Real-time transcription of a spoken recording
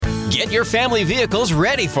Get your family vehicles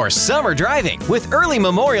ready for summer driving with early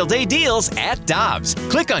Memorial Day deals at Dobbs.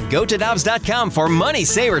 Click on GoToDobbs.com for money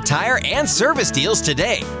saver tire and service deals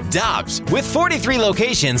today. Dobbs, with 43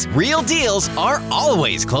 locations, real deals are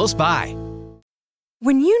always close by.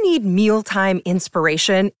 When you need mealtime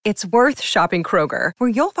inspiration, it's worth shopping Kroger, where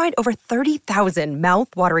you'll find over 30,000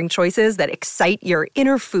 mouth-watering choices that excite your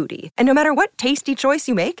inner foodie. And no matter what tasty choice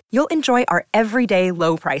you make, you'll enjoy our everyday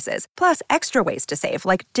low prices, plus extra ways to save,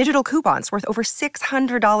 like digital coupons worth over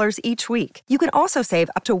 $600 each week. You can also save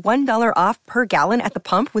up to $1 off per gallon at the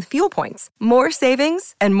pump with fuel points. More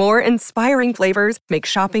savings and more inspiring flavors make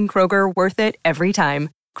shopping Kroger worth it every time.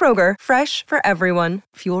 Kroger, fresh for everyone.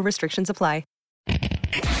 Fuel restrictions apply.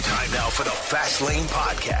 Time now for the Fast Lane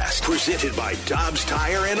Podcast, presented by Dobbs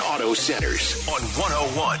Tire and Auto Centers on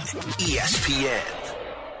 101 ESPN.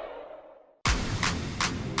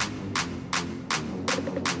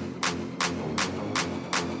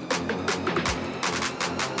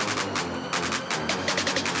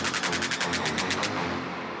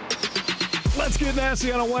 Let's get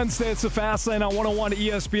nasty on a Wednesday. It's the Fast Lane on 101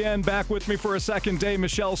 ESPN. Back with me for a second day,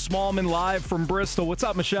 Michelle Smallman, live from Bristol. What's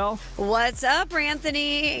up, Michelle? What's up,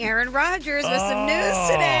 Anthony? Aaron Rodgers with some news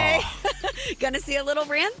today. Gonna see a little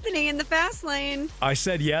Ranthony in the Fast Lane. I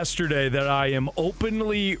said yesterday that I am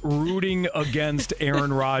openly rooting against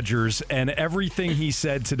Aaron Rodgers, and everything he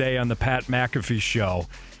said today on the Pat McAfee show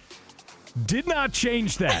did not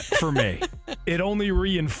change that for me. It only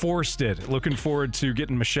reinforced it. Looking forward to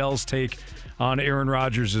getting Michelle's take on Aaron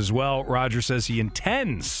Rodgers as well. Rodgers says he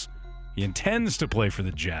intends to play for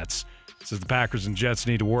the Jets. Says the Packers and Jets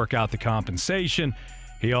need to work out the compensation.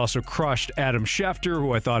 He also crushed Adam Schefter,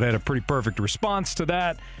 who I thought had a pretty perfect response to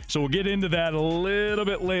that. So we'll get into that a little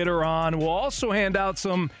bit later on. We'll also hand out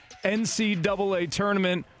some NCAA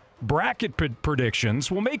tournament bracket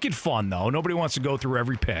predictions. We'll make it fun, though. Nobody wants to go through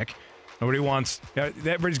every pick.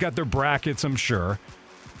 Everybody's got their brackets, I'm sure.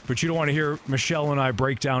 But you don't want to hear Michelle and I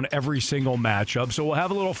break down every single matchup. So we'll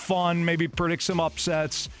have a little fun, maybe predict some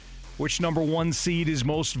upsets, which number one seed is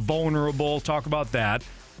most vulnerable. Talk about that.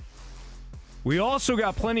 We also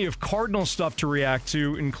got plenty of Cardinal stuff to react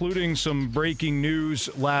to, including some breaking news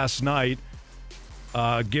last night,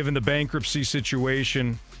 given the bankruptcy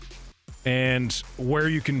situation and where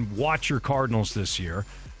you can watch your Cardinals this year.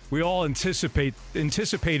 We all anticipated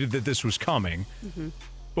that this was coming. Mm-hmm.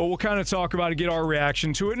 But we'll kind of talk about it, get our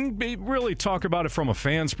reaction to it, and really talk about it from a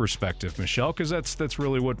fan's perspective, Michelle, because that's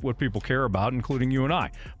really what people care about, including you and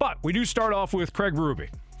I. But we do start off with Craig Berube.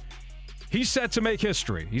 He's set to make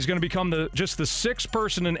history. He's going to become just the sixth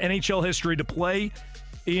person in NHL history to play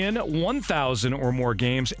in 1,000 or more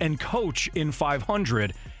games and coach in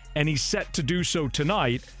 500, and he's set to do so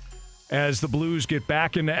tonight as the Blues get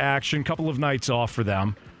back into action. Couple of nights off for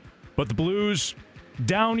them. But the Blues,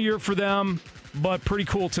 down year for them, but pretty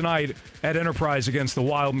cool tonight at Enterprise against the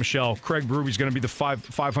Wild. Michelle, Craig Berube's going to be the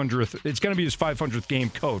 500th. It's going to be his 500th game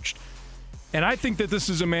coached. And I think that this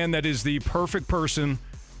is a man that is the perfect person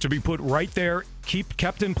to be put right there,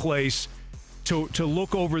 kept in place to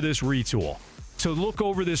look over this retool, to look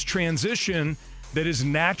over this transition that is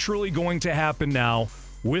naturally going to happen now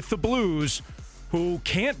with the Blues, who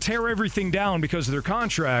can't tear everything down because of their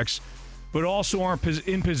contracts, but also aren't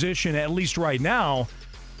in position, at least right now,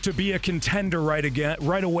 to be a contender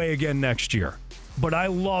right away again next year. But I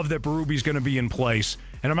love that Berube's going to be in place.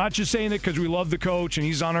 And I'm not just saying it because we love the coach and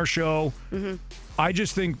he's on our show. Mm-hmm. I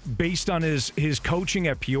just think based on his coaching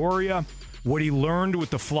at Peoria, what he learned with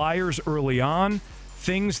the Flyers early on,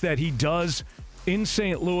 things that he does in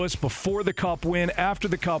St. Louis before the Cup win, after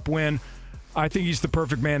the Cup win, I think he's the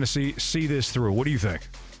perfect man to see this through. What do you think?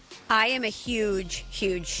 I am a huge,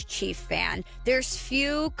 huge Chief fan. There's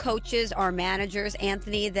few coaches or managers,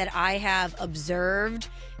 Anthony, that I have observed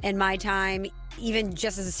in my time, even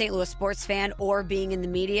just as a St. Louis sports fan or being in the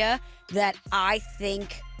media, that I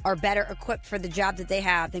think are better equipped for the job that they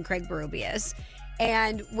have than Craig Berube is.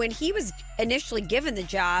 And when he was initially given the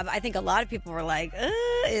job, I think a lot of people were like,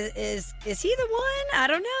 is he the one? I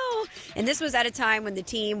don't know. And this was at a time when the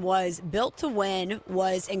team was built to win,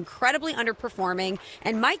 was incredibly underperforming,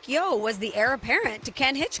 and Mike Yeo was the heir apparent to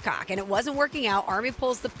Ken Hitchcock, and it wasn't working out. Army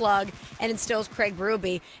pulls the plug and instills Craig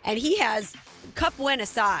Berube, and he has, Cup win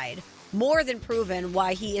aside, more than proven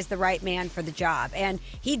why he is the right man for the job. And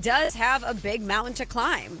he does have a big mountain to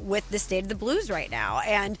climb with the state of the Blues right now.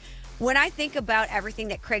 And when I think about everything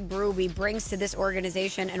that Craig Berube brings to this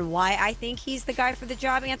organization and why I think he's the guy for the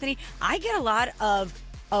job, Anthony, I get a lot of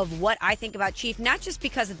of what I think about Chief, not just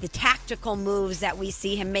because of the tactical moves that we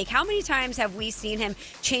see him make. How many times have we seen him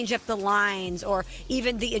change up the lines, or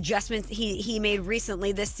even the adjustments he made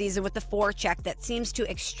recently this season with the forecheck that seems to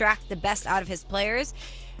extract the best out of his players?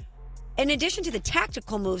 In addition to the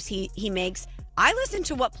tactical moves he makes, I listen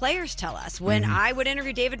to what players tell us. When I would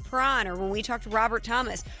interview David Perron or when we talk to Robert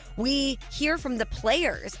Thomas, we hear from the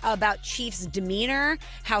players about Chief's demeanor,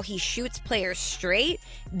 how he shoots players straight.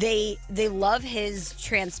 They love his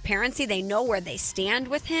transparency. They know where they stand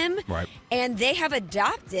with him. Right. And they have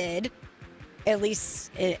adopted, at least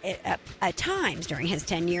at times during his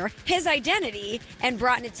tenure, his identity and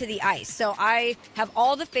brought it to the ice. So I have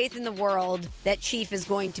all the faith in the world that Chief is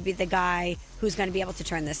going to be the guy who's going to be able to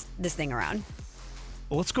turn this thing around.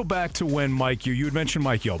 Let's go back to when Mike Yeo, you had mentioned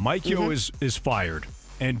Mike Yeo. Mike Yeo is fired,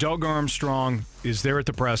 and Doug Armstrong is there at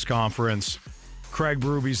the press conference. Craig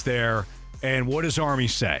Berube's there, and what does Army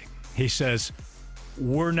say? He says,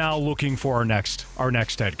 we're now looking for our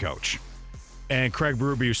next head coach. And Craig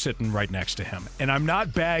Berube is sitting right next to him. And I'm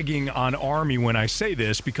not bagging on Army when I say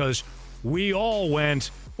this, because we all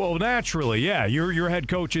went, well, naturally, yeah, your head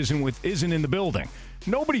coach isn't in the building.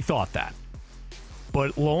 Nobody thought that.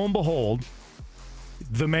 But lo and behold,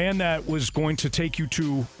 the man that was going to take you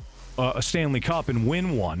to a Stanley Cup and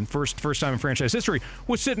win one, first time in franchise history,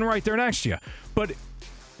 was sitting right there next to you. But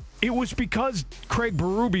it was because Craig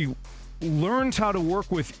Berube learned how to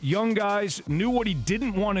work with young guys, knew what he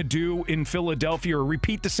didn't want to do in Philadelphia or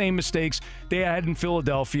repeat the same mistakes they had in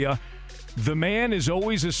Philadelphia. The man is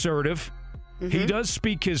always assertive. He does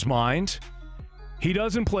speak his mind. He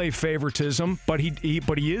doesn't play favoritism, but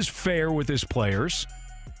he is fair with his players.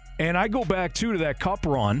 And I go back to that Cup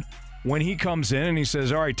run when he comes in and he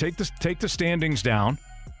says, all right, take the standings down.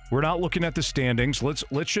 We're not looking at the standings. Let's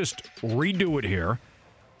just redo it here.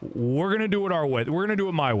 We're going to do it our way. We're going to do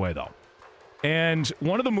it my way, though. And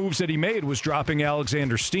one of the moves that he made was dropping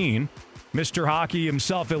Alexander Steen, Mr. Hockey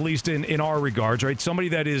himself, at least in our regards, right? Somebody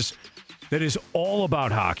that is all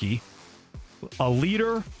about hockey, a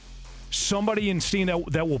leader, somebody in Steen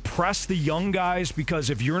that will press the young guys,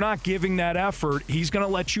 because if you're not giving that effort, he's going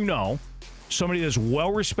to let you know. Somebody that's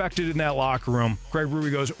well respected in that locker room. Craig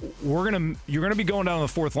Berube goes, you're going to be going down the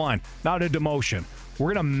fourth line, not a demotion.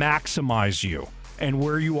 We're going to maximize you and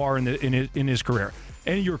where you are in his career.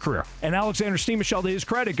 In your career. And Alexander Steen, Michelle, to his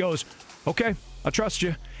credit, goes, okay, I trust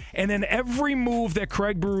you. And then every move that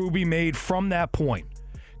Craig Berube made from that point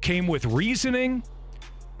came with reasoning,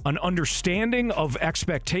 an understanding of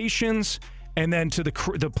expectations, and then to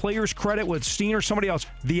the player's credit with Steen or somebody else,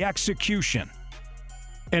 the execution.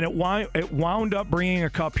 And it wound up bringing a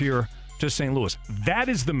cup here to St. Louis. That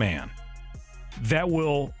is the man that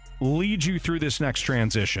will lead you through this next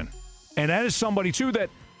transition. And that is somebody, too, that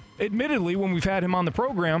admittedly, when we've had him on the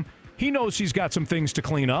program, he knows he's got some things to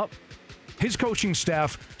clean up. His coaching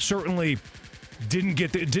staff certainly didn't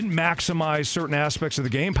maximize certain aspects of the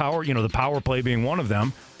game, the power play being one of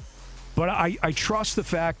them. But I trust the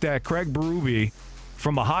fact that Craig Berube,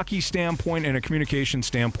 from a hockey standpoint and a communication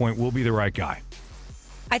standpoint, will be the right guy.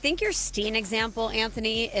 I think your Steen example,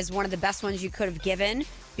 Anthony, is one of the best ones you could have given,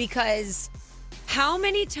 because how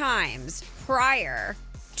many times prior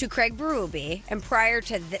to Craig Berube and prior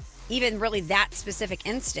to even really that specific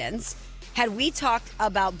instance had we talked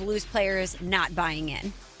about Blues players not buying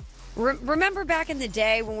in? Remember back in the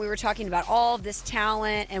day when we were talking about all of this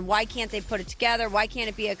talent and why can't they put it together? Why can't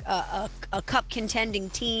it be a cup contending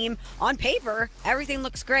team? On paper, everything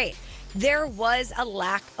looks great. There was a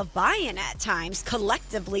lack of buy-in at times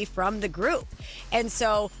collectively from the group. And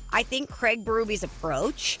so I think Craig Berube's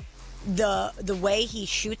approach, the way he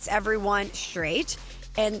shoots everyone straight,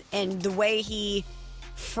 and the way he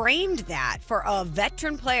framed that for a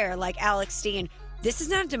veteran player like Alex Steen, this is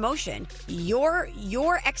not a demotion.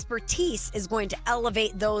 Your expertise is going to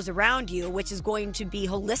elevate those around you, which is going to be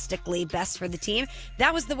holistically best for the team.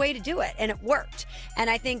 That was the way to do it, and it worked. And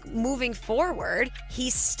I think moving forward,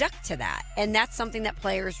 he's stuck to that, and that's something that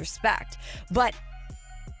players respect. But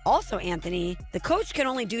also, Anthony, the coach can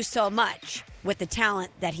only do so much with the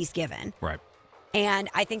talent that he's given. Right. And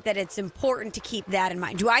I think that it's important to keep that in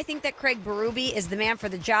mind. Do I think that Craig Berube is the man for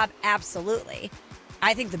the job? Absolutely.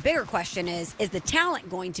 I think the bigger question is the talent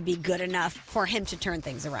going to be good enough for him to turn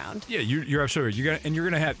things around? Yeah, you're absolutely right.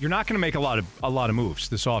 You're not going to make a lot of moves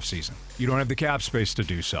this offseason. You don't have the cap space to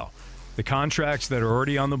do so. The contracts that are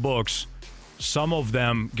already on the books, some of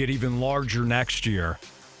them get even larger next year.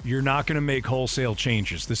 You're not going to make wholesale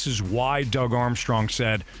changes. This is why Doug Armstrong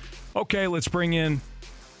said, okay, let's bring in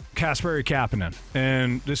Kasperi Kapanen.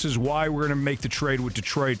 And this is why we're going to make the trade with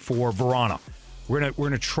Detroit for Vrana. We're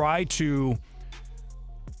going to try to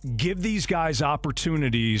give these guys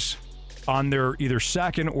opportunities on their either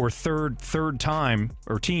second or third time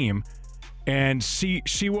or team and see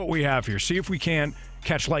what we have here. See if we can't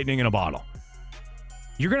catch lightning in a bottle.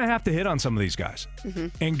 You're going to have to hit on some of these guys. Mm-hmm.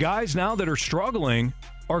 And guys now that are struggling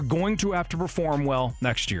are going to have to perform well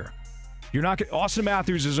next year. You're not Austin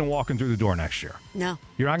Matthews isn't walking through the door next year. No.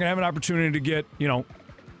 You're not going to have an opportunity to get,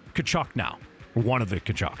 Tkachuk now. Or one of the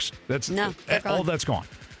Tkachuks. All that's gone.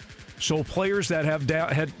 So players that have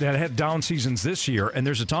had down seasons this year, and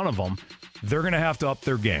there's a ton of them, they're going to have to up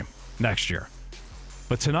their game next year.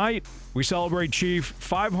 But tonight, we celebrate Chief,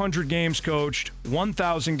 500 games coached,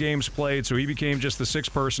 1,000 games played, so he became just the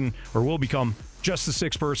sixth person, or will become just the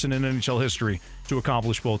sixth person in NHL history to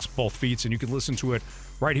accomplish both feats. And you can listen to it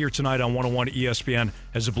right here tonight on 101 ESPN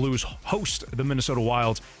as the Blues host the Minnesota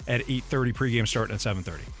Wild at 8:30, pregame starting at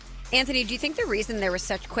 7:30. Anthony, do you think the reason there was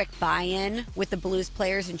such quick buy-in with the Blues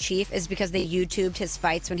players and Chief is because they YouTubed his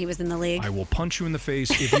fights when he was in the league? I will punch you in the face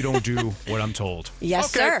if you don't do what I'm told.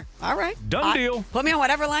 Yes, okay. Sir. All right. Done deal. Put me on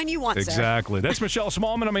whatever line you want, exactly. Sir. That's Michelle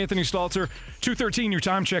Smallman. I'm Anthony Stalter. 2:13, your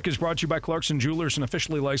time check is brought to you by Clarkson Jewelers, an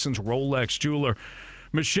officially licensed Rolex jeweler.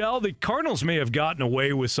 Michelle, the Cardinals may have gotten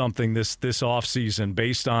away with something this offseason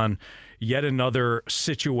based on yet another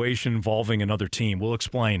situation involving another team. We'll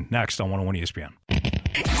explain next on 101 ESPN.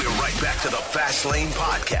 We're right back to the Fast Lane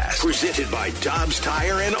Podcast, presented by Dobbs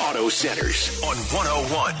Tire and Auto Centers on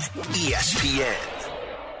 101 ESPN.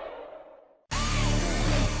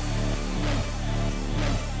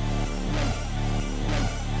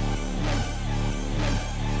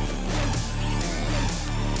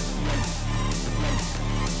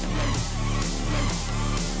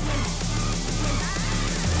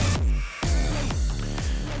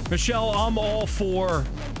 Michelle, I'm all for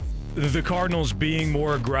the Cardinals being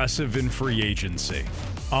more aggressive in free agency.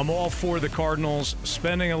 I'm all for the Cardinals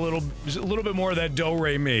spending a little bit more of that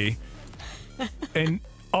do-re-mi and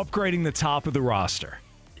upgrading the top of the roster.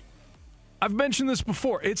 I've mentioned this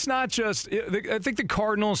before. It's not just – I think the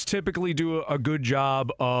Cardinals typically do a good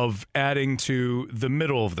job of adding to the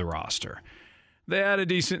middle of the roster. They add a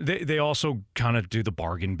decent – they also kind of do the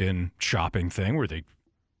bargain bin shopping thing where they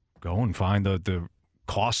go and find the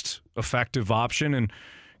cost-effective option and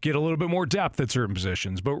get a little bit more depth at certain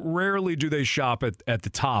positions, but rarely do they shop at the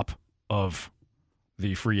top of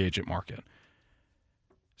the free agent market.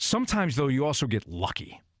 Sometimes, though, you also get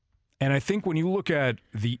lucky. And I think when you look at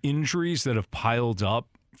the injuries that have piled up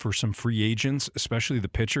for some free agents, especially the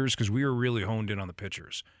pitchers, because we were really honed in on the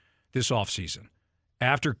pitchers this offseason.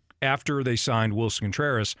 After they signed Wilson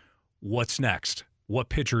Contreras, what's next? What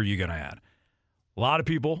pitcher are you going to add? A lot of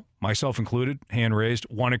people, myself included, hand raised,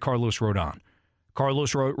 wanted Carlos Rodon.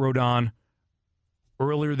 Carlos Rodon,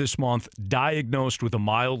 earlier this month, diagnosed with a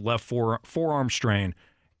mild left forearm strain,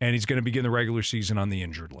 and he's going to begin the regular season on the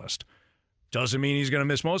injured list. Doesn't mean he's going to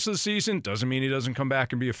miss most of the season. Doesn't mean he doesn't come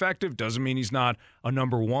back and be effective. Doesn't mean he's not a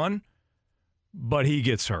number one, but he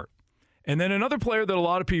gets hurt. And then another player that a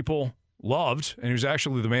lot of people loved, and he was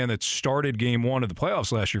actually the man that started game one of the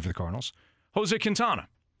playoffs last year for the Cardinals, Jose Quintana.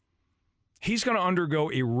 He's going to undergo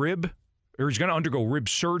rib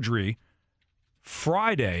surgery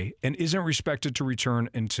Friday and isn't expected to return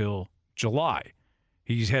until July.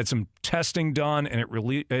 He's had some testing done, and it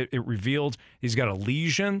revealed he's got a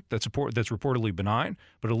lesion that's reportedly benign,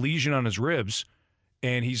 but a lesion on his ribs,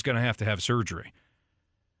 and he's going to have surgery.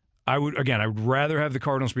 I would rather have the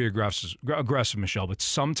Cardinals be aggressive, Michelle, but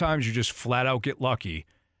sometimes you just flat out get lucky,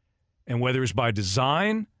 and whether it's by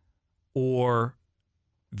design or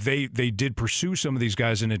they did pursue some of these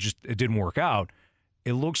guys and it didn't work out,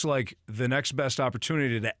 it looks like the next best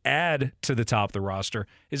opportunity to add to the top of the roster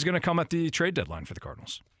is going to come at the trade deadline for the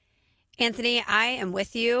Cardinals. Anthony, I am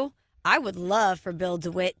with you. I would love for Bill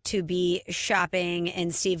DeWitt to be shopping in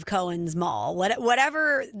Steve Cohen's mall.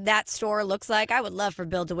 Whatever that store looks like, I would love for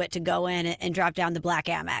Bill DeWitt to go in and drop down the black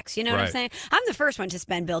Amex. You know what I'm saying? I'm the first one to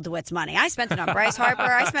spend Bill DeWitt's money. I spent it on Bryce Harper.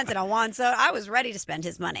 I spent it on Juan Soto. I was ready to spend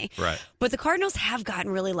his money. Right. But the Cardinals have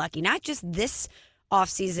gotten really lucky, not just this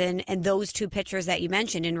offseason and those two pitchers that you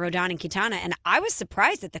mentioned in Rodon and Quintana. And I was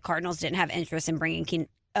surprised that the Cardinals didn't have interest in bringing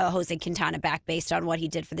Jose Quintana back based on what he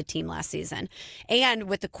did for the team last season. And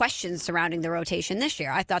with the questions surrounding the rotation this year,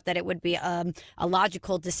 I thought that it would be a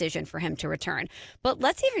logical decision for him to return. But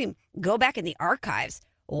let's even go back in the archives.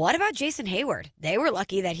 What about Jason Hayward? They were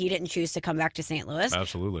lucky that he didn't choose to come back to St. Louis.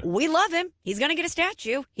 Absolutely. We love him. He's going to get a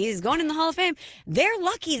statue. He's going in the Hall of Fame. They're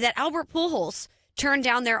lucky that Albert Pujols turned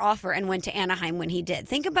down their offer and went to Anaheim when he did.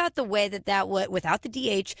 Think about the way that would, without the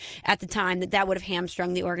DH at the time, that would have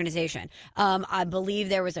hamstrung the organization. I believe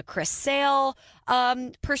there was a Chris Sale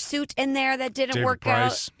pursuit in there that didn't work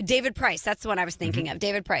out. David Price, that's the one I was thinking of.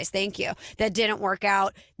 David Price, thank you. That didn't work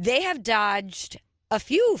out. They have dodged a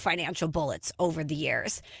few financial bullets over the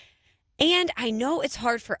years. And I know it's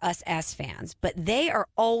hard for us as fans, but they are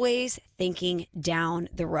always thinking down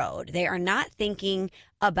the road. They are not thinking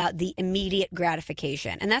about the immediate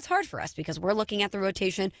gratification. And that's hard for us because we're looking at the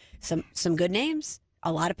rotation, some good names,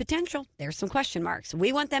 a lot of potential. There's some question marks.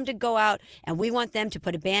 We want them to go out and we want them to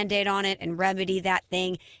put a Band-Aid on it and remedy that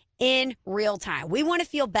thing in real time. We want to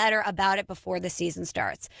feel better about it before the season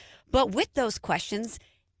starts. But with those questions,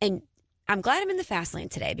 and I'm glad I'm in the fast lane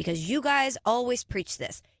today because you guys always preach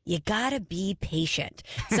this. You got to be patient.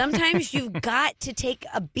 Sometimes you've got to take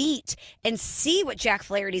a beat and see what Jack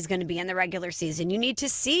Flaherty is going to be in the regular season. You need to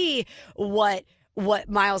see what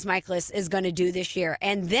Miles Mikolas is going to do this year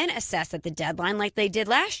and then assess at the deadline like they did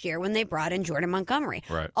last year when they brought in Jordan Montgomery.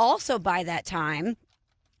 Right. Also, by that time,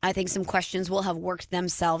 I think some questions will have worked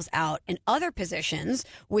themselves out in other positions,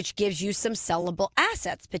 which gives you some sellable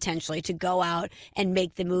assets potentially to go out and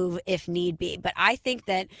make the move if need be. But I think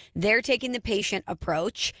that they're taking the patient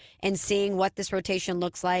approach and seeing what this rotation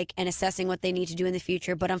looks like and assessing what they need to do in the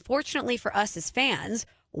future. But unfortunately for us as fans,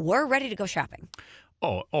 we're ready to go shopping.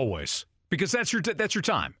 Oh, always. Because that's your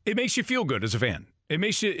time. It makes you feel good as a fan. It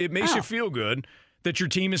makes you feel good that your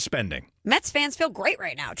team is spending. Mets fans feel great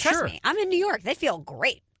right now. Trust me. I'm in New York. They feel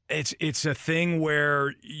great. It's a thing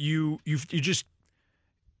where you just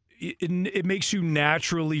it makes you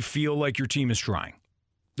naturally feel like your team is trying.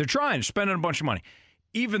 They're trying, spending a bunch of money,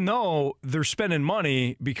 even though they're spending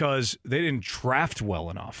money because they didn't draft well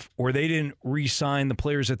enough or they didn't re-sign the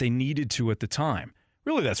players that they needed to at the time.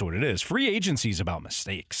 Really, that's what it is. Free agency is about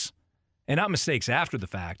mistakes, and not mistakes after the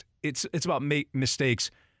fact. It's about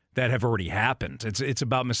mistakes that have already happened. It's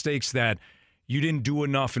about mistakes that you didn't do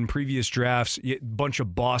enough in previous drafts, a bunch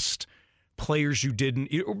of bust players you didn't,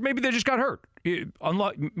 or maybe they just got hurt.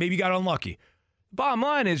 Maybe you got unlucky. Bottom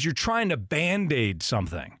line is you're trying to Band-Aid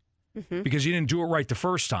something because you didn't do it right the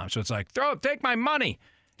first time. So it's like, take my money.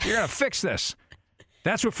 You're going to fix this.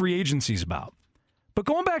 That's what free agency is about. But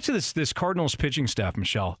going back to this Cardinals pitching staff,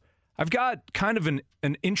 Michelle, I've got kind of an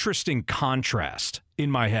interesting contrast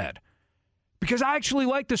in my head because I actually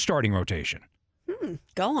like the starting rotation.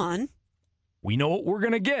 Go on. We know what we're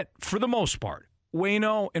going to get for the most part.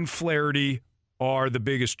 Waino and Flaherty are the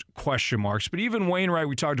biggest question marks, but even Wainwright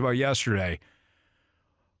we talked about yesterday.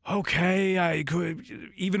 Okay, I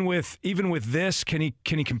could even with this, can he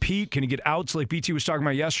compete? Can he get outs like BT was talking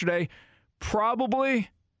about yesterday?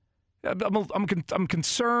 Probably. I'm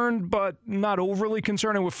concerned, but not overly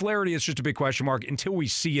concerned. And with Flaherty, it's just a big question mark until we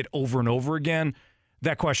see it over and over again.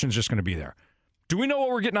 That question's just going to be there. Do we know what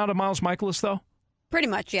we're getting out of Miles Mikolas, though? Pretty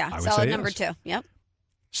much, yeah. Solid number 2. Yep.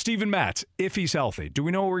 Steven Matz, if he's healthy. Do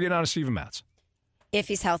we know what we're getting out of Steven Matz? If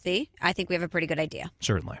he's healthy, I think we have a pretty good idea.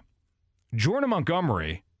 Certainly. Jordan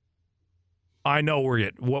Montgomery, I know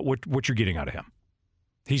what you're getting out of him.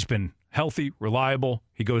 He's been healthy, reliable.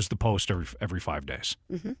 He goes to the post every 5 days.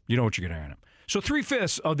 You know what you're getting out of him. So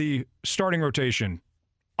 3/5 of the starting rotation,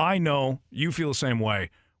 I know you feel the same way.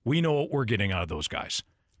 We know what we're getting out of those guys.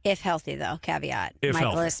 If healthy, though, caveat. If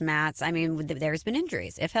Mikolas, Matz, I mean, there's been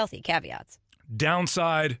injuries. If healthy, caveats.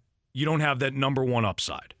 Downside, you don't have that number one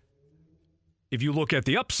upside. If you look at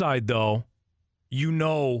the upside, though, you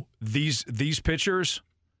know these pitchers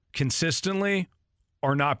consistently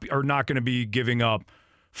are not going to be giving up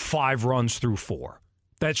 5 runs through 4.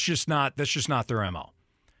 That's just not their MO.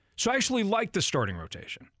 So I actually like the starting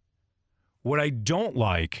rotation. What I don't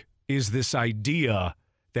like is this idea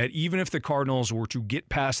that even if the Cardinals were to get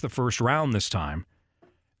past the first round this time,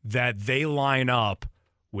 that they line up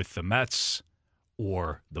with the Mets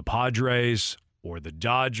or the Padres or the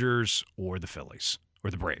Dodgers or the Phillies or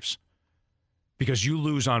the Braves. Because you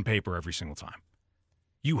lose on paper every single time.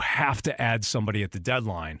 You have to add somebody at the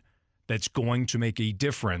deadline that's going to make a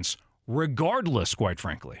difference, regardless, quite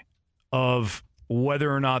frankly, of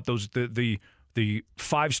whether or not the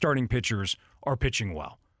 5 starting pitchers are pitching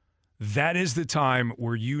well. That is the time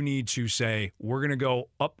where you need to say, we're going to go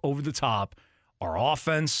up over the top. Our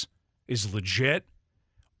offense is legit.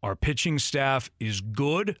 Our pitching staff is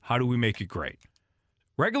good. How do we make it great?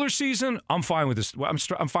 Regular season, I'm fine with this.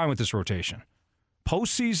 I'm fine with this rotation.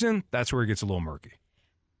 Postseason, that's where it gets a little murky.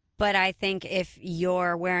 But I think if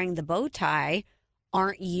you're wearing the bow tie,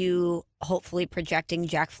 aren't you hopefully projecting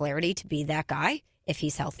Jack Flaherty to be that guy if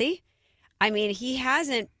he's healthy? I mean,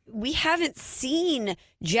 we haven't seen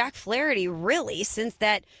Jack Flaherty really since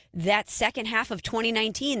that second half of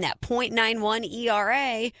 2019, that .91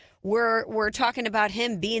 ERA. We're talking about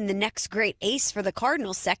him being the next great ace for the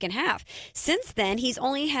Cardinals second half. Since then, he's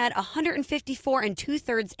only had 154 and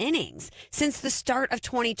 2/3 innings since the start of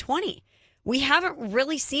 2020. We haven't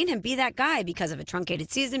really seen him be that guy because of a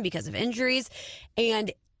truncated season, because of injuries.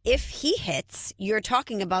 And if he hits, you're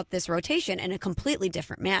talking about this rotation in a completely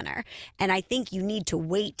different manner. And I think you need to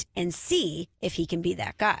wait and see if he can be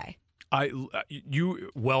that guy. Look,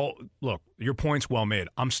 your point's well made.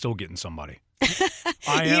 I'm still getting somebody.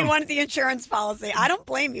 You want the insurance policy. I don't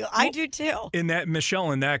blame you. I do too. In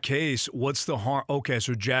that case, what's the harm? Okay,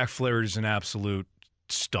 so Jack Flaherty's an absolute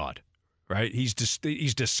stud, right? He's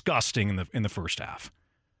disgusting in the first half.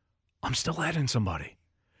 I'm still adding somebody.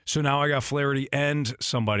 So now I got Flaherty and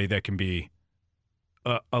somebody that can be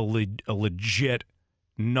a legit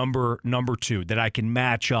number two that I can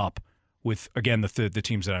match up with, again, the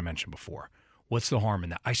teams that I mentioned before. What's the harm in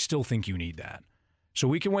that? I still think you need that. So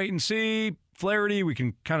we can wait and see Flaherty. We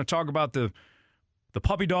can kind of talk about the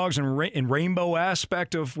puppy dogs and rainbow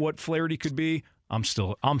aspect of what Flaherty could be. I'm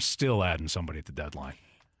still adding somebody at the deadline.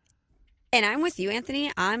 And I'm with you, Anthony.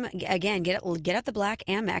 Get out the black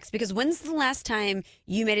Amex, because when's the last time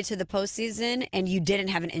you made it to the postseason and you didn't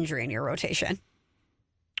have an injury in your rotation?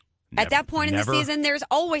 At that point in the season, there's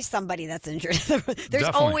always somebody that's injured. There's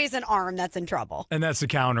Definitely. Always an arm that's in trouble. And that's the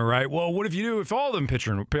counter, right? Well, what if you do if all of them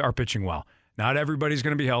are pitching well? Not everybody's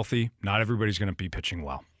going to be healthy. Not everybody's going to be pitching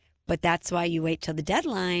well. But that's why you wait till the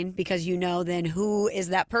deadline, because you know then who is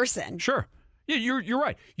that person. Sure. Yeah, you're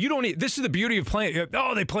right. You don't need. This is the beauty of playing.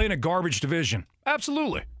 Oh, they play in a garbage division.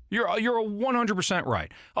 Absolutely. You're 100% right.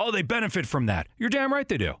 Oh, they benefit from that. You're damn right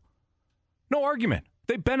they do. No argument.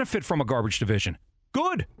 They benefit from a garbage division.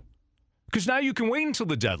 Good. Because now you can wait until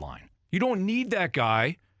the deadline. You don't need that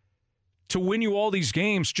guy to win you all these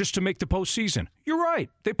games just to make the postseason. You're right.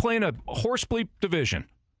 They play in a horse bleep division.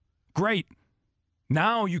 Great.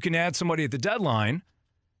 Now you can add somebody at the deadline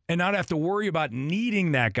and not have to worry about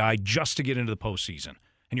needing that guy just to get into the postseason.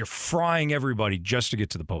 And you're frying everybody just to get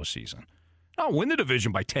to the postseason. I'll win the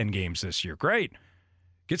division by 10 games this year. Great.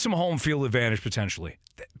 Get some home field advantage potentially.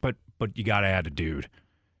 But you got to add a dude.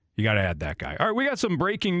 You got to add that guy. All right, we got some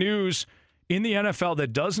breaking news in the NFL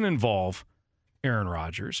that doesn't involve Aaron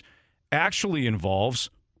Rodgers. Actually involves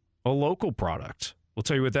a local product. We'll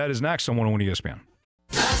tell you what that is next on 101 ESPN.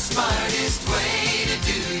 The smartest way to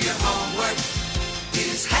do your homework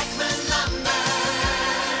is Heckman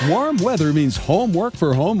Lumber. Warm weather means homework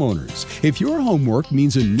for homeowners. If your homework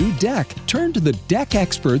means a new deck, turn to the deck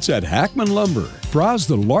experts at Hackman Lumber. Browse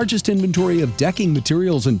the largest inventory of decking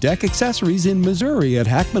materials and deck accessories in Missouri at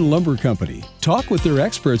Hackman Lumber Company. Talk with their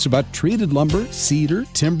experts about treated lumber, cedar,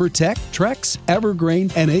 TimberTech, Trex,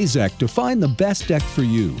 Evergreen, and Azek to find the best deck for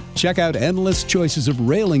you. Check out endless choices of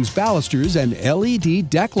railings, balusters, and LED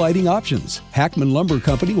deck lighting options. Hackman Lumber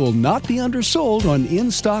Company will not be undersold on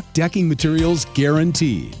in-stock decking materials,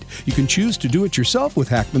 guaranteed. You can choose to do it yourself with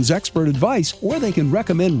Hackman's expert advice, or they can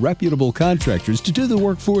recommend reputable contractors to do the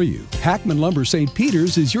work for you. Hackman Lumber St.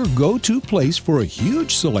 Peter's is your go-to place for a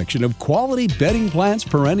huge selection of quality bedding plants,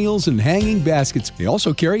 perennials, and hanging baskets. They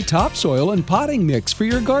also carry topsoil and potting mix for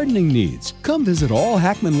your gardening needs. Come visit all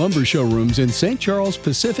Hackman Lumber showrooms in St. Charles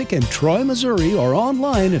Pacific and Troy, Missouri, or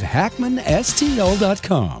online at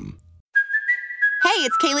hackmanstl.com. Hey,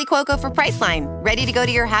 it's Kaylee Cuoco for Priceline. Ready to go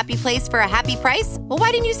to your happy place for a happy price? Well,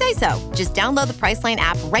 why didn't you say so? Just download the Priceline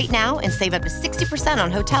app right now and save up to 60%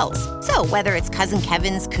 on hotels. So whether it's Cousin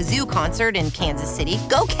Kevin's Kazoo Concert in Kansas City,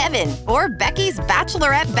 go Kevin, or Becky's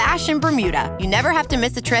Bachelorette Bash in Bermuda, you never have to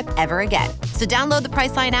miss a trip ever again. So download the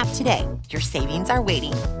Priceline app today. Your savings are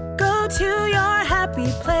waiting. Go to your happy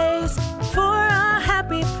place for a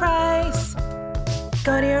happy price.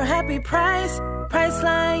 Go to your happy price,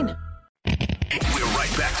 Priceline. We're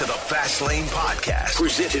right back to the Fast Lane Podcast,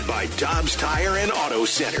 presented by Dobbs Tire and Auto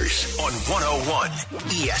Centers on 101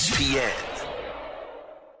 ESPN.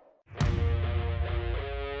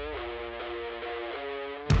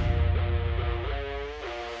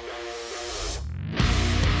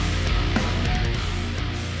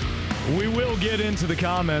 We will get into the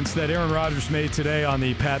comments that Aaron Rodgers made today on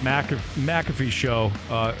the Pat McAfee show.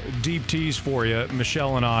 Deep tease for you.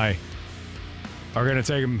 Michelle and I are going to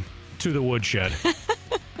take him to the woodshed.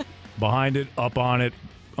 Behind it, up on it,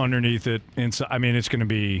 underneath it, inside. I mean, it's going to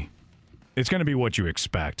be what you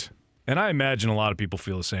expect. And I imagine a lot of people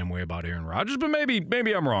feel the same way about Aaron Rodgers, but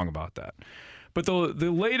maybe I'm wrong about that. But the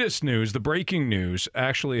latest news, the breaking news,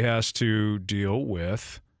 actually has to deal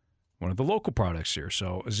with one of the local products here.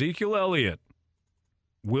 So Ezekiel Elliott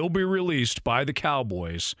will be released by the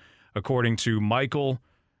Cowboys, according to Michael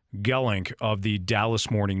Gelink of the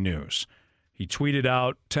Dallas Morning News. He tweeted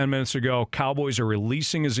out 10 minutes ago, Cowboys are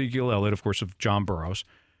releasing Ezekiel Elliott, of course, of John Burroughs.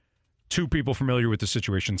 Two people familiar with the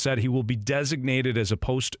situation said he will be designated as a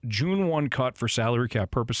post-June 1 cut for salary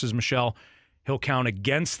cap purposes, Michelle. He'll count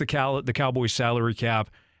against the Cowboys salary cap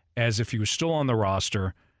as if he was still on the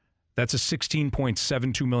roster. That's a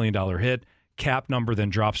 $16.72 million hit. Cap number then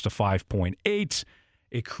drops to 5.8.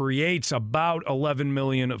 It creates about $11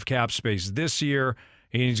 million of cap space this year,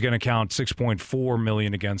 and he's going to count $6.4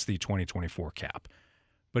 million against the 2024 cap.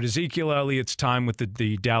 But Ezekiel Elliott's time with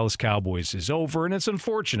the Dallas Cowboys is over, and it's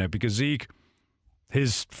unfortunate because Zeke,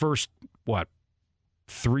 his first,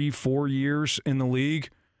 3-4 years in the league,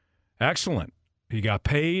 excellent. He got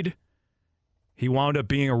paid. He wound up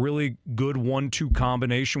being a really good 1-2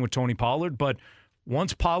 combination with Tony Pollard, but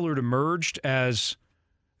once Pollard emerged as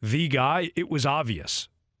the guy, it was obvious.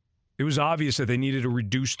 It was obvious that they needed to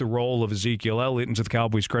reduce the role of Ezekiel Elliott, and to the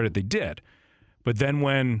Cowboys' credit, they did. But then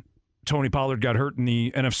when Tony Pollard got hurt in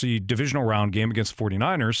the NFC divisional round game against the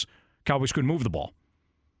 49ers, Cowboys couldn't move the ball.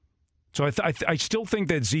 So I still think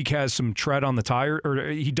that Zeke has some tread on the tire, or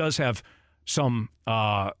he does have some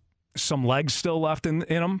legs still left in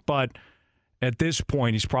him, but at this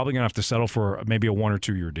point, he's probably going to have to settle for maybe a 1 or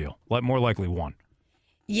 2 year deal. More likely 1.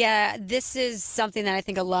 Yeah, this is something that I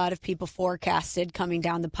think a lot of people forecasted coming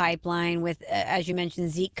down the pipeline with, as you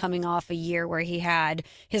mentioned, Zeke coming off a year where he had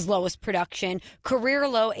his lowest production. Career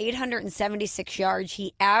low, 876 yards.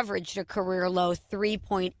 He averaged a career low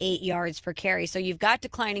 3.8 yards per carry. So you've got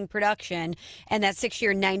declining production and that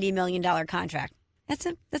 6-year, $90 million contract. That's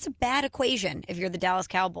a bad equation if you're the Dallas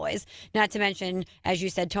Cowboys. Not to mention, as you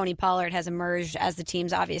said, Tony Pollard has emerged as the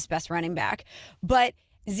team's obvious best running back. But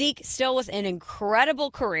Zeke still with an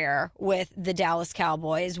incredible career with the Dallas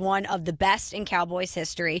Cowboys, one of the best in Cowboys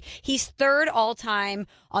history. He's third all-time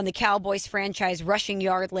on the Cowboys franchise rushing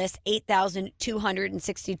yard list,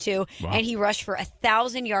 8,262, wow. And he rushed for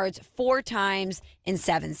 1,000 yards 4 times in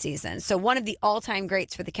 7 seasons. So one of the all-time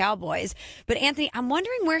greats for the Cowboys. But Anthony, I'm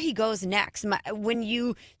wondering where he goes next. When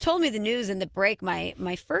you told me the news in the break,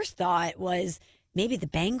 my first thought was maybe the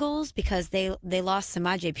Bengals because they lost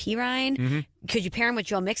Samaje Perine. Mm-hmm. Could you pair him with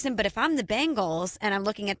Joe Mixon? But if I'm the Bengals and I'm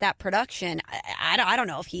looking at that production, I don't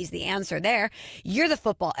know if he's the answer there. You're the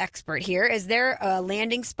football expert here. Is there a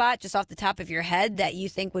landing spot just off the top of your head that you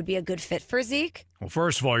think would be a good fit for Zeke? Well,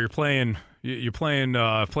 first of all, you're playing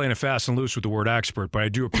it fast and loose with the word expert, but I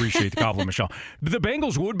do appreciate the compliment, Michelle. But the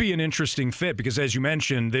Bengals would be an interesting fit because, as you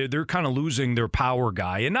mentioned, they're kind of losing their power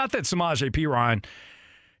guy. And not that Samaje Perine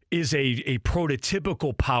is a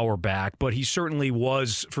prototypical power back, but he certainly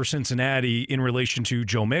was for Cincinnati in relation to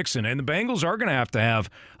Joe Mixon. And the Bengals are going to have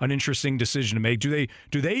an interesting decision to make. Do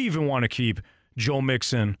they even want to keep Joe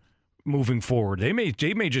Mixon moving forward? They may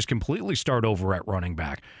just completely start over at running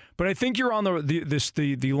back. But I think you're on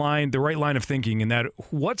the right line of thinking in that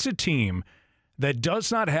what's a team that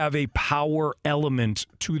does not have a power element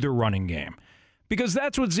to their running game? Because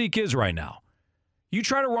that's what Zeke is right now. You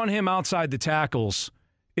try to run him outside the tackles,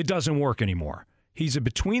 it doesn't work anymore. He's a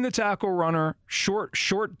between-the-tackle runner,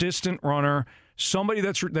 short, distant runner, somebody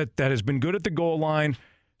that has been good at the goal line,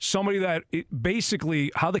 somebody that basically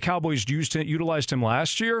how the Cowboys utilized him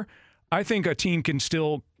last year, I think a team can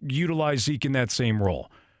still utilize Zeke in that same role.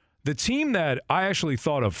 The team that I actually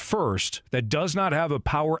thought of first that does not have a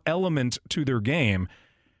power element to their game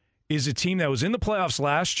is a team that was in the playoffs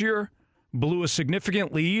last year, blew a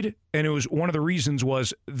significant lead, and it was one of the reasons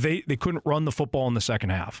was they couldn't run the football in the second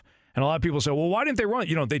half. And a lot of people say, well, why didn't they run?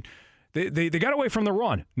 They got away from the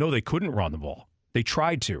run. No, they couldn't run the ball. They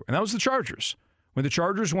tried to, and that was the Chargers. When the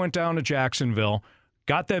Chargers went down to Jacksonville,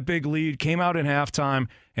 got that big lead, came out in halftime,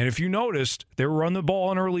 and if you noticed, they were running the ball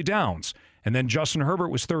on early downs. And then Justin Herbert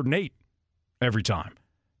was 3rd and 8 every time.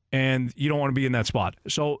 And you don't want to be in that spot.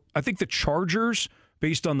 So I think the Chargers,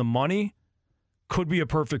 based on the money, could be a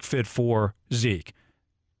perfect fit for Zeke.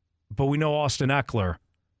 But we know Austin Eckler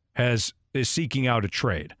is seeking out a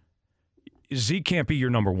trade. Zeke can't be your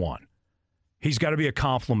number one. He's got to be a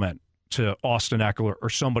complement to Austin Eckler or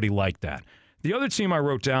somebody like that. The other team I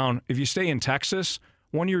wrote down, if you stay in Texas,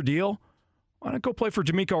 1-year deal, why not go play for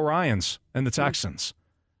DeMeco Ryans and the Texans?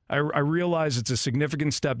 I realize it's a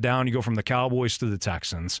significant step down. You go from the Cowboys to the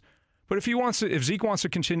Texans. But if Zeke wants to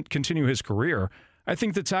continue his career, I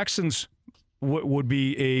think the Texans would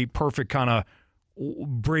be a perfect kind of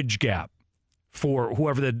bridge gap for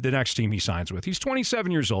whoever the next team he signs with. He's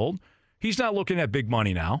 27 years old. He's not looking at big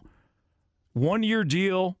money now. 1-year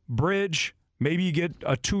deal, bridge, maybe you get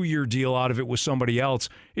a 2-year deal out of it with somebody else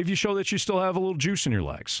if you show that you still have a little juice in your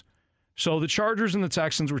legs. So the Chargers and the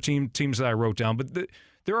Texans were teams that I wrote down, but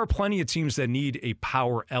there are plenty of teams that need a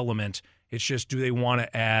power element. It's just, do they want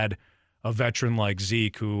to add a veteran like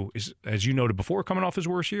Zeke, who is, as you noted before, coming off his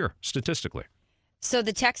worst year statistically? So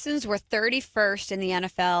the Texans were 31st in the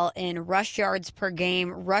NFL in rush yards per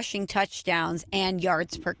game, rushing touchdowns, and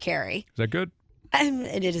yards per carry. Is that good?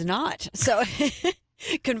 It is not. So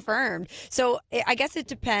confirmed. So I guess it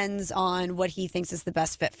depends on what he thinks is the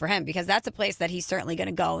best fit for him, because that's a place that he's certainly going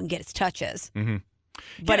to go and get his touches. Mm-hmm.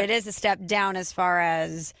 But it is a step down as far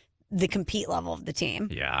as the compete level of the team.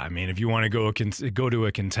 Yeah, I mean, if you want to go to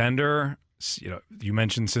a contender, you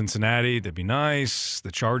mentioned Cincinnati, that'd be nice.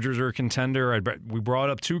 The Chargers are a contender. We brought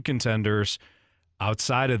up 2 contenders.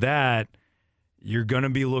 Outside of that, you're going to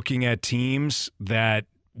be looking at teams that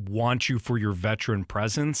want you for your veteran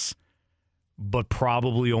presence, but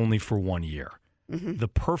probably only for 1 year. Mm-hmm. The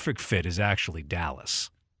perfect fit is actually Dallas.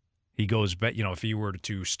 He goes, if he were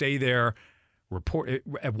to stay there,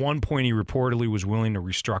 at one point he reportedly was willing to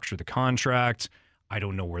restructure the contract. I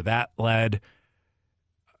don't know where that led.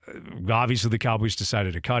 Obviously, the Cowboys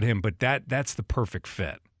decided to cut him, but that's the perfect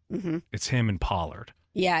fit. Mm-hmm. It's him and Pollard.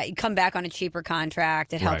 Yeah, you come back on a cheaper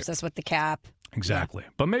contract. It helps us with the cap. Exactly.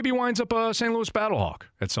 Yeah. But maybe he winds up a St. Louis Battlehawk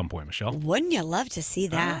at some point, Michelle. Wouldn't you love to see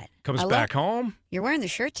that? Comes back home. You're wearing the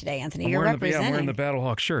shirt today, Anthony. You're representing. I'm wearing the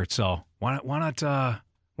Battlehawk shirt. So why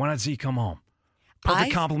not Zeke come home?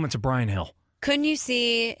 Perfect compliment to Brian Hill. Couldn't you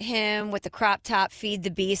see him with the crop top, feed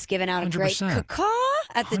the beast, giving out 100%. A great caw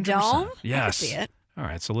at the 100%. Dome? Yes. I could see it. All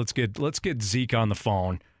right, so let's get Zeke on the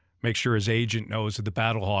phone. Make sure his agent knows that the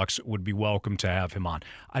Battlehawks would be welcome to have him on.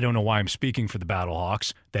 I don't know why I'm speaking for the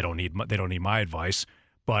Battlehawks. They don't need my advice,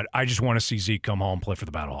 but I just want to see Zeke come home, play for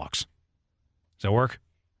the Battlehawks. Does that work?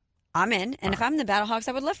 I'm in, and if I'm the Battlehawks,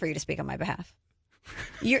 I would love for you to speak on my behalf.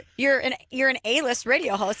 You're an A-list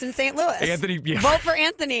radio host in St. Louis. Anthony, yeah. Vote for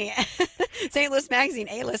Anthony. St. Louis Magazine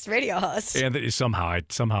A-list radio host. Anthony, somehow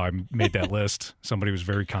I made that list. Somebody was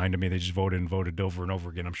very kind to me. They just voted over and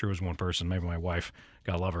over again. I'm sure it was one person, maybe my wife.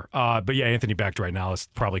 Gotta love her. But yeah, Anthony Becht right now is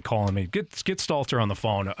probably calling me. Get Stalter on the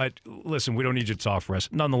phone. Listen, we don't need you to talk for us.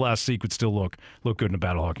 Nonetheless, Zeke would still look good in a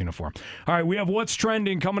Battlehawk uniform. All right, we have What's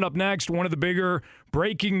Trending coming up next. One of the bigger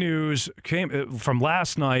breaking news came from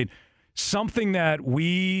last night. Something that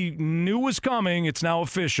we knew was coming. It's now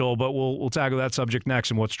official, but we'll tackle that subject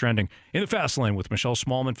next and What's Trending in the Fast Lane with Michelle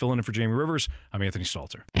Smallman filling in for Jamie Rivers. I'm Anthony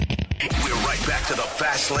Stalter. We're right back to the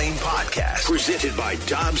Fast Lane Podcast, presented by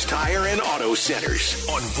Dobbs Tire and Auto Centers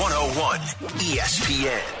on 101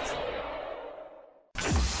 ESPN.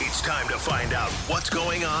 It's time to find out what's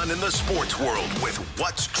going on in the sports world with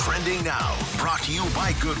What's Trending Now. Brought to you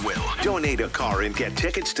by Goodwill. Donate a car and get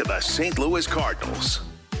tickets to the St. Louis Cardinals.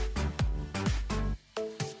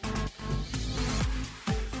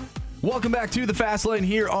 Welcome back to the Fast Lane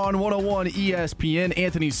here on 101 ESPN.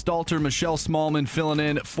 Anthony Stalter, Michelle Smallman filling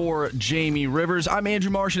in for Jamie Rivers. I'm Andrew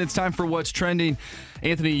Marsh, and it's time for What's Trending.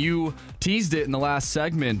 Anthony, you teased it in the last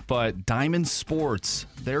segment, but Diamond Sports,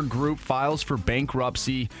 their group files for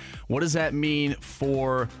bankruptcy. What does that mean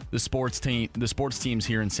for the sports teams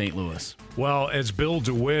here in St. Louis? Well, as Bill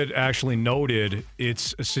DeWitt actually noted,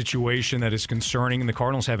 it's a situation that is concerning, and the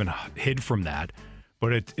Cardinals haven't hid from that.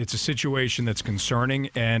 But it's a situation that's concerning,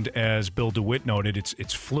 and as Bill DeWitt noted,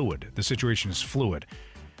 it's fluid. The situation is fluid.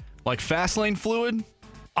 Like fast lane fluid?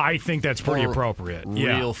 I think that's pretty appropriate.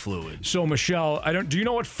 Real fluid. So, Michelle, do you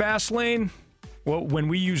know what fast lane? Well, when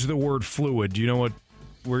we use the word fluid, do you know what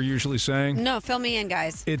we're usually saying? No, fill me in,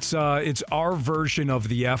 guys. It's our version of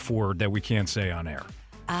the F word that we can't say on air.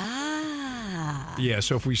 Ah. Yeah,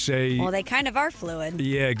 so if we say... Well, they kind of are fluid.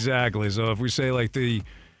 Yeah, exactly. So if we say like the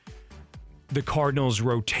Cardinals'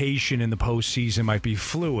 rotation in the postseason might be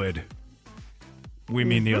fluid, we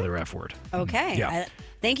mean the other F word. Okay. Yeah.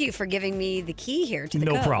 Thank you for giving me the key here to the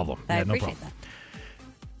code. No problem. I appreciate that.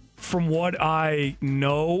 From what I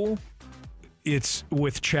know, it's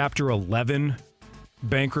with Chapter 11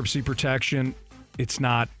 bankruptcy protection. It's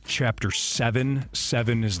not Chapter 7.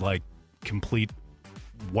 7 is like complete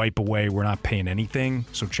wipe away. We're not paying anything.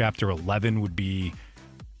 So Chapter 11 would be...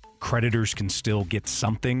 creditors can still get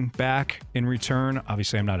something back in return.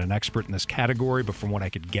 Obviously, I'm not an expert in this category, but from what I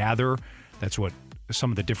could gather, that's what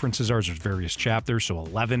some of the differences are. There's various chapters, so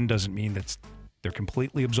 11 doesn't mean that they're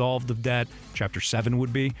completely absolved of debt. Chapter 7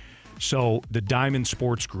 would be. So the Diamond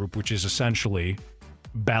Sports Group, which is essentially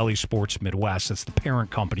Bally Sports Midwest, that's the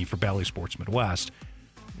parent company for Bally Sports Midwest,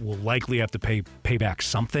 will likely have to pay back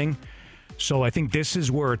something. So I think this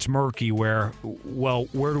is where it's murky, where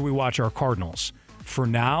do we watch our Cardinals? For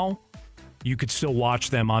now, you could still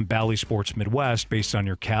watch them on Bally Sports Midwest based on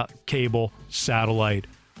your cable, satellite,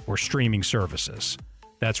 or streaming services.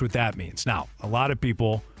 That's what that means. Now, a lot of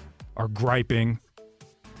people are griping,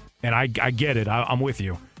 and I get it. I'm with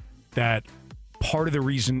you, that part of the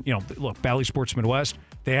reason, look, Bally Sports Midwest,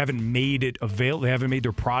 they haven't made it available. They haven't made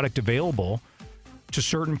their product available to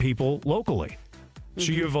certain people locally.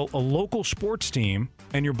 So you have a local sports team,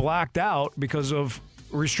 and you're blacked out because of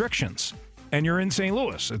restrictions, and you're in St.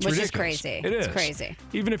 Louis. It's ridiculous. Which is crazy. It is. It's crazy.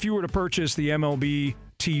 Even if you were to purchase the MLB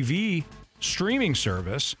TV streaming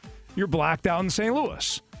service, you're blacked out in St.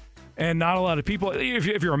 Louis. And not a lot of people, if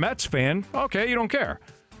you're a Mets fan, okay, you don't care.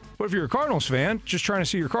 But if you're a Cardinals fan, just trying to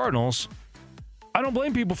see your Cardinals, I don't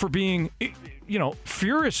blame people for being,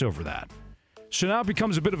 furious over that. So now it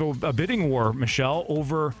becomes a bit of a bidding war, Michelle,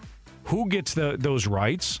 over who gets those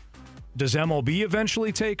rights. Does MLB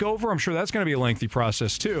eventually take over? I'm sure that's going to be a lengthy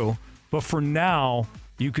process too. But for now,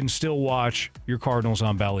 you can still watch your Cardinals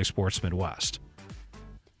on Bally Sports Midwest.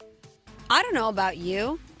 I don't know about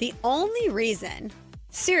you. The only reason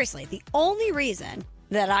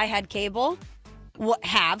that I had cable,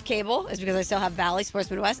 is because I still have Bally Sports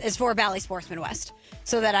Midwest, is for Bally Sports Midwest,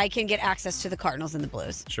 so that I can get access to the Cardinals and the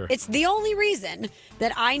Blues. Sure. It's the only reason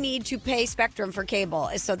that I need to pay Spectrum for cable,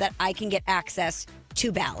 is so that I can get access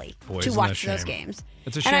to Bally to watch those games.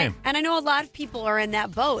 It's a shame. And I know a lot of people are in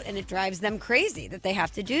that boat, and it drives them crazy that they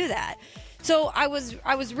have to do that. So I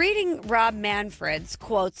was reading Rob Manfred's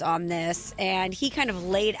quotes on this, and he kind of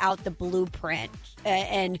laid out the blueprint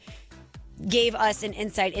and gave us an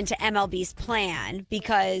insight into MLB's plan,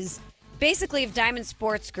 because basically, if Diamond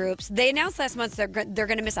Sports Groups, they announced last month they're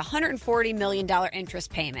going to miss a $140 million interest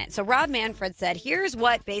payment. So Rob Manfred said, here's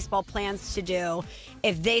what baseball plans to do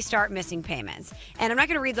if they start missing payments. And I'm not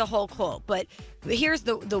going to read the whole quote, but here's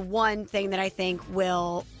the one thing that I think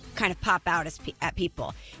will kind of pop out at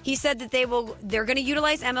people. He said that they're going to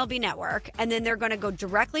utilize MLB Network, and then they're going to go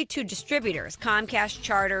directly to distributors, Comcast,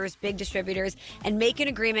 Charters, big distributors, and make an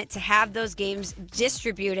agreement to have those games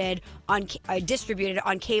distributed on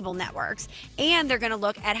cable networks. And they're going to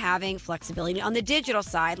look at having flexibility on the digital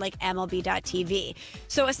side, like MLB.TV.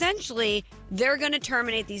 So essentially, they're going to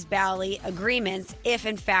terminate these Bally agreements if,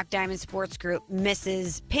 in fact, Diamond Sports Group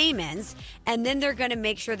misses payments, and then they're going to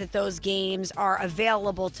make sure that those games are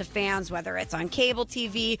available to fans, whether it's on cable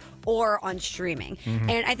TV or on streaming.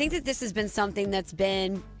 And I think that this has been something that's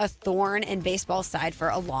been a thorn in baseball's side for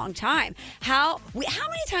a long time. How many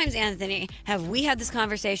times, Anthony, have we had this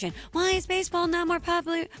conversation? Why is baseball not more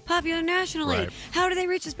popular nationally? Right. How do they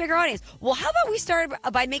reach this bigger audience? Well, how about we start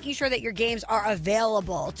by making sure that your games are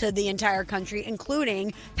available to the entire country,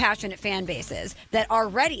 including passionate fan bases that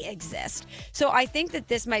already exist. So I think that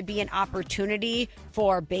this might be an opportunity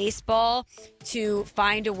for baseball to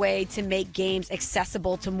find a way to make games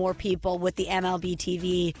accessible to more people with the MLB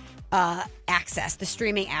TV access, the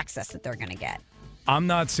streaming access that they're going to get. I'm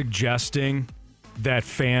not suggesting that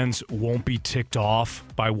fans won't be ticked off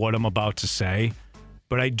by what I'm about to say,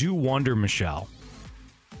 but I do wonder, Michelle,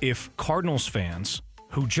 if Cardinals fans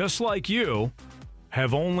who, just like you,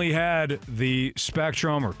 have only had the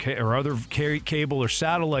Spectrum or other cable or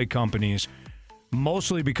satellite companies,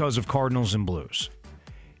 mostly because of Cardinals and Blues,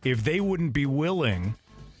 if they wouldn't be willing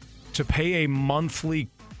to pay a monthly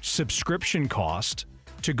subscription cost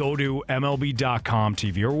to go to MLB.com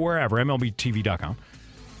TV or wherever, MLBTV.com,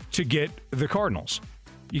 to get the Cardinals.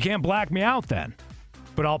 You can't black me out then,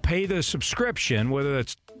 but I'll pay the subscription, whether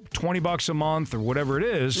it's $20 a month or whatever it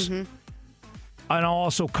is, and I'll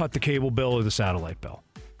also cut the cable bill or the satellite bill.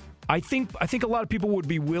 I think a lot of people would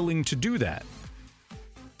be willing to do that.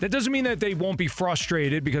 That doesn't mean that they won't be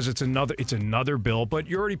frustrated because it's another bill, but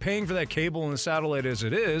you're already paying for that cable and the satellite as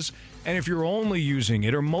it is. And if you're only using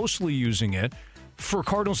it or mostly using it for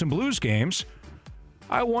Cardinals and Blues games,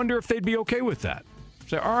 I wonder if they'd be okay with that.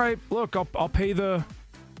 Say, all right, look, I'll pay the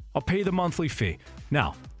monthly fee.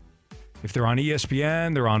 Now, if they're on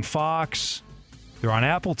ESPN, they're on Fox, they're on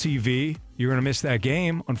Apple TV, you're going to miss that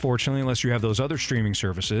game, unfortunately, unless you have those other streaming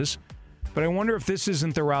services. But I wonder if this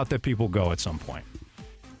isn't the route that people go at some point.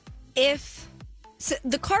 So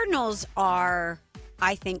the Cardinals are,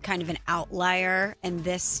 I think, kind of an outlier in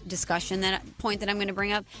this discussion, point that I'm going to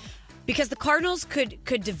bring up, because the Cardinals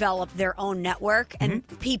could develop their own network and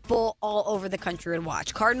people all over the country would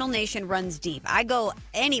watch. Cardinal Nation runs deep. I go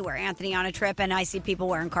anywhere, Anthony, on a trip, and I see people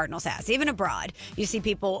wearing Cardinals hats. Even abroad, you see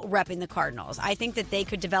people repping the Cardinals. I think that they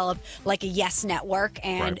could develop like a Yes Network,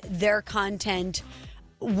 and their content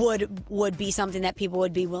would be something that people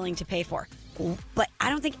would be willing to pay for. But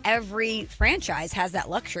I don't think every franchise has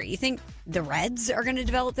that luxury. You think the Reds are going to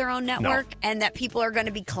develop their own network and that people are going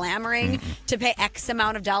to be clamoring to pay X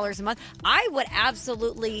amount of dollars a month? I would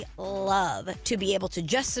absolutely love to be able to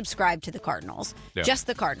just subscribe to the Cardinals, just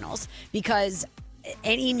the Cardinals, because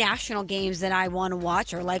any national games that I want to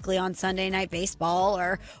watch are likely on Sunday Night Baseball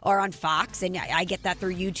or on Fox, and I get that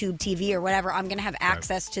through YouTube TV or whatever. I'm going to have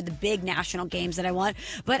access to the big national games that I want.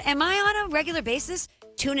 But am I on a regular basis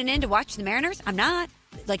tuning in to watch the Mariners? I'm not.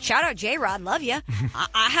 Like, shout out J-Rod, love you.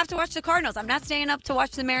 I have to watch the Cardinals. I'm not staying up to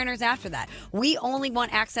watch the Mariners after that. We only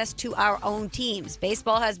want access to our own teams.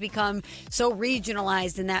 Baseball has become so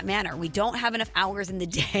regionalized in that manner. We don't have enough hours in the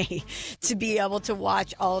day to be able to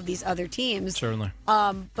watch all of these other teams. Certainly.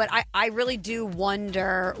 But I really do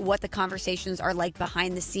wonder what the conversations are like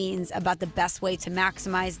behind the scenes about the best way to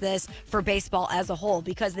maximize this for baseball as a whole,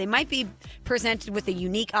 because they might be presented with a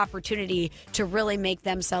unique opportunity to really make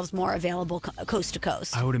themselves more available coast to coast.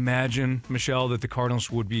 I would imagine, Michelle, that the Cardinals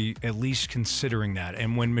would be at least considering that.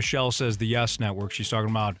 And when Michelle says the Yes Network, she's talking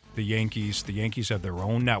about the Yankees. The Yankees have their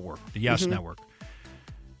own network, the Yes Network.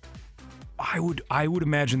 I would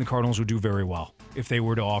imagine the Cardinals would do very well if they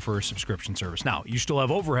were to offer a subscription service. Now, you still have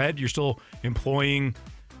overhead. You're still employing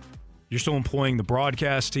the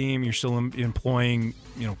broadcast team. You're still employing,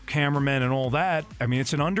 cameramen and all that. I mean,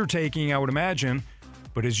 it's an undertaking, I would imagine.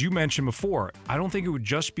 But as you mentioned before, I don't think it would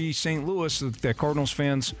just be St. Louis that Cardinals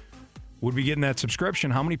fans would be getting that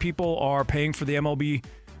subscription. How many people are paying for the MLB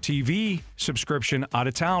TV subscription out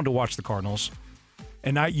of town to watch the Cardinals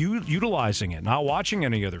and not utilizing it, not watching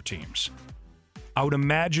any other teams? I would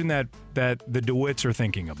imagine that the DeWitts are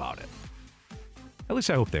thinking about it. At least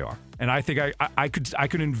I hope they are. And I think I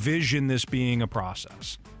could envision this being a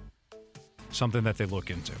process. Something that they look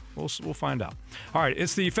into. We'll find out. All right,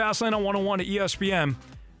 it's the Fast Lane on 101 at ESPN.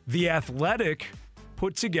 The Athletic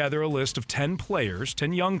put together a list of 10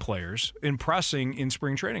 young players impressing in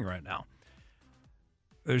spring training right now.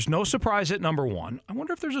 There's no surprise at number one. I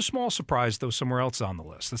wonder if there's a small surprise, though, somewhere else on the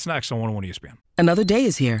list. That's next on 101 ESPN. Another day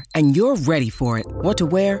is here, and you're ready for it. What to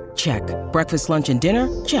wear? Check. Breakfast, lunch, and dinner?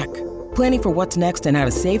 Check. Planning for what's next and how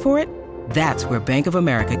to save for it? That's where Bank of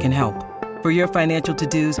America can help. For your financial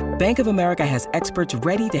to-dos, Bank of America has experts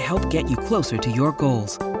ready to help get you closer to your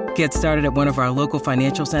goals. Get started at one of our local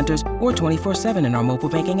financial centers or 24/7 in our mobile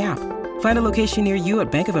banking app. Find a location near you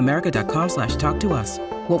at bankofamerica.com/talktous.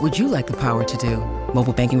 What would you like the power to do?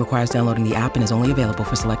 Mobile banking requires downloading the app and is only available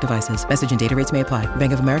for select devices. Message and data rates may apply.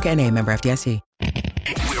 Bank of America N.A., member FDIC.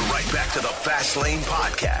 We're right back to the Fast Lane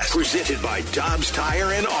Podcast, presented by Dobbs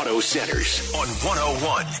Tire and Auto Centers on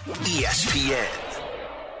 101 ESPN.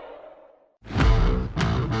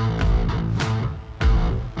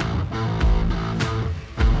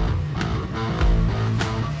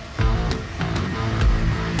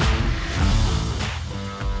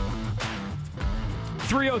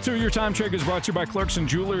 .302 Your Time Check is brought to you by Clarkson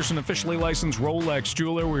Jewelers, an officially licensed Rolex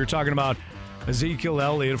jeweler. We were talking about Ezekiel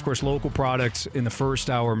Elliott, of course, local products in the first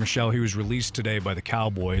hour. Michelle, he was released today by the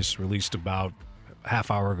Cowboys, released about a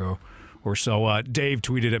half hour ago or so. Dave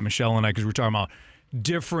tweeted at Michelle and I because we were talking about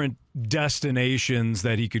different destinations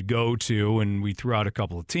that he could go to, and we threw out a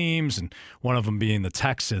couple of teams, and one of them being the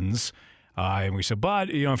Texans. And we said, but,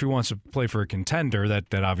 if he wants to play for a contender,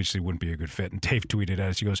 that obviously wouldn't be a good fit. And Dave tweeted at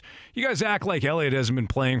us, he goes, you guys act like Elliott hasn't been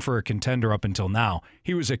playing for a contender up until now.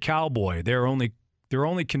 He was a Cowboy. They're only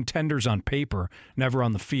contenders on paper, never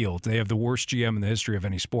on the field. They have the worst GM in the history of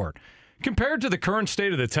any sport. Compared to the current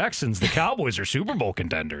state of the Texans, the Cowboys are Super Bowl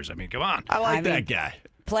contenders. I mean, come on. I like that guy.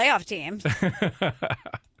 Playoff teams.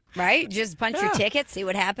 Right? Just punch your ticket, see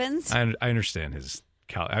what happens. I understand his...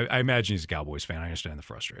 I imagine he's a Cowboys fan. I understand the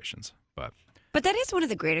frustrations, But that is one of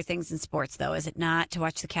the greater things in sports, though, is it not? To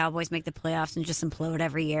watch the Cowboys make the playoffs and just implode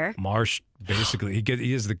every year. Marsh, basically,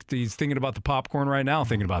 he's thinking about the popcorn right now,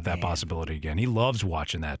 thinking about that possibility again. He loves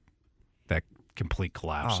watching that complete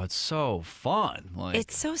collapse. Oh, it's so fun.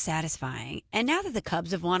 It's so satisfying. And now that the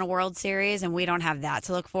Cubs have won a World Series and we don't have that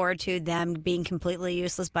to look forward to, them being completely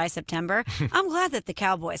useless by September, I'm glad that the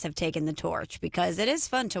Cowboys have taken the torch, because it is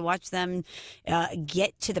fun to watch them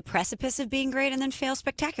get to the precipice of being great and then fail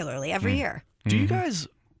spectacularly every year. Do you guys,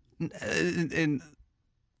 and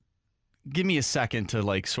give me a second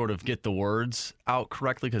to sort of get the words out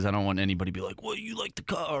correctly, because I don't want anybody to be like, well, you like the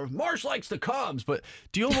Cubs, or Marsh likes the Cubs, but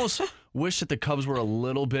do you almost wish that the Cubs were a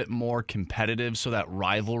little bit more competitive so that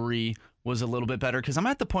rivalry was a little bit better? Because I'm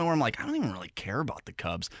at the point where I'm like, I don't even really care about the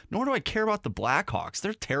Cubs, nor do I care about the Blackhawks.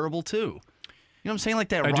 They're terrible too. You know what I'm saying? Like,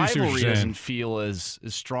 that rivalry doesn't feel as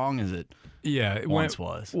strong as it once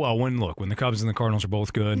was. Well, when the Cubs and the Cardinals are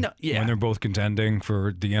both good, when they're both contending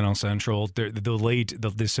for the NL Central,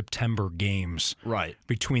 the September games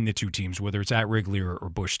between the two teams, whether it's at Wrigley or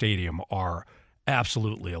Busch Stadium, are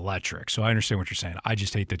absolutely electric. So I understand what you're saying. I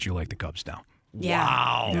just hate that you like the Cubs now. Yeah.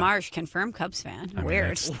 Wow. Marsh, confirmed Cubs fan.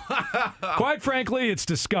 Weird. Quite frankly, it's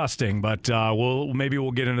disgusting, but maybe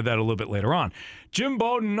we'll get into that a little bit later on. Jim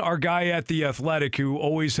Bowden, our guy at The Athletic, who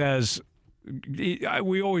always has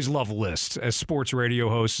we always love lists. As sports radio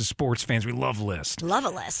hosts, as sports fans, we love lists. Love a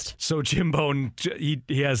list. So Jim Bowden, he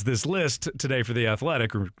has this list today for The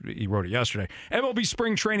Athletic, or he wrote it yesterday. MLB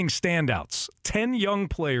spring training standouts. 10 young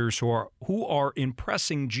players who are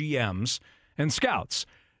impressing GMs and scouts.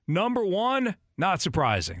 Number 1, not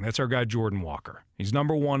surprising. That's our guy Jordan Walker. He's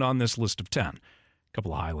number 1 on this list of 10. A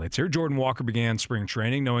couple of highlights here. Jordan Walker began spring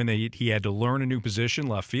training knowing that he had to learn a new position,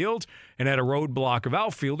 left field, and had a roadblock of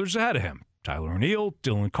outfielders ahead of him. Tyler O'Neill,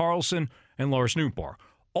 Dylan Carlson, and Lars Nootbaar,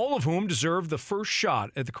 all of whom deserve the first shot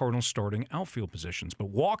at the Cardinals' starting outfield positions. But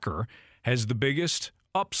Walker has the biggest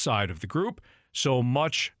upside of the group, so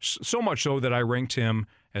much so that I ranked him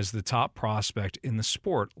as the top prospect in the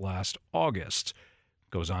sport last August.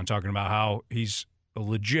 Goes on talking about how he's a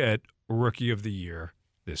legit Rookie of the Year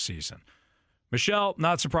this season. Michelle,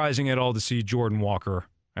 not surprising at all to see Jordan Walker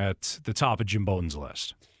at the top of Jim Bowden's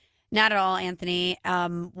list. Not at all, Anthony.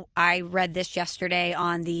 I read this yesterday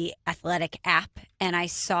on the Athletic app, and I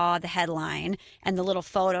saw the headline, and the little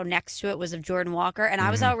photo next to it was of Jordan Walker, and I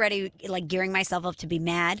was already like gearing myself up to be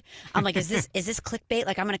mad. I'm like, is this clickbait?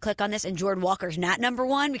 Like, I'm going to click on this, and Jordan Walker's not number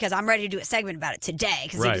 1 because I'm ready to do a segment about it today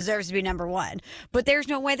because he deserves to be number 1. But there's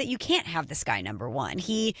no way that you can't have this guy number 1.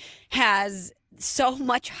 He has so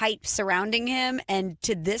much hype surrounding him, and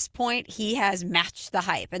to this point he has matched the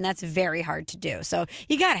hype, and that's very hard to do. So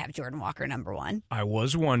you got to have Jordan Walker number 1. I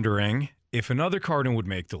was wondering if another Cardinal would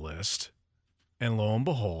make the list, and lo and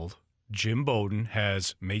behold, Jim Bowden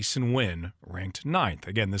has Mason Wynn ranked 9th.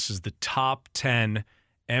 Again, this is the top 10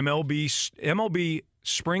 MLB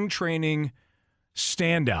spring training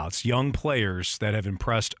standouts, young players that have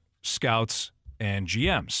impressed scouts and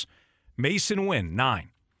GMs. Mason Wynn, 9.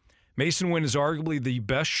 Mason Wynn is arguably the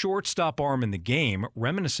best shortstop arm in the game,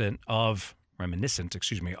 reminiscent of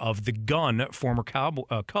the gun former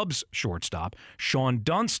Cubs shortstop Sean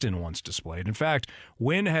Dunston once displayed. In fact,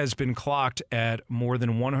 Wynn has been clocked at more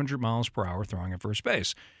than 100 miles per hour throwing at first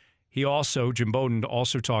base. Jim Bowden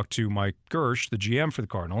also talked to Mike Gersh, the GM for the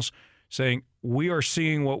Cardinals, saying, "We are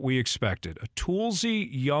seeing what we expected. A toolsy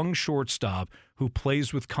young shortstop who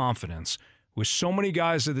plays with confidence. With so many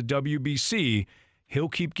guys at the WBC, he'll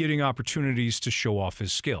keep getting opportunities to show off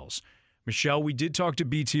his skills." Michelle, we did talk to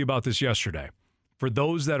BT about this yesterday. For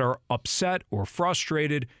those that are upset or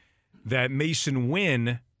frustrated that Mason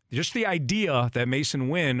Wynn, just the idea that Mason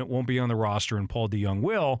Wynn won't be on the roster and Paul DeJong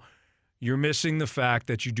will, you're missing the fact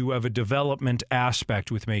that you do have a development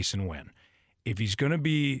aspect with Mason Wynn. If he's going to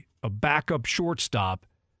be a backup shortstop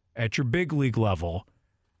at your big league level,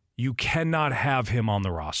 you cannot have him on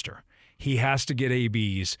the roster. He has to get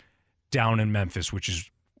ABs down in Memphis, which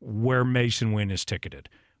is where Mason Wynn is ticketed.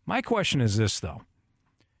 My question is this, though.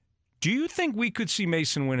 Do you think we could see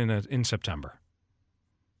Mason Wynn in September?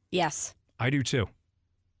 Yes. I do, too.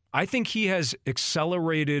 I think he has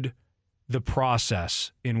accelerated the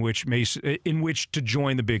process in which to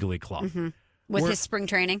join the big league club. Mm-hmm. With his spring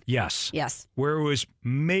training? Yes. Yes. Where it was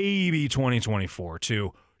maybe 2024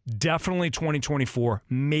 to definitely 2024,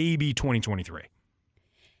 maybe 2023.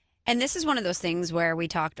 And this is one of those things where we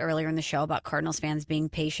talked earlier in the show about Cardinals fans being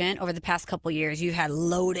patient. Over the past couple of years, you had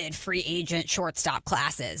loaded free agent shortstop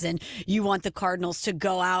classes, and you want the Cardinals to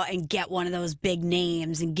go out and get one of those big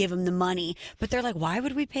names and give them the money. But they're like, why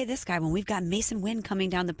would we pay this guy when we've got Mason Wynn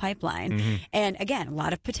coming down the pipeline? Mm-hmm. And again, a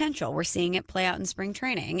lot of potential. We're seeing it play out in spring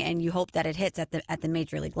training, and you hope that it hits at the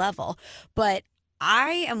major league level. But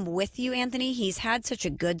I am with you, Anthony. He's had such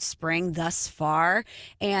a good spring thus far,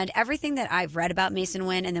 and everything that I've read about Mason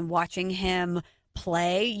Wynn and then watching him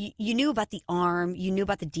play, you knew about the arm, you knew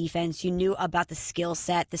about the defense, you knew about the skill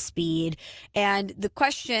set, the speed, and the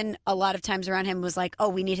question a lot of times around him was like, oh,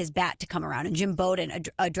 we need his bat to come around, and Jim Bowden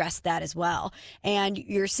addressed that as well. And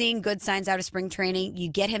you're seeing good signs out of spring training. You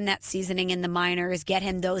get him that seasoning in the minors, get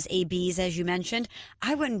him those ABs, as you mentioned.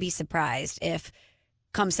 I wouldn't be surprised if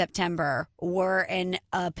come September, we're in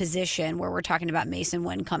a position where we're talking about Mason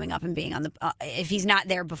Wynn coming up and being on the if he's not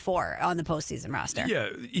there before on the postseason roster. Yeah,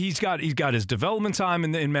 he's got his development time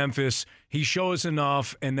in Memphis. He shows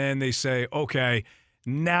enough, and then they say, okay,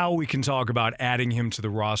 now we can talk about adding him to the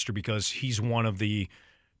roster because he's one of the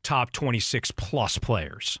top 26 plus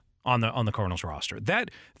players on the Cardinals roster.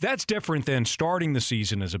 That's different than starting the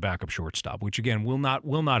season as a backup shortstop, which again will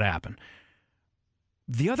not happen.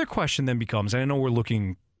 The other question then becomes, and I know we're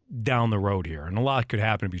looking down the road here, and a lot could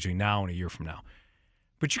happen between now and a year from now,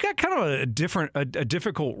 but you got kind of a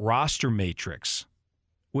difficult roster matrix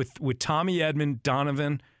with Tommy Edman,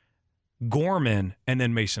 Donovan, Gorman, and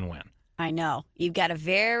then Mason Wynn. I know. You've got a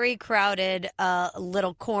very crowded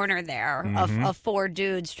little corner there of four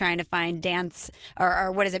dudes trying to find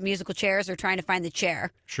musical chairs or trying to find the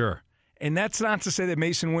chair. Sure. And that's not to say that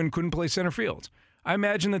Mason Wynn couldn't play center field. I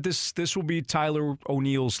imagine that this will be Tyler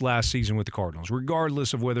O'Neill's last season with the Cardinals,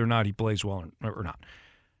 regardless of whether or not he plays well or not.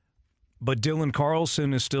 But Dylan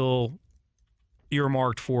Carlson is still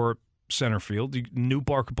earmarked for center field.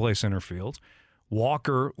 Nootbaar could play center field.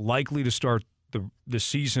 Walker likely to start the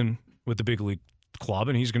season with the big league club,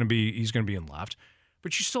 and he's going to be in left.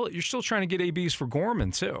 But you're still trying to get ABs for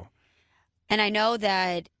Gorman too. And I know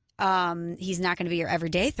that he's not going to be your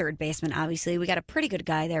everyday third baseman. Obviously, we got a pretty good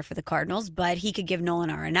guy there for the Cardinals, but he could give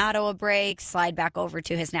Nolan Arenado a break, slide back over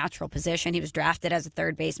to his natural position. He was drafted as a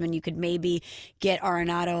third baseman. You could maybe get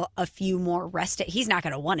Arenado a few more rest. He's not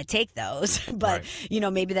going to want to take those, but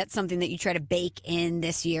right. Maybe that's something that you try to bake in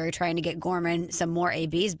this year, trying to get Gorman some more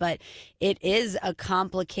ABs. But it is a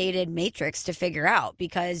complicated matrix to figure out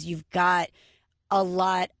because you've got a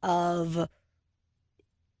lot of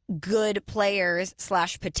good players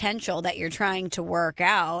 / potential that you're trying to work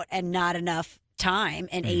out and not enough time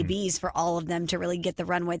and ABs for all of them to really get the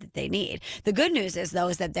runway that they need. The good news is, though,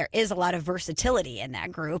 is that there is a lot of versatility in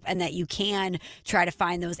that group and that you can try to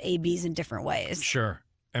find those ABs in different ways. Sure.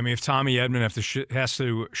 I mean, if Tommy Edman has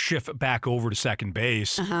to shift back over to second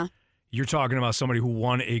base, you're talking about somebody who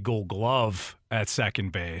won a Gold Glove at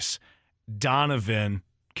second base. Donovan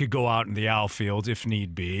could go out in the outfield if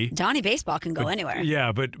need be. Donnie Baseball can go anywhere.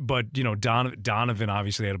 Yeah, but Donovan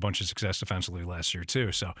obviously had a bunch of success defensively last year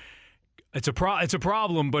too. So it's a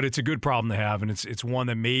problem, but it's a good problem to have, and it's one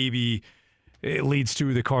that maybe it leads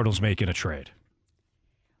to the Cardinals making a trade.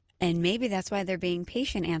 And maybe that's why they're being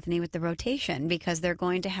patient, Anthony, with the rotation, because they're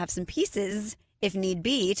going to have some pieces, if need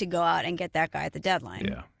be, to go out and get that guy at the deadline.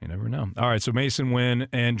 Yeah, you never know. All right, so Mason Wynn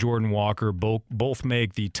and Jordan Walker both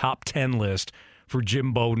make the top 10 list for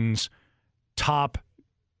Jim Bowden's top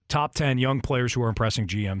 10 young players who are impressing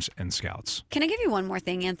GMs and scouts. Can I give you one more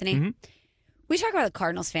thing, Anthony? We talk about the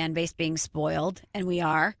Cardinals fan base being spoiled, and we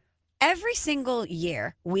are. Every single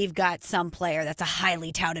year, we've got some player that's a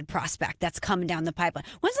highly touted prospect that's coming down the pipeline.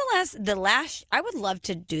 When's the last, I would love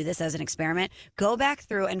to do this as an experiment, go back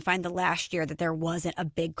through and find the last year that there wasn't a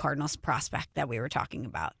big Cardinals prospect that we were talking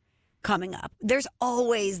about coming up. There's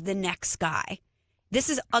always the next guy. This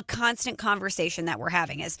is a constant conversation that we're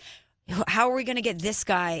having is, how are we going to get this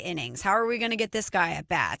guy innings? How are we going to get this guy at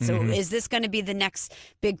bats? So is this going to be the next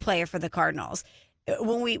big player for the Cardinals?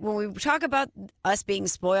 When we talk about us being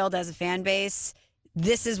spoiled as a fan base,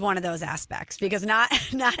 this is one of those aspects because not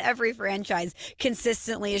every franchise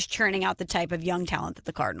consistently is churning out the type of young talent that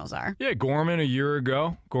the Cardinals are. Yeah, Gorman a year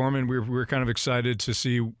ago. Gorman, we were kind of excited to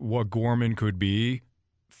see what Gorman could be.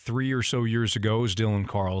 3 or so years ago was Dylan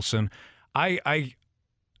Carlson.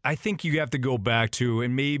 I think you have to go back to,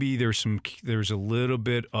 and maybe there's a little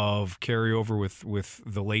bit of carryover with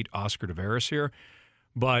the late Oscar Taveras here,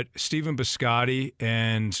 but Stephen Piscotty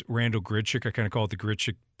and Randall Grichuk, I kind of call it the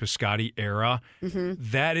Grichuk-Piscotty era.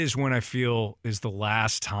 That is when I feel is the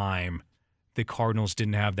last time the Cardinals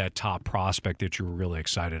didn't have that top prospect that you were really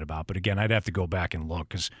excited about. But again, I'd have to go back and look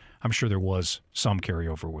because I'm sure there was some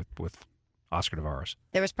carryover with Oscar Taveras.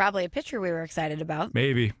 There was probably a pitcher we were excited about.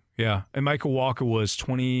 Maybe. Yeah, and Michael Walker was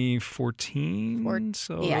 2014,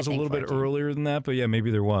 so it was a little bit earlier than that. But yeah,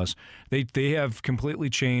 maybe there was. They have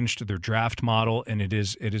completely changed their draft model, and it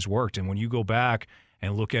has worked. And when you go back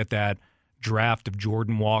and look at that draft of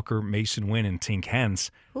Jordan Walker, Mason Wynn, and Tink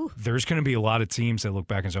Hence, there's going to be a lot of teams that look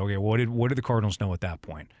back and say, okay, what did the Cardinals know at that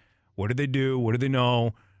point? What did they do? What did they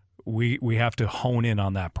know? We have to hone in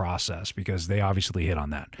on that process because they obviously hit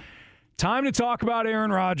on that. Time to talk about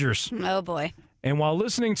Aaron Rodgers. Oh boy. And while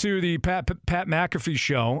listening to the Pat McAfee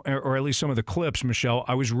show, or at least some of the clips, Michelle,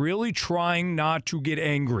 I was really trying not to get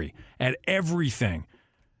angry at everything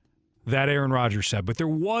that Aaron Rodgers said. But there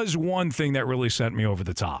was one thing that really sent me over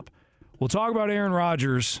the top. We'll talk about Aaron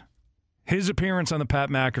Rodgers, his appearance on the Pat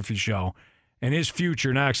McAfee show, and his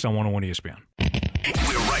future next on 101 ESPN.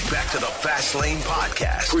 We're right back to the Fast Lane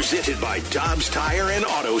Podcast, presented by Dobbs Tire and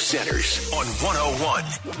Auto Centers on 101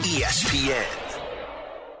 ESPN.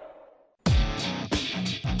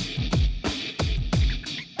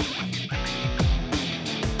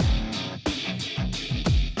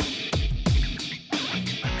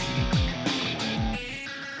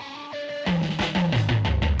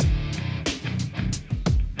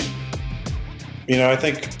 I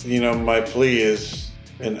think, my plea is,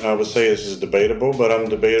 and I would say this is debatable, but I'm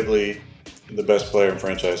debatably the best player in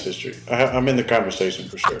franchise history. I'm in the conversation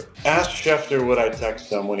for sure. Ask Schefter what I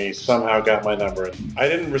texted him when he somehow got my number. I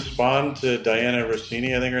didn't respond to Diana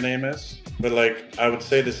Rossini, I think her name is, but like I would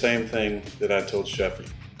say the same thing that I told Schefter.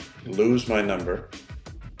 Lose my number.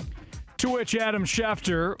 To which Adam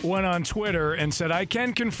Schefter went on Twitter and said, I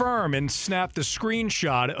can confirm, and snapped the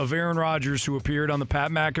screenshot of Aaron Rodgers, who appeared on the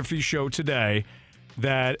Pat McAfee show today,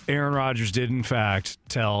 that Aaron Rodgers did, in fact,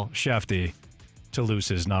 tell Schefty to lose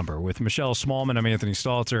his number. With Michelle Smallman, I'm Anthony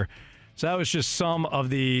Stalter. So that was just some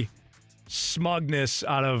of the smugness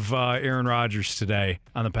out of Aaron Rodgers today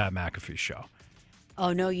on the Pat McAfee show.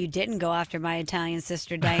 Oh, no, you didn't go after my Italian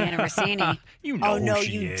sister, Diana Rossini. You know oh, no, who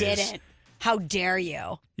she you is. Didn't. How dare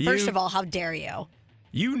you? First of all, how dare you?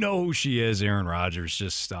 You know who she is, Aaron Rodgers.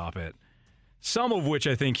 Just stop it. Some of which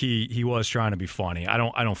I think he was trying to be funny. I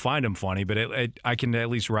don't find him funny, but I can at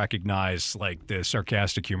least recognize like the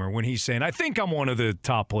sarcastic humor when he's saying, "I think I'm one of the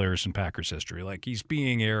top players in Packers history." Like he's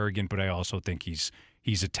being arrogant, but I also think he's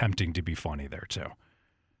attempting to be funny there too.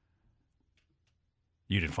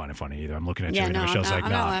 You didn't find it funny either. I'm looking at you, and Michelle's like,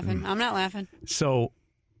 I'm not laughing. I'm not laughing. So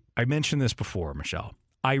I mentioned this before, Michelle.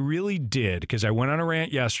 I really did because I went on a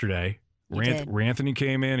rant yesterday. Ranthony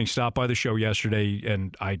came in. He stopped by the show yesterday,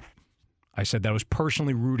 and I said that I was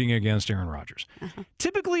personally rooting against Aaron Rodgers. Uh-huh.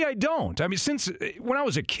 Typically, I don't. I mean, since when I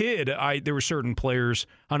was a kid, there were certain players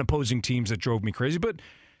on opposing teams that drove me crazy. But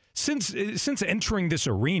since entering this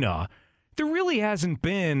arena, there really hasn't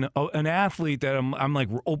been an athlete that I'm like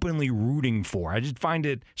openly rooting for. I just find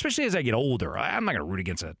it, especially as I get older, I'm not going to root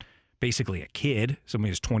against basically a kid, somebody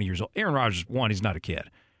who's 20 years old. Aaron Rodgers, one, he's not a kid.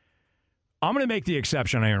 I'm going to make the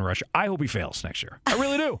exception on Aaron Rodgers. I hope he fails next year. I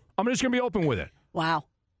really do. I'm just going to be open with it. Wow.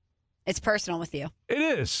 It's personal with you. It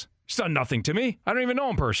is. He's done nothing to me. I don't even know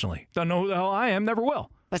him personally. Don't know who the hell I am. Never will.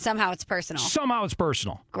 But somehow it's personal. Somehow it's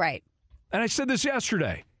personal. Great. And I said this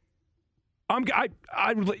yesterday.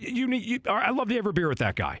 I'd love to have a beer with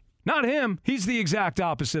that guy. Not him. He's the exact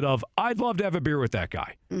opposite of I'd love to have a beer with that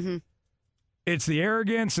guy. Mm-hmm. It's the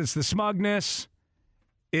arrogance. It's the smugness.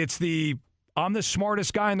 It's the I'm the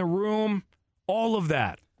smartest guy in the room. All of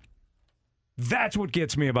that. That's what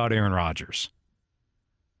gets me about Aaron Rodgers.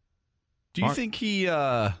 Do you think he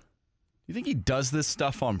does this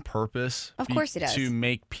stuff on purpose? Of course he does. To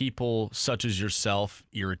make people such as yourself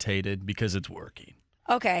irritated because it's working.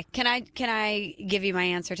 Okay, can I give you my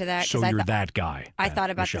answer to that? So you're that guy. I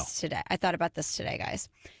thought about Michelle. this today. I thought about this today, guys.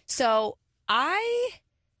 So I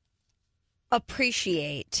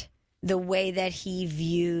appreciate the way that he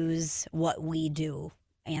views what we do,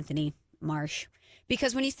 Anthony Marsh,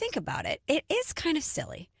 because when you think about it, it is kind of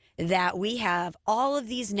silly that we have all of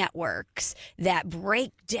these networks that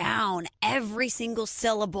break down every single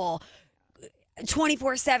syllable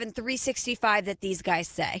 24/7, 365 that these guys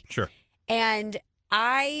say. Sure. And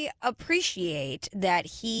I appreciate that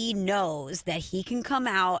he knows that he can come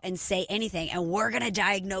out and say anything, and we're going to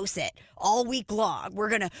diagnose it all week long. We're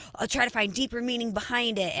going to try to find deeper meaning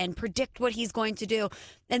behind it and predict what he's going to do,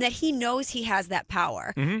 and that he knows he has that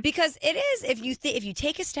power. Mm-hmm. Because it is, if you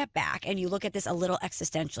take a step back and you look at this a little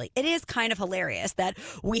existentially, it is kind of hilarious that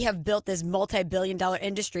we have built this multi-billion-dollar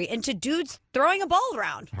industry into dudes throwing a ball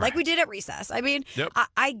around like we did at recess. I mean, yep.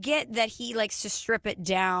 I get that he likes to strip it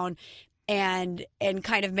down and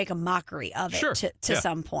kind of make a mockery of it to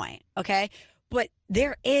some point, okay? But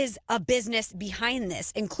there is a business behind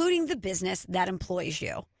this, including the business that employs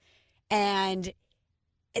you. And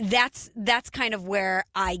that's kind of where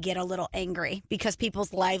I get a little angry because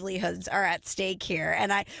people's livelihoods are at stake here.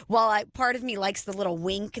 And part of me likes the little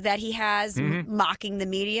wink that he has mocking the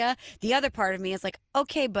media, the other part of me is like,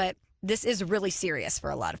 okay, but this is really serious for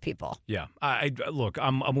a lot of people. Yeah. Look,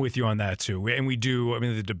 I'm with you on that too. And we do, I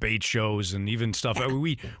mean, the debate shows and even stuff,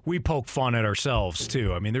 we poke fun at ourselves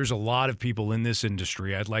too. I mean, there's a lot of people in this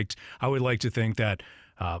industry. I would like to think that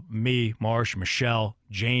me, Marsh, Michelle,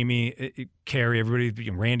 Jamie, Carrie, everybody,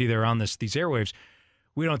 Randy, they're on these airwaves.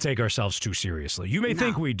 We don't take ourselves too seriously. You may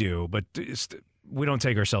think we do, but we don't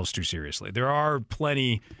take ourselves too seriously. There are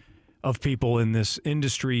plenty of people in this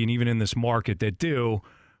industry and even in this market that do.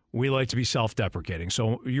 We like to be self-deprecating.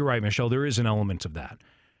 So you're right, Michelle, there is an element of that.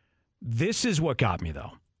 This is what got me,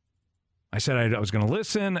 though. I said I was going to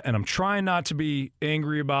listen, and I'm trying not to be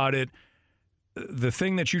angry about it. The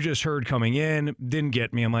thing that you just heard coming in didn't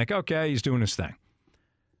get me. I'm like, okay, he's doing his thing.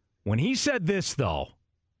 When he said this, though,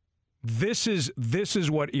 this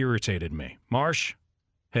is what irritated me. Marsh,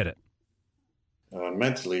 hit it.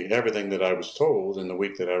 Mentally, everything that I was told in the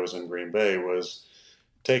week that I was in Green Bay was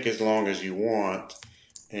take as long as you want.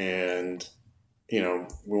 And, we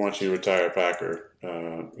want you to retire a Packer.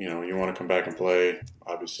 You want to come back and play.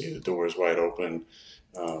 Obviously, the door is wide open.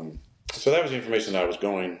 So that was the information I was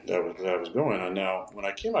going on. Now, when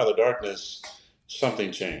I came out of the darkness,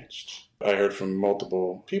 something changed. I heard from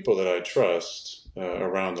multiple people that I trust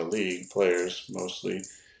around the league, players mostly,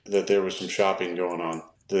 that there was some shopping going on.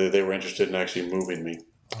 They were interested in actually moving me.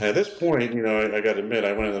 And at this point, I got to admit,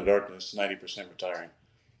 I went in the darkness 90% retiring,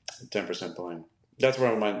 10% playing. That's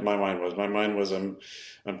where my mind was. My mind was, I'm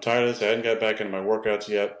tired of this. I hadn't got back into my workouts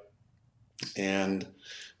yet. And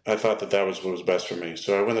I thought that was what was best for me.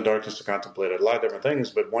 So I went in the darkness to contemplate a lot of different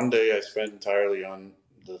things. But one day I spent entirely on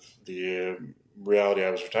the reality I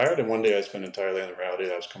was retired. And one day I spent entirely on the reality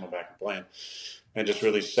that I was coming back and playing. And just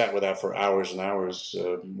really sat with that for hours and hours,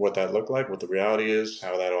 what that looked like, what the reality is,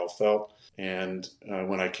 how that all felt. And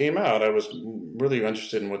when I came out, I was really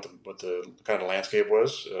interested in what the kind of landscape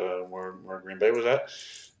was, where Green Bay was at.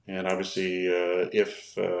 And obviously,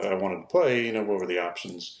 if I wanted to play, what were the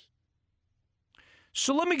options?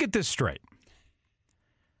 So let me get this straight.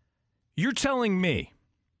 You're telling me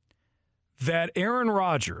that Aaron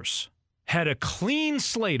Rodgers had a clean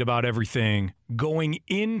slate about everything going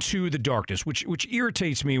into the darkness, which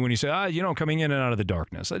irritates me when you say, coming in and out of the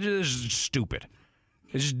darkness. That's just stupid.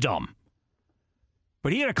 It's just dumb.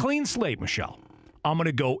 But he had a clean slate, Michelle. I'm going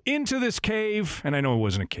to go into this cave, and I know it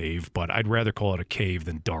wasn't a cave, but I'd rather call it a cave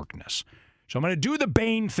than darkness. So I'm going to do the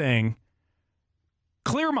Bane thing,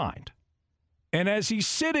 clear mind. And as he's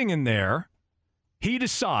sitting in there, he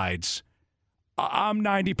decides, I'm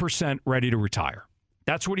 90% ready to retire.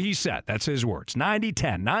 That's what he said. That's his words.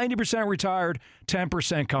 90-10. 90% retired,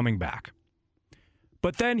 10% coming back.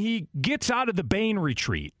 But then he gets out of the Bane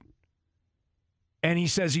retreat, and he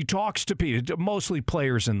says he talks to people, mostly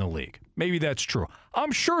players in the league. Maybe that's true.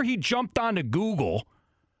 I'm sure he jumped onto Google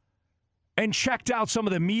and checked out some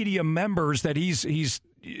of the media members that he's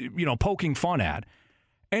poking fun at,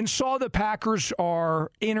 and saw the Packers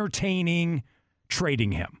are entertaining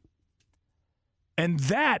trading him. And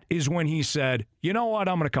that is when he said, you know what,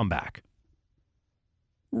 I'm going to come back.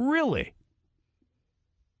 Really?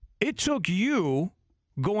 It took you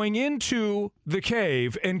going into the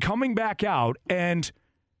cave and coming back out and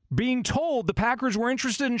being told the Packers were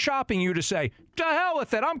interested in shopping you to say, to hell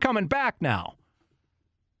with it, I'm coming back now.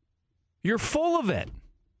 You're full of it.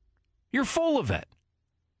 You're full of it.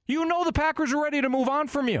 You know the Packers are ready to move on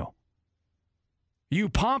from you. You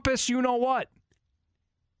pompous, you know what?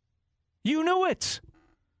 You knew it.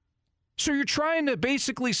 So you're trying to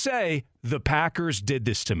basically say, the Packers did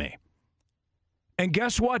this to me. And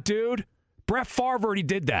guess what, dude? Brett Favre already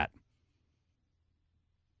did that.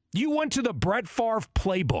 You went to the Brett Favre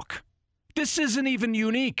playbook. This isn't even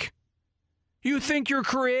unique. You think you're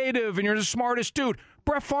creative and you're the smartest dude.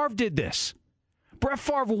 Brett Favre did this. Brett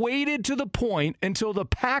Favre waited to the point until the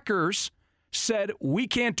Packers said, we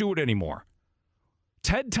can't do it anymore.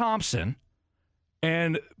 Ted Thompson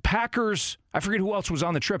and Packers, I forget who else was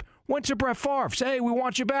on the trip, went to Brett Favre. Say, hey, we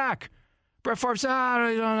want you back. Brett Favre said,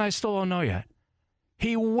 I still don't know yet.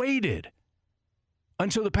 He waited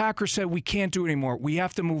until the Packers said, we can't do it anymore. We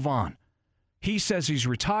have to move on. He says he's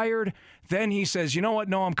retired. Then he says, you know what?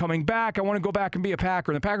 No, I'm coming back. I want to go back and be a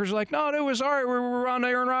Packer. And the Packers are like, no, it was all right. We're on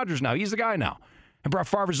Aaron Rodgers now. He's the guy now. And Brett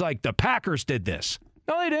Favre's like, the Packers did this.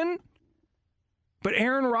 No, they didn't. But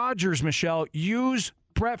Aaron Rodgers, Michelle, used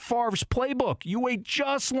Brett Favre's playbook. You wait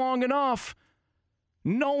just long enough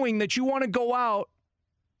knowing that you want to go out,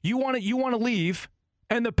 you want to leave,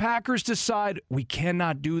 and the Packers decide we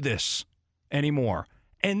cannot do this anymore.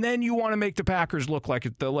 And then you want to make the Packers look like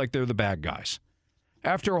they're the bad guys.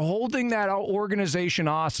 After holding that organization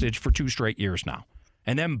hostage for 2 straight years now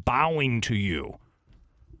and then bowing to you.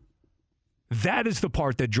 That is the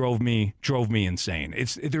part that drove me insane.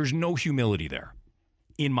 There's no humility there,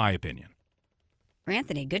 in my opinion.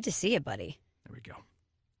 Anthony, good to see you, buddy. There we go.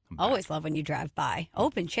 Always love when you drive by.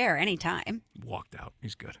 Open chair anytime. Walked out.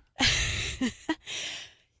 He's good.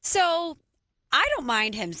 So I don't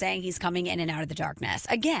mind him saying he's coming in and out of the darkness.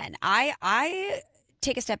 Again, I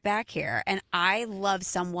take a step back here, and I love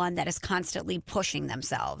someone that is constantly pushing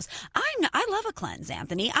themselves. I love a cleanse,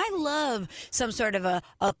 Anthony. I love some sort of a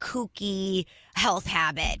kooky health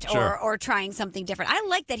habit or trying something different. I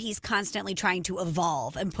like that he's constantly trying to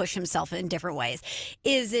evolve and push himself in different ways.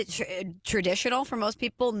 Is it traditional for most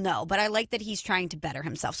people? No, but I like that he's trying to better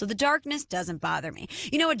himself. So the darkness doesn't bother me.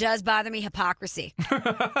 You know what does bother me? Hypocrisy.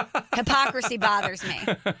 Hypocrisy bothers me.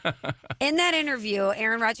 In that interview,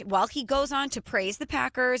 Aaron Rodgers, while he goes on to praise the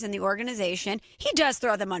Packers and the organization, he does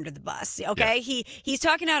throw them under the bus, okay? Yeah. He's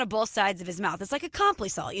talking out of both sides of his mouth. It's like a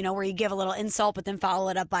complisalt, where you give a little insult but then follow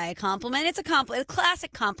it up by a compliment. It's a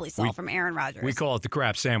classic complisalt from Aaron Rodgers. We call it the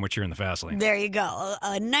crap sandwich here in the Fast Lane. There you go.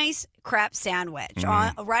 A nice crap sandwich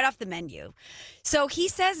right off the menu. So he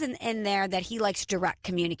says in there that he likes direct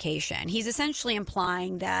communication. He's essentially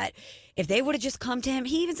implying that if they would have just come to him,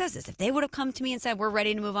 he even says this, if they would have come to me and said, we're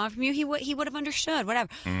ready to move on from you, he would have understood, whatever.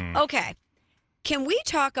 Okay. Can we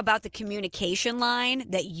talk about the communication line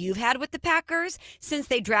that you've had with the Packers since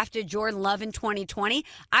they drafted Jordan Love in 2020?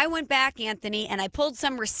 I went back, Anthony, and I pulled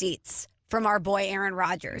some receipts from our boy Aaron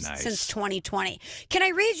Rodgers since 2020. Can I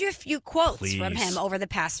read you a few quotes from him over the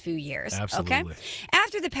past few years? Absolutely. Okay?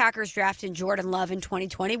 After the Packers drafted Jordan Love in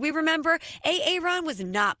 2020, we remember Aaron was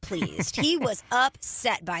not pleased. He was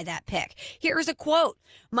upset by that pick. Here is a quote.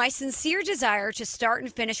 My sincere desire to start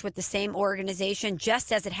and finish with the same organization,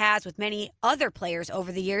 just as it has with many other players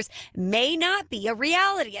over the years, may not be a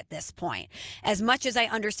reality at this point. As much as I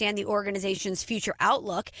understand the organization's future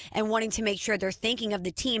outlook and wanting to make sure they're thinking of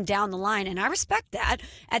the team down the line, and I respect that,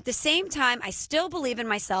 at the same time, I still believe in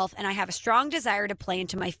myself and I have a strong desire to play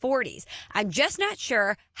into my 40s. I'm just not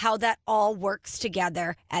sure how that all works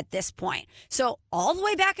together at this point. So all the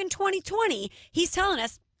way back in 2020, he's telling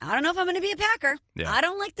us, I don't know if I'm going to be a Packer. Yeah. I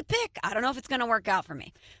don't like the pick. I don't know if it's going to work out for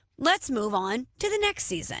me. Let's move on to the next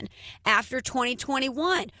season. After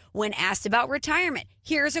 2021, when asked about retirement,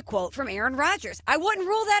 here's a quote from Aaron Rodgers. I wouldn't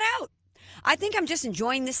rule that out. I think I'm just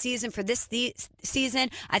enjoying this season for this season.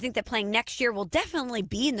 I think that playing next year will definitely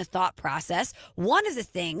be in the thought process. One of the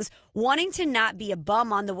things, wanting to not be a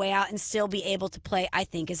bum on the way out and still be able to play, I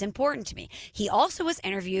think is important to me. He also was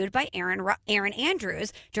interviewed by Aaron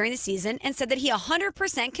Andrews during the season and said that he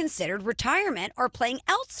 100% considered retirement or playing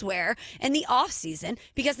elsewhere in the offseason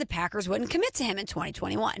because the Packers wouldn't commit to him in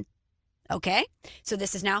 2021. Okay? So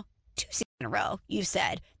this is now 2 seasons in a row you've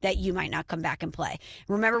said that you might not come back and play.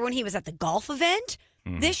 Remember when he was at the golf event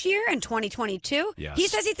this year in 2022? Yes. He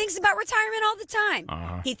says he thinks about retirement all the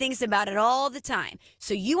time. He thinks about it all the time.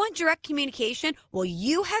 So you want direct communication? Well,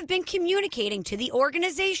 you have been communicating to the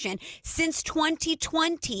organization since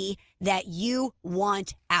 2020 that you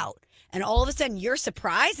want out. And all of a sudden you're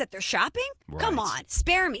surprised that they're shopping? Right. Come on.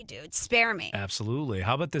 Spare me, dude. Spare me. Absolutely.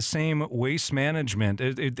 How about the same Waste Management?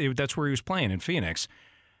 That's where he was playing in Phoenix.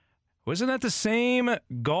 Wasn't that the same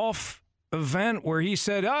golf event where he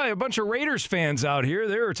said, a bunch of Raiders fans out here,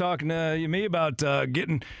 they were talking to me about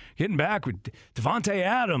getting back with Devontae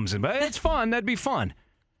Adams. And it's fun. That'd be fun.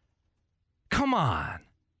 Come on.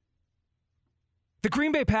 The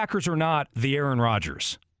Green Bay Packers are not the Aaron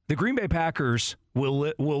Rodgers. The Green Bay Packers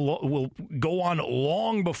will go on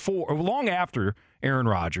long after Aaron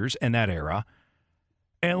Rodgers and that era,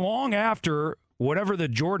 and long after whatever the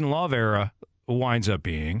Jordan Love era winds up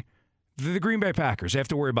being. The Green Bay Packers, they have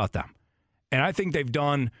to worry about them. And I think they've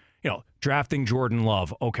done, drafting Jordan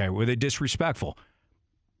Love. Okay, were they disrespectful?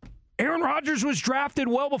 Aaron Rodgers was drafted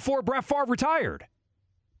well before Brett Favre retired.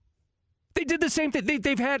 They did the same thing.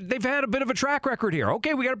 They've had a bit of a track record here.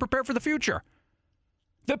 Okay, we got to prepare for the future.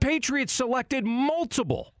 The Patriots selected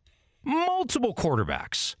multiple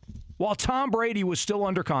quarterbacks while Tom Brady was still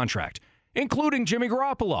under contract, including Jimmy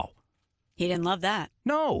Garoppolo. He didn't love that.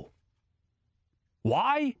 No.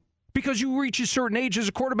 Why? Because you reach a certain age as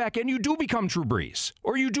a quarterback and you do become Drew Brees,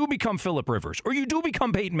 or you do become Phillip Rivers, or you do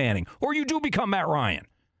become Peyton Manning, or you do become Matt Ryan.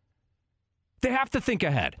 They have to think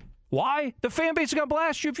ahead. Why? The fan base is going to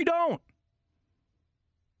blast you if you don't.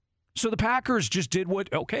 So the Packers just did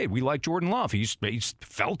we like Jordan Love. He's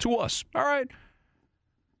fell to us. All right.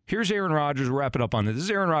 Here's Aaron Rodgers. We'll wrap it up on this. This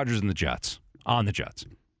is Aaron Rodgers and the Jets. On the Jets.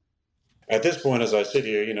 At this point, as I sit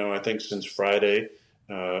here, I think since Friday,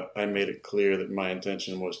 I made it clear that my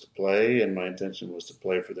intention was to play, and my intention was to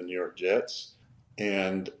play for the New York Jets.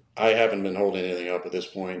 And I haven't been holding anything up at this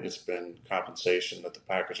point. It's been compensation that the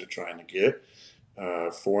Packers are trying to get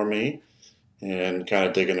for me and kind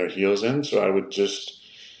of digging their heels in. So I would just,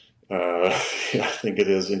 I think it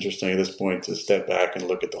is interesting at this point to step back and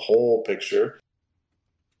look at the whole picture.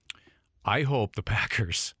 I hope the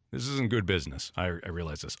Packers, this isn't good business. I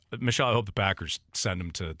realize this. Michelle, I hope the Packers send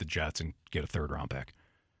them to the Jets and get a third-round pick.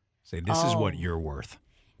 Say, this is what you're worth.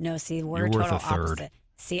 No, see, we're total opposite.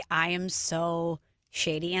 See, I am so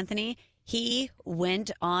shady, Anthony. He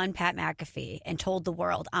went on Pat McAfee and told the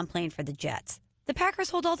world, I'm playing for the Jets. The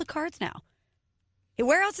Packers hold all the cards now.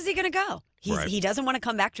 Where else is he going to go? He doesn't want to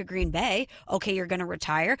come back to Green Bay. Okay, you're going to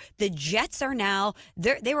retire. The Jets are now,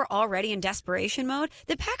 they were already in desperation mode.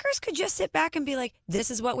 The Packers could just sit back and be like, this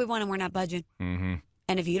is what we want and we're not budging. Mm-hmm.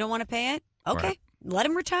 And if you don't want to pay it, okay, Let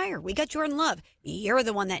him retire. We got Jordan Love. You're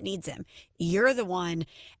the one that needs him. You're the one.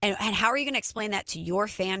 And how are you going to explain that to your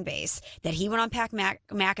fan base that he went on Pat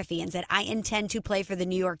McAfee and said, I intend to play for the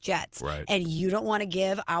New York Jets. Right. And you don't want to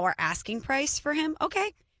give our asking price for him?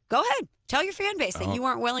 Okay, go ahead. Tell your fan base that you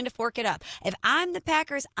weren't willing to fork it up. If I'm the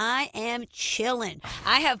Packers, I am chilling.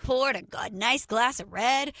 I have poured a nice glass of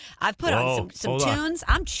red. I've put on some tunes.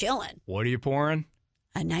 I'm chilling. What are you pouring?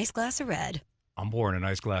 A nice glass of red. I'm pouring a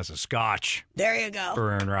nice glass of scotch. There you go.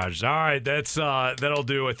 For Aaron Rodgers. All right, that'll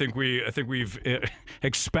do. I think we've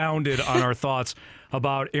expounded on our thoughts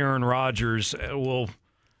about Aaron Rodgers. We'll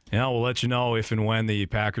let you know if and when the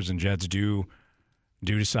Packers and Jets do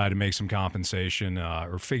decide to make some compensation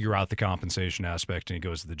or figure out the compensation aspect, and he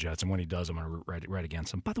goes to the Jets. And when he does, I'm going to root right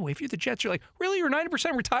against him. By the way, if you're the Jets, you're like, really? You're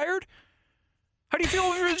 90% retired? How do you feel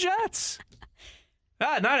over the Jets?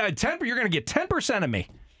 Not 10, but you're going to get 10% of me.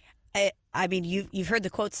 I mean, you've heard the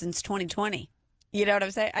quote since 2020. You know what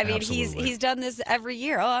I'm saying? I mean, Absolutely. he's done this every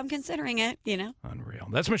year. Oh, I'm considering it, Unreal.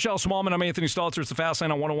 That's Michelle Smallman. I'm Anthony Stalter. It's the Fast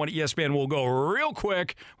Lane on 101 ESPN. We'll go real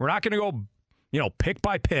quick. We're not going to go, pick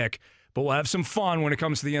by pick, but we'll have some fun when it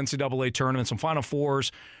comes to the NCAA tournament, some Final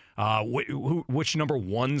Fours, which number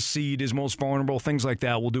 1 seed is most vulnerable, things like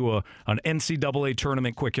that. We'll do an NCAA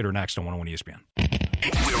tournament quick hitter next on 101 ESPN.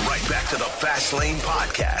 We're right back to the Fast Lane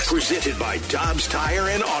Podcast, presented by Dobbs Tire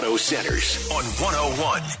and Auto Centers on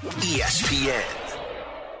 101 ESPN.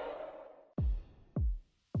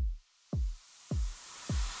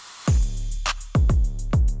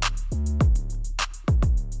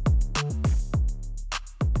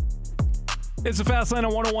 It's the Fast Lane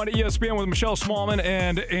on 101 ESPN with Michelle Smallman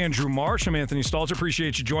and Andrew Marsh. I'm Anthony Stalter.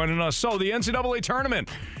 Appreciate you joining us. So the NCAA tournament,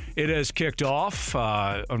 it has kicked off.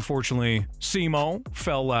 Unfortunately, SEMO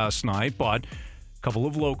fell last night, but a couple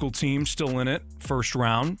of local teams still in it. First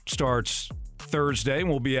round starts Thursday.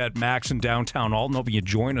 We'll be at Max in downtown Alton. Hoping you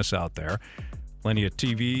join us out there. Plenty of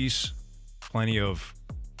TVs, plenty of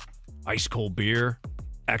ice-cold beer.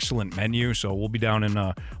 Excellent menu. So we'll be down in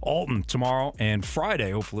Alton tomorrow and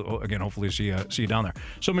Friday. Hopefully see you down there.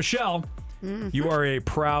 So Michelle, you are a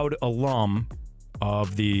proud alum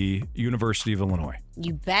of the University of Illinois.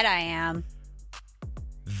 You bet I am.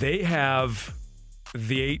 They have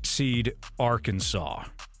the 8 seed Arkansas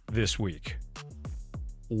this week.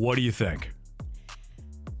 What do you think?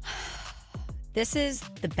 This is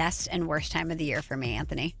the best and worst time of the year for me,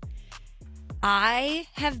 Anthony. I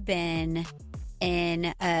have been in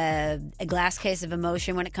a glass case of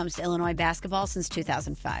emotion when it comes to Illinois basketball since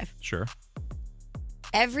 2005. Sure.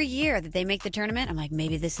 Every year that they make the tournament, I'm like,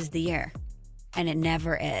 maybe this is the year. And it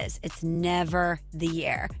never is. It's never the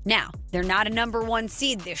year. Now, they're not a number 1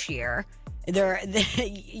 seed this year. They're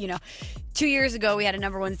 2 years ago, we had a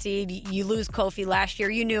number 1 seed. You lose Kofi last year.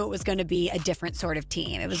 You knew it was going to be a different sort of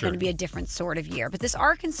team. It was going to be a different sort of year. But this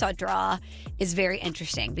Arkansas draw is very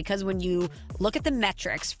interesting because when you look at the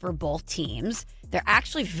metrics for both teams, they're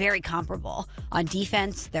actually very comparable. On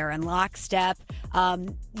defense, they're in lockstep.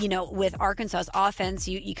 With Arkansas's offense,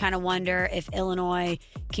 you kind of wonder if Illinois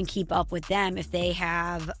can keep up with them if they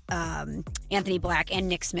have Anthony Black and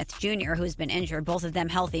Nick Smith Jr., who's been injured. Both of them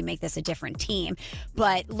healthy make this a different team.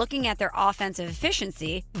 But looking at their offensive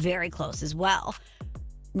efficiency, very close as well.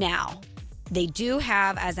 Now, they do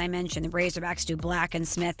have, as I mentioned, the Razorbacks do Black and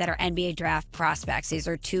Smith that are NBA draft prospects. These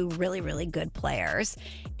are 2 really, really good players.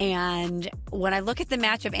 And when I look at the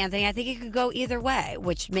matchup, Anthony, I think it could go either way,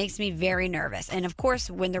 which makes me very nervous. And of course,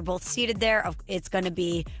 when they're both seated there, it's going to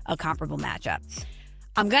be a comparable matchup.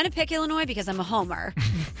 I'm going to pick Illinois because I'm a homer,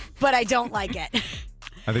 but I don't like it.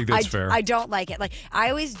 I think that's fair. I don't like it. Like, I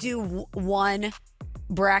always do one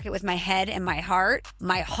bracket with my head and my heart.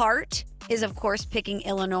 My heart is, of course, picking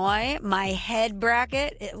Illinois. My head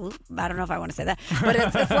bracket, I don't know if I want to say that, but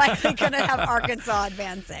it's likely going to have Arkansas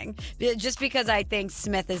advancing just because I think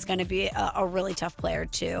Smith is going to be a really tough player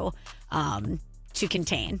to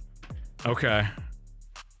contain. Okay.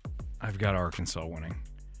 I've got Arkansas winning.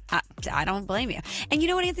 I don't blame you. And you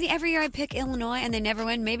know what, Anthony? Every year I pick Illinois and they never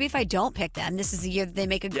win. Maybe if I don't pick them, this is the year that they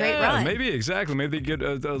make a great run. Maybe, exactly. Maybe they get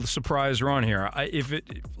a surprise run here. If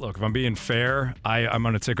I'm being fair, I'm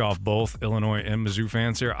going to tick off both Illinois and Mizzou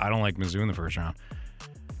fans here. I don't like Mizzou in the first round.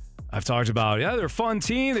 I've talked about, they're a fun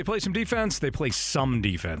team. They play some defense. They play some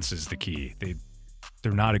defense is the key.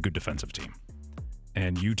 They're not a good defensive team.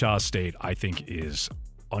 And Utah State, I think, is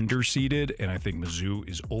underseeded, and I think Mizzou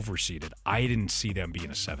is overseeded. I didn't see them being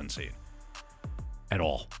a 7 seed at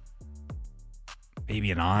all.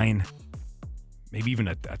 Maybe a 9, maybe even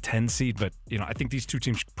a 10 seed, but I think these 2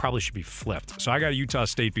 teams probably should be flipped. So I got Utah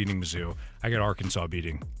State beating Mizzou. I got Arkansas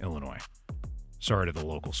beating Illinois. Sorry to the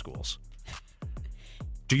local schools.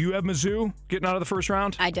 Do you have Mizzou getting out of the first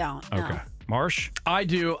round? I don't. No. Okay. Marsh? I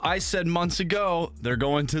do. I said months ago they're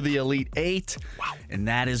going to the Elite Eight. Wow. And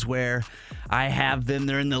that is where I have them.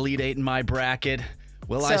 They're in the Elite Eight in my bracket.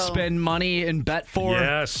 Will I spend money and bet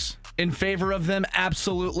Yes. in favor of them?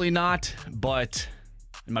 Absolutely not. But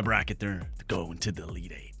in my bracket, they're going to the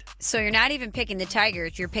Elite Eight. So you're not even picking the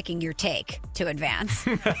Tigers. You're picking your take to advance.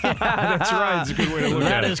 That's right. It's a good way to look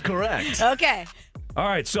at it. That is correct. Okay. All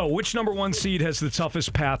right, so which number one seed has the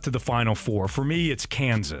toughest path to the Final Four? For me, it's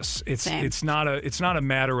Kansas. It's not a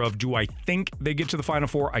matter of do I think they get to the Final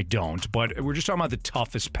Four? I don't, but we're just talking about the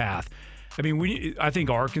toughest path. I mean, I think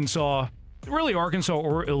Arkansas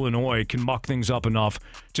or Illinois can muck things up enough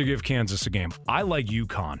to give Kansas a game. I like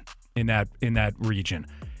UConn in that region.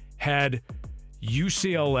 Had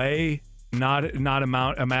UCLA not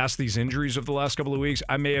amassed these injuries of the last couple of weeks,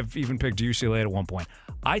 I may have even picked UCLA at one point.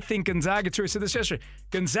 I think Gonzaga, too. I said this yesterday.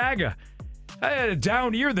 Gonzaga had a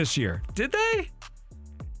down year this year. Did they?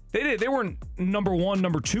 They did. They weren't number one,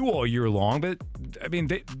 number two all year long, but I mean,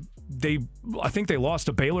 I think they lost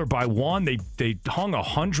to Baylor by 1. They hung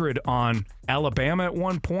 100 on Alabama at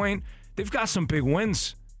one point. They've got some big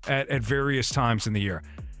wins at various times in the year.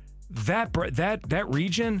 That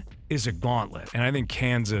region is a gauntlet, and I think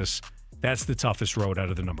Kansas, that's the toughest road out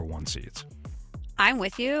of the number one seeds. I'm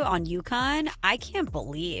with you on UConn. I can't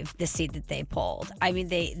believe the seed that they pulled. I mean,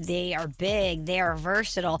 they are big. They are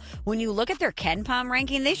versatile. When you look at their KenPom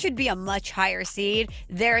ranking, they should be a much higher seed.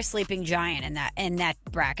 They're a sleeping giant in that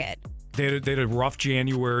bracket. They had a rough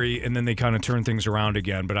January, and then they kind of turned things around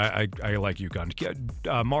again. But I like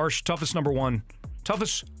UConn. Marsh,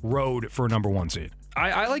 toughest road for a number one seed.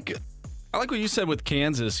 I like what you said with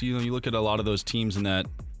Kansas. You look at a lot of those teams in that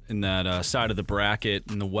side of the bracket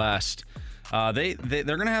in the West. They're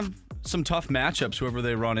going to have some tough matchups, whoever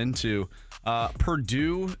they run into.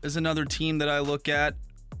 Purdue is another team that I look at.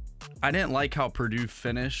 I didn't like how Purdue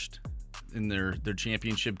finished in their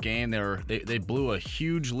championship game. They blew a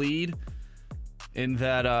huge lead in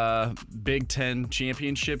that Big Ten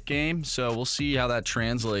championship game. So we'll see how that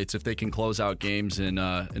translates if they can close out games in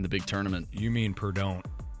the big tournament. You mean Purdue?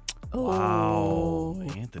 Wow,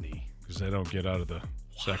 Anthony. Because they don't get out of the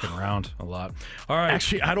second round a lot. All right.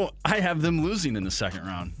 Actually, I have them losing in the second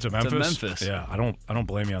round to Memphis. Yeah, I don't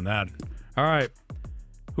blame you on that. All right.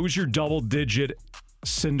 Who's your double-digit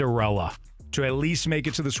Cinderella to at least make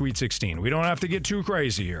it to the Sweet 16? We don't have to get too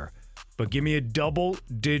crazy here, but give me a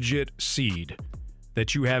double-digit seed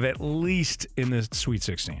that you have at least in the Sweet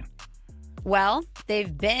 16. Well,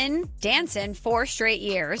 they've been dancing 4 straight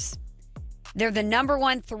years. They're the number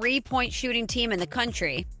one 3-point shooting team in the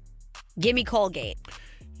country. Give me Colgate.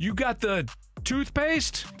 You got the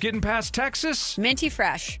toothpaste getting past Texas? Minty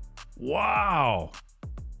fresh. Wow.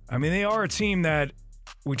 I mean, they are a team that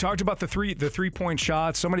we talked about the 3-point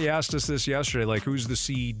shots. Somebody asked us this yesterday, like who's the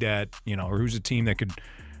seed that, or who's a team that could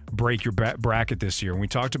break your bracket this year? And we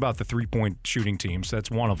talked about the 3-point shooting teams. That's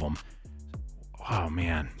one of them. Oh,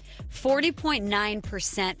 man.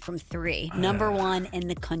 40.9% from 3. Number one in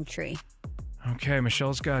the country. Okay,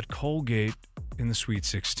 Michelle's got Colgate in the Sweet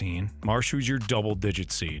 16. Marsh, who's your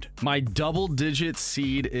double-digit seed? My double-digit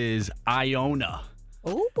seed is Iona.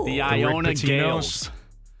 Ooh. The Iona Gales.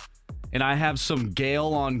 And I have some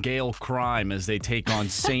Gale-on-Gale crime as they take on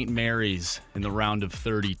St. Mary's in the round of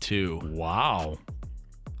 32. Wow.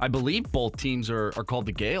 I believe both teams are called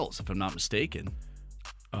the Gales, if I'm not mistaken.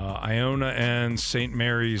 Iona and St.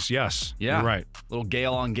 Mary's, yes. Yeah. You're right. Little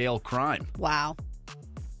Gale-on-Gale crime. Wow.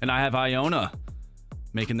 And I have Iona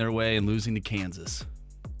making their way and losing to Kansas.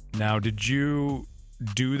 Now, did you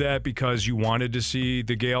do that because you wanted to see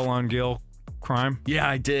the Gale-on-Gale crime? Yeah,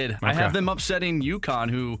 I did. Okay. I have them upsetting UConn,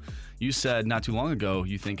 who you said not too long ago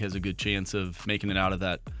you think has a good chance of making it out of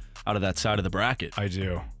that side of the bracket. I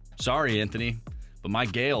do. Sorry, Anthony, but my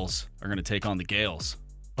Gales are going to take on the Gales.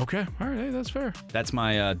 Okay. All right. Hey, that's fair. That's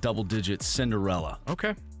my double-digit Cinderella.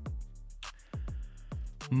 Okay.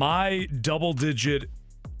 My double-digit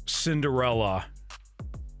Cinderella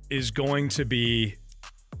is going to be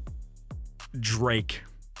Drake,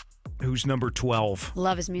 who's number 12.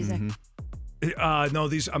 Love his music. Mm-hmm. No,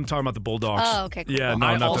 I'm talking about the Bulldogs. Oh, okay, cool. Yeah, no,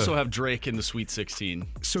 I also have Drake in the Sweet 16.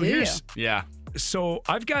 So Yeah. So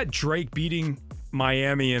I've got Drake beating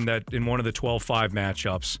Miami in one of the 12-5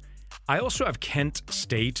 matchups. I also have Kent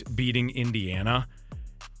State beating Indiana.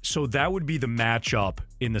 So that would be the matchup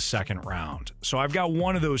in the second round. So I've got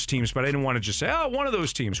one of those teams, but I didn't want to just say, one of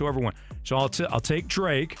those teams, whoever won. So I'll take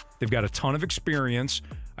Drake. They've got a ton of experience.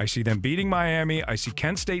 I see them beating Miami. I see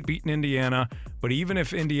Kent State beating Indiana. But even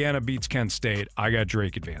if Indiana beats Kent State, I got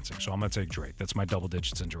Drake advancing. So I'm going to take Drake. That's my double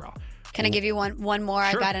digits in Doral. Can I give you one more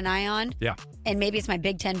Sure. I got an eye on? Yeah. And maybe it's my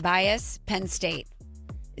Big Ten bias, Penn State.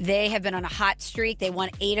 They have been on a hot streak. They won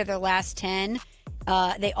 8 of their last 10.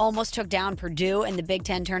 They almost took down Purdue in the Big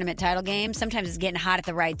Ten tournament title game. Sometimes it's getting hot at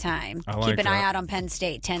the right time. I like Keep an eye that. out on Penn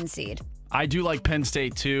State, 10 seed. I do like Penn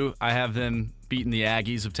State, too. I have them beating the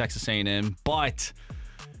Aggies of Texas A&M. But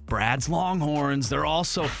Brad's Longhorns, they're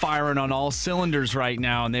also firing on all cylinders right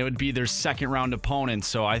now, and they would be their second-round opponent.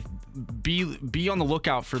 So be on the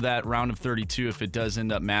lookout for that round of 32 if it does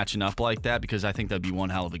end up matching up like that, because I think that'd be one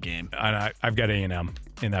hell of a game. And I've got A&M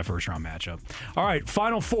in that first round matchup. All right,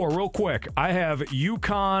 Final Four, real quick. I have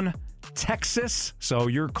UConn, Texas. So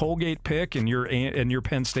your Colgate pick and your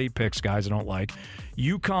Penn State picks, guys, I don't like.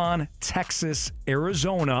 UConn, Texas,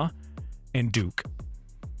 Arizona, and Duke.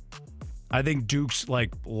 I think Duke's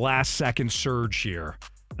like last second surge here.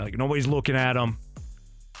 Like nobody's looking at them.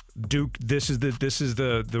 Duke, this is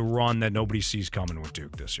the run that nobody sees coming with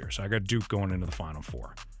Duke this year. So I got Duke going into the Final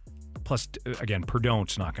Four. Plus, again,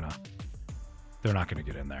 Perdone's they're not going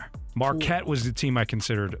to get in there. Marquette was the other team I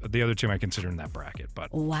considered in that bracket.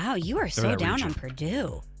 But Wow, you are so down on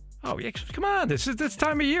Purdue. Oh yeah, come on! This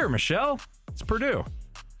time of year, Michelle. It's Purdue.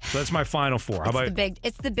 So that's my Final Four. How about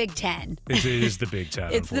It's the Big Ten. It is the Big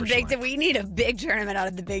Ten. It's the Big Ten. We need a big tournament out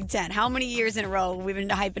of the Big Ten. How many years in a row we've been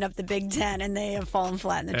hyping up the Big Ten and they have fallen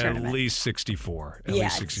flat in the tournament? At least 64. At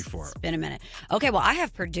least 64. It's been a minute. Okay, well, I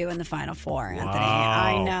have Purdue in the Final Four, Anthony. Wow.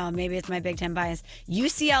 I know. Maybe it's my Big Ten bias.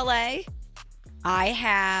 UCLA. I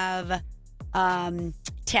have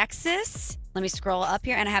Texas. Let me scroll up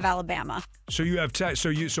here, and I have Alabama. So you have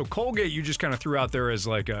so Colgate. You just kind of threw out there as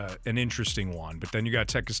like an interesting one, but then you got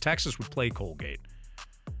Texas. Texas would play Colgate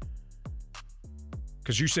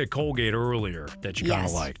because you said Colgate earlier that you kind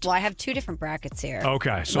of liked. Well, I have 2 different brackets here.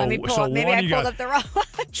 Okay, so Let me pull up. Maybe I pulled up the wrong one.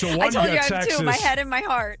 So I one told you you I got have Texas. 2, my head and my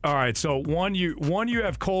heart. All right, so one you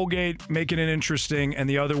have Colgate making it interesting, and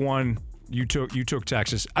the other one you took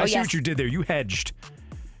Texas. I see what you did there. You hedged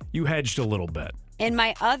a little bit. In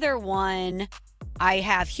my other one, I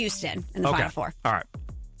have Houston in the Final Four. All right.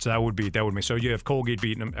 So that would be. So you have Colgate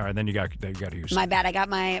beating them. All right, then you got Houston. My bad. I got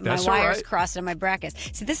my That's wires right. crossed on my brackets.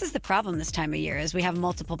 See, this is the problem this time of year is we have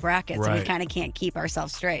multiple brackets and we Right. kind of can't keep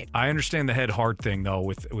ourselves straight. I understand the head-heart thing, though,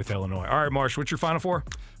 with Illinois. All right, Marsh, what's your Final Four?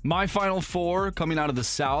 My Final Four coming out of the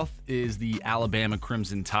South is the Alabama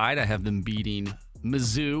Crimson Tide. I have them beating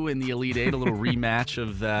Mizzou in the Elite Eight, a little rematch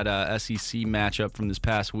of that SEC matchup from this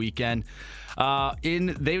past weekend.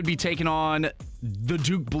 They would be taking on the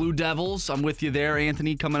Duke Blue Devils. I'm with you there,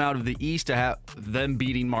 Anthony. Coming out of the East, to have them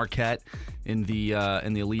beating Marquette in the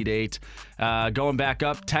Elite Eight. Going back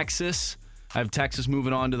up, Texas. I have Texas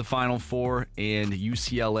moving on to the Final Four, and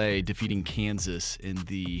UCLA defeating Kansas in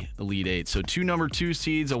the Elite Eight. So 2 number 2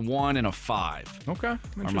 seeds, a 1 and a 5. Okay, are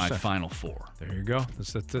my interesting. Final Four. There you go.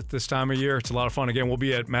 This time of year, it's a lot of fun. Again, we'll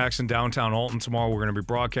be at Max in downtown Alton tomorrow. We're going to be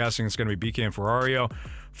broadcasting. It's going to be BK and Ferrario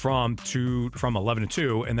from 11 to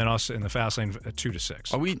 2, and then us in the Fast Lane at 2 to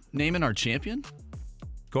 6. Are we naming our champion?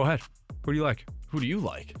 Go ahead. Who do you like? Who do you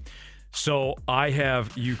like? So I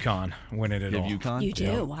have UConn winning it You all. have UConn? You do?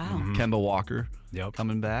 Yep. Wow. Mhm. Kemba Walker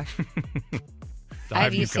coming back. I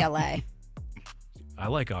have UConn. UCLA. I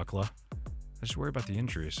like UCLA. I just worry about the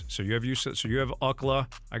injuries. So you have UCLA.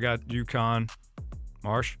 I got UConn.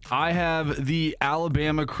 Marsh? I have the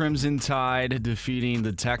Alabama Crimson Tide defeating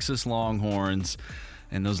the Texas Longhorns.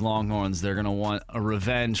 And those Longhorns, they're going to want a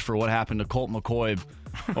revenge for what happened to Colt McCoy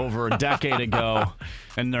over a decade ago,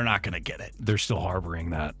 and they're not going to get it. They're still harboring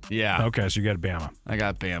that. Yeah. Okay, so you got Bama. I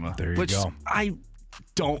got Bama. There you which go. I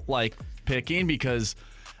don't like picking because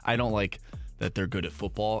I don't like that they're good at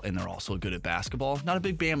football and they're also good at basketball. Not a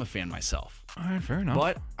big Bama fan myself. All right, fair enough.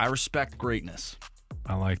 But I respect greatness.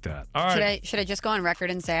 I like that. All right. Should I just go on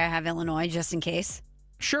record and say I have Illinois just in case?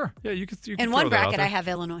 Sure. Yeah, you could In throw one that out bracket, there. I have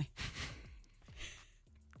Illinois.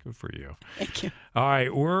 Good for you. Thank you. All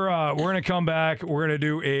right, we're going to come back. We're going to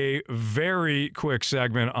do a very quick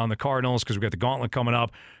segment on the Cardinals because we've got the Gauntlet coming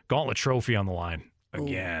up. Gauntlet Trophy on the line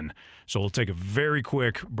again. So we'll take a very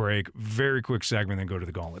quick break, very quick segment, then go to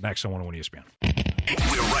the Gauntlet. Next on 101 ESPN.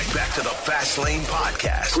 We're right back to the Fast Lane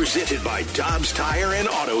Podcast, presented by Dobbs Tire and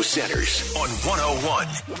Auto Centers on 101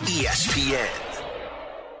 ESPN.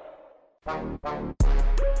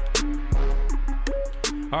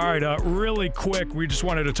 All right, really quick, we just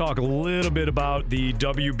wanted to talk a little bit about the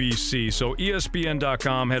WBC. So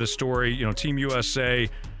ESPN.com had a story, Team USA,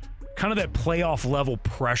 kind of that playoff level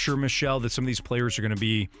pressure, Michelle, that some of these players are going to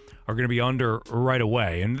be under right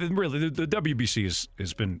away. And really, the WBC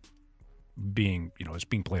has been being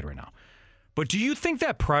played right now. But do you think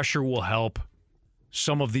that pressure will help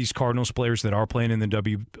some of these Cardinals players that are playing in the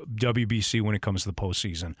WBC when it comes to the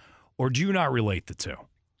postseason? Or do you not relate the two?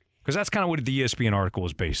 Because that's kind of what the ESPN article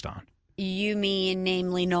was based on. You mean,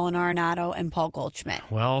 namely, Nolan Arenado and Paul Goldschmidt?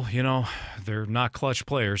 Well, they're not clutch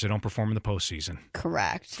players. They don't perform in the postseason.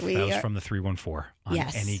 Correct. That was from the 314 on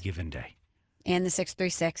any given day. And the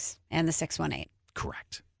 636 and the 618.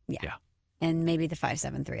 Correct. Yeah. And maybe the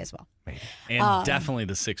 573 as well. Maybe. And definitely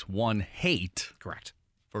the 6-1 hate. Correct.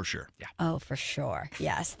 For sure. Yeah. Oh, for sure.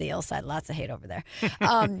 Yes, the ill side. Lots of hate over there.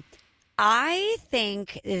 I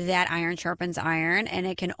think that iron sharpens iron, and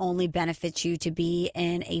it can only benefit you to be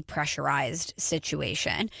in a pressurized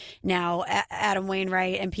situation. Now, Adam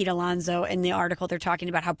Wainwright and Pete Alonso, in the article, they're talking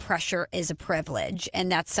about how pressure is a privilege,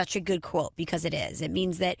 and that's such a good quote because it is. It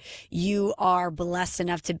means that you are blessed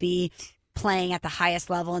enough to be playing at the highest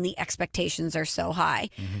level, and the expectations are so high.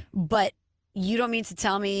 Mm-hmm. But you don't mean to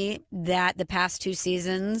tell me that the past 2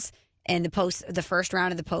 seasons and the first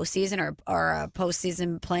round of the postseason or a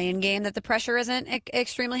postseason playing game that the pressure isn't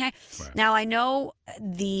extremely high. Right. Now, I know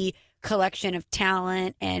the collection of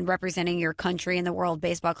talent and representing your country in the World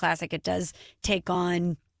Baseball Classic, it does take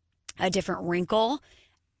on a different wrinkle.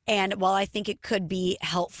 And while I think it could be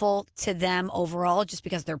helpful to them overall, just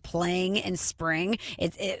because they're playing in spring,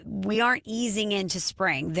 we aren't easing into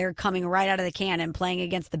spring. They're coming right out of the can and playing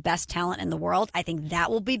against the best talent in the world. I think that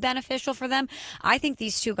will be beneficial for them. I think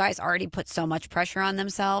these two guys already put so much pressure on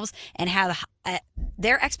themselves and have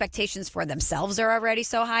their expectations for themselves are already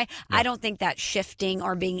so high. Yeah. I don't think that's shifting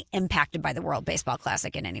or being impacted by the World Baseball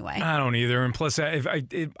Classic in any way. I don't either. And plus,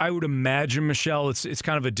 I would imagine, Michelle, it's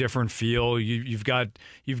kind of a different feel. You've got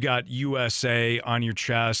USA on your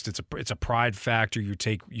chest. It's a pride factor. You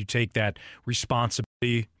take that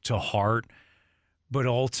responsibility to heart. But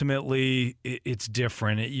ultimately, it's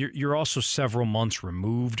different. You're also several months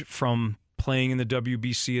removed from playing in the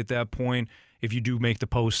WBC at that point. If you do make the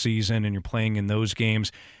postseason and you're playing in those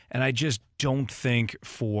games. And I just don't think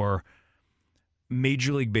for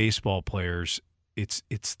Major League Baseball players, it's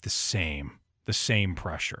the same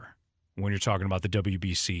pressure when you're talking about the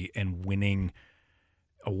WBC and winning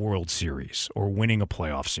a World Series or winning a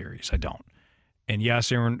playoff series. I don't. And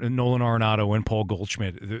yes, Nolan Arenado and Paul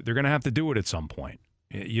Goldschmidt, they're going to have to do it at some point.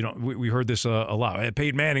 We heard this a lot.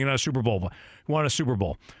 Peyton Manning won a Super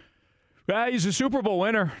Bowl. Well, he's a Super Bowl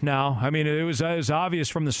winner now. I mean, it was obvious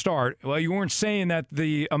from the start. Well, you weren't saying that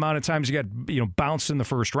the amount of times he got bounced in the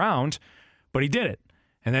first round, but he did it.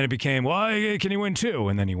 And then it became, well, can he win 2?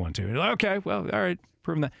 And then he won 2. You're like, okay, well, all right,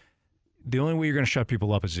 prove that. The only way you're going to shut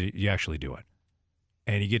people up is you actually do it.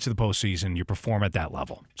 And you get to the postseason, you perform at that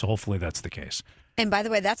level. So hopefully that's the case. And by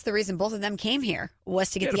the way, that's the reason both of them came here,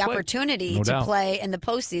 was to get the opportunity to play in the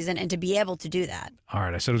postseason and to be able to do that. All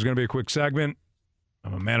right, I said it was going to be a quick segment.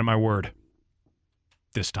 I'm a man of my word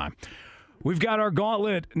this time. We've got our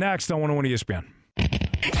gauntlet next on 101 ESPN.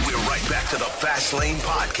 We're right back to the Fast Lane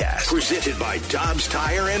Podcast, presented by Dobbs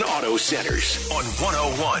Tire and Auto Centers on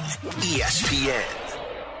 101 ESPN.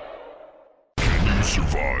 Can you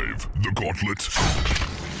survive the gauntlet?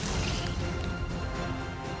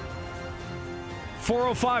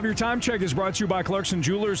 4:05, your time check is brought to you by Clarkson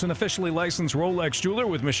Jewelers, an officially licensed Rolex jeweler,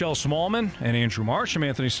 with Michelle Smallman and Andrew Marsh. I'm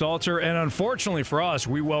Anthony Stalter, and unfortunately for us,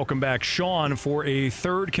 we welcome back Sean for a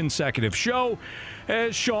third consecutive show,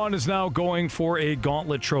 as Sean is now going for a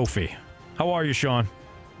gauntlet trophy. How are you, Sean?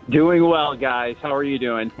 Doing well, guys. How are you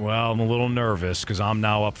doing? Well, I'm a little nervous because I'm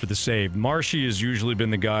now up for the save. Marshy has usually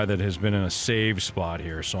been the guy that has been in a save spot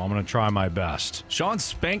here, so I'm going to try my best. Sean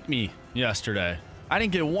spanked me yesterday. I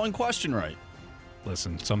didn't get one question right.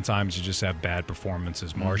 Listen, sometimes you just have bad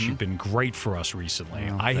performances. Marsh, you've been great for us recently.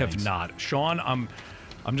 I have not. Sean, I'm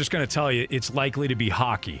just going to tell you, it's likely to be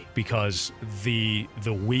hockey because the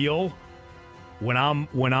wheel, when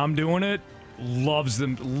I'm doing it, loves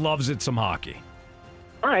it some hockey.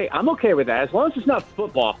 All right, I'm okay with that. As long as it's not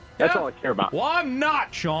football, that's all I care about. Well, I'm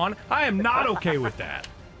not, Sean. I am not okay with that.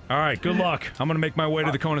 All right, good luck. I'm going to make my way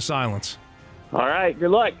to the Cone of Silence. All right,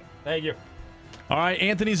 good luck. Thank you. All right,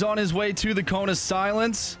 Anthony's on his way to the Cone of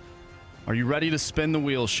Silence. Are you ready to spin the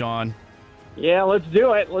wheel, Sean? Yeah, let's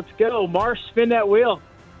do it. Let's go. Marsh, spin that wheel.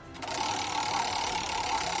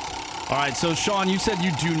 All right, so, Sean, you said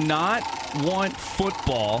you do not want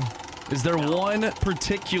football. Is there one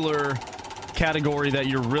particular category that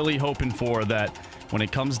you're really hoping for that when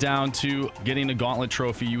it comes down to getting a gauntlet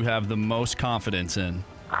trophy you have the most confidence in?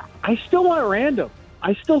 I still want random.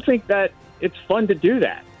 I still think that it's fun to do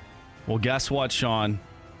that. Well, guess what, Sean?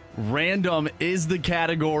 Random is the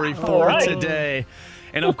category for today.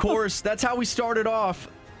 And, of course, that's how we started off.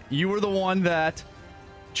 You were the one that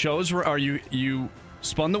you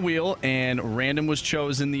spun the wheel and random was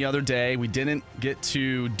chosen the other day. We didn't get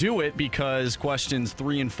to do it because questions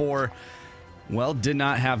 3 and 4, well, did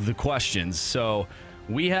not have the questions. So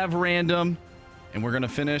we have random, and we're going to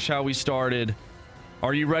finish how we started.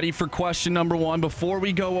 Are you ready for question number 1? Before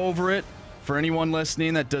we go over it, for anyone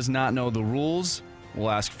listening that does not know the rules, we'll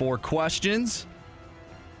ask 4 questions.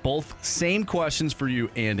 Both same questions for you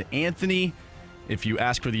and Anthony. If you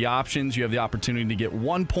ask for the options, you have the opportunity to get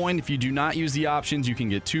 1 point. If you do not use the options, you can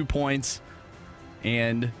get 2 points.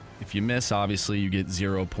 And if you miss, obviously, you get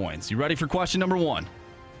 0 points. You ready for question number 1?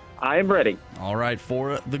 I am ready. All right,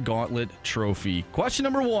 for the Gauntlet Trophy. Question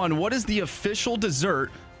number 1, what is the official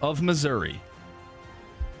dessert of Missouri?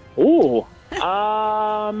 Ooh.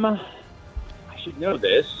 I should know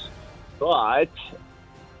this, but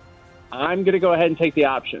I'm going to go ahead and take the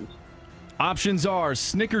options. Options are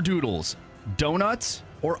snickerdoodles, donuts,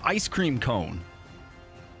 or ice cream cone.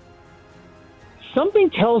 Something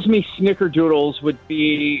tells me snickerdoodles would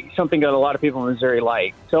be something that a lot of people in Missouri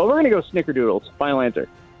like. So we're going to go snickerdoodles. Final answer.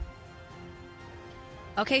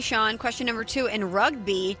 Okay, Sean, question number 2. In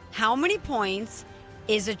rugby, how many points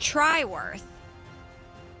is a try worth?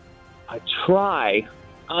 A try.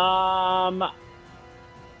 I'm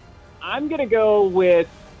going to go with...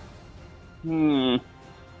 I'm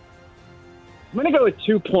going to go with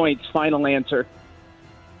 2 points. Final answer.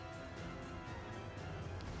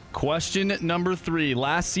 Question number 3.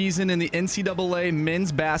 Last season in the NCAA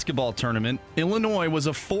men's basketball tournament, Illinois was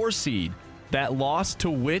a 4 seed that lost to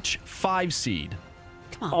which 5 seed?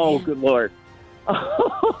 Come on, man. Good Lord.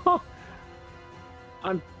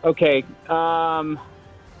 I'm okay.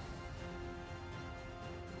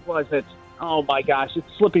 Was it? Oh my gosh,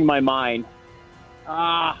 it's slipping my mind.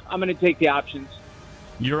 I'm going to take the options.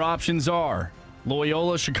 Your options are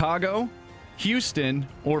Loyola Chicago, Houston,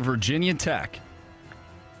 or Virginia Tech.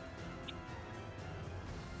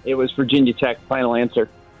 It was Virginia Tech. Final answer.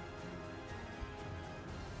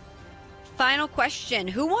 Final question.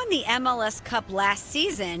 Who won the MLS Cup last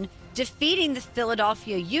season, defeating the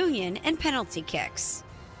Philadelphia Union in penalty kicks?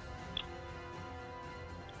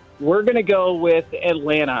 We're going to go with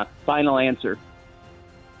Atlanta. Final answer.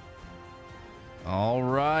 All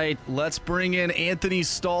right, let's bring in Anthony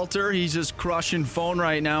Stalter. He's just crushing phone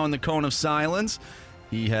right now in the cone of silence.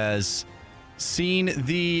 He has seen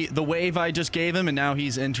the wave I just gave him, and now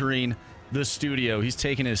he's entering the studio. He's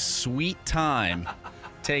taking his sweet time.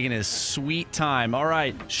 All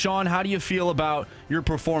right, Sean, how do you feel about your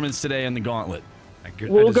performance today in the Gauntlet?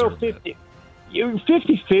 We'll go 50.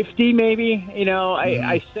 50-50 maybe. You know,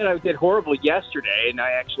 I said I did horrible yesterday, and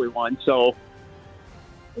I actually won. So,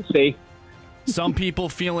 we'll see. Some people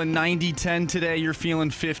feeling 90-10 today. You're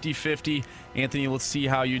feeling 50-50. Anthony, let's see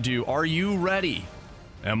how you do. Are you ready?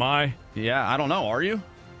 Am I? Yeah, I don't know. Are you?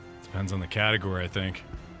 Depends on the category, I think.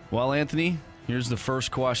 Well, Anthony, here's the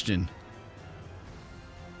first question.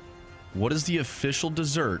 What is the official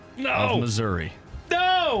dessert of Missouri?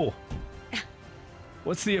 No!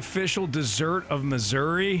 What's the official dessert of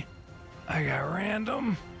Missouri? I got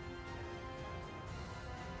random.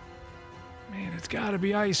 Man, it's got to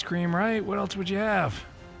be ice cream, right? What else would you have?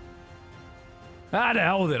 To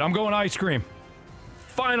hell with it. I'm going ice cream.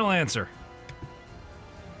 Final answer.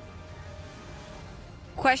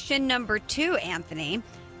 Question number 2, Anthony.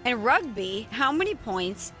 In rugby, how many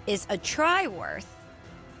points is a try worth?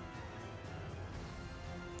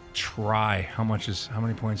 Try. How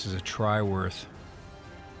many points is a try worth?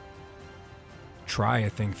 Try, I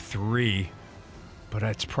think 3, but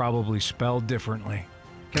it's probably spelled differently.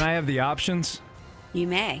 Can I have the options? You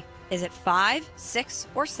may. Is it 5, 6,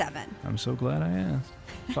 or 7? I'm so glad I asked.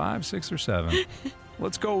 5, 6, or 7.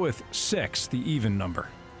 Let's go with 6, the even number.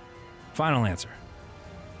 Final answer.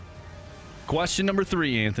 Question number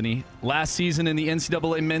 3, Anthony. Last season in the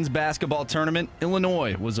NCAA men's basketball tournament,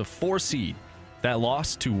 Illinois was a 4 seed that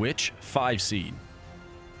lost to which 5 seed?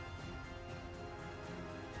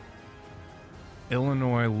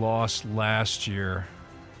 Illinois lost last year.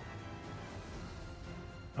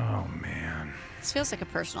 Oh, man. This feels like a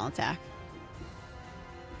personal attack.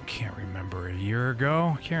 Can't remember a year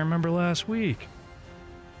ago. Can't remember last week.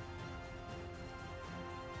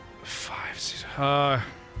 5, 6. I'll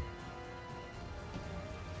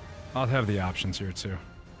have the options here, too.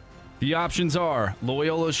 The options are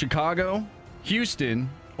Loyola Chicago, Houston,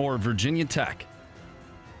 or Virginia Tech.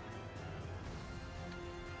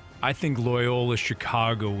 I think Loyola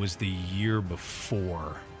Chicago was the year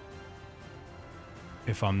before,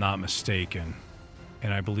 if I'm not mistaken.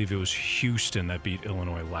 And I believe it was Houston that beat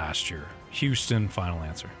Illinois last year. Houston, final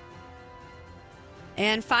answer.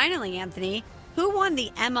 And finally, Anthony, Who won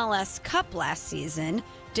the MLS Cup last season,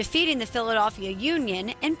 defeating the Philadelphia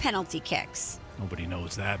Union in penalty kicks? Nobody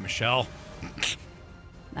knows that, Michelle.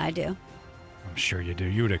 I do. I'm sure you do.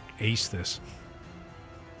 You would have aced this.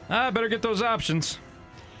 I better get those options.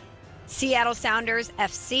 Seattle Sounders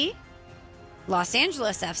FC, Los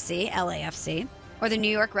Angeles FC, LAFC, or the New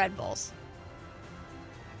York Red Bulls?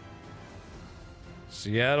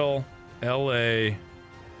 Seattle, LA,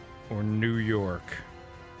 or New York?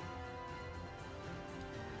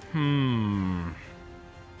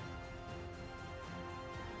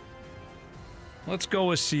 Let's go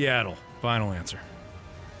with Seattle. Final answer.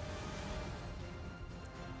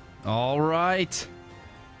 All right.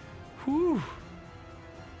 Whew.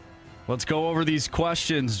 Let's go over these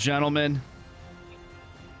questions, gentlemen.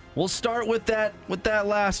 We'll start with that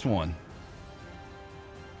last one.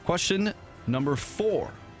 Question number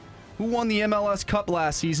 4. Who won the MLS Cup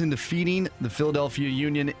last season, defeating the Philadelphia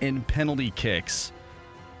Union in penalty kicks?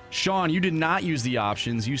 Sean, you did not use the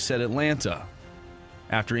options. You said Atlanta.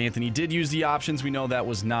 After Anthony did use the options, we know that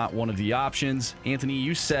was not one of the options. Anthony,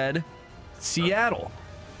 you said Seattle.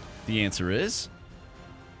 The answer is?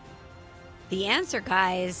 The answer,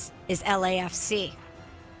 guys, is LAFC.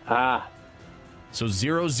 So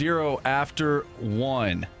 0-0 after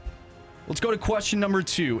 1. Let's go to question number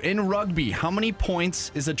 2. In rugby, how many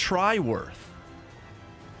points is a try worth?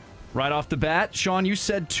 Right off the bat, Sean, you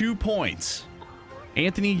said 2 points.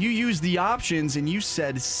 Anthony, you used the options and you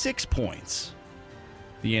said 6 points.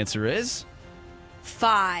 The answer is?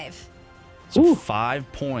 5. So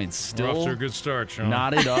 5 points. Still We're off to a good start, Sean.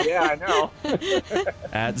 knotted up Yeah, I know.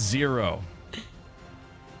 at 0.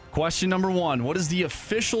 Question number 1. What is the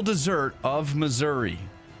official dessert of Missouri?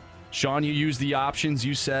 Sean, you used the options.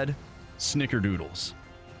 You said snickerdoodles.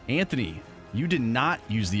 Anthony, you did not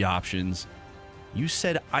use the options. You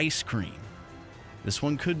said ice cream. This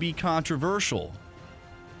one could be controversial,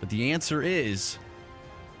 but the answer is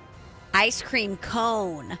Ice cream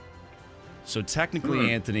cone. so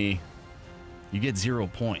technically, Anthony, you get 0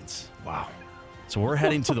 points. Wow. So we're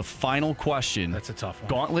heading to the final question. That's a tough one.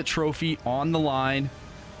 Gauntlet trophy on the line.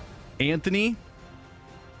 Anthony,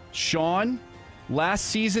 Sean, last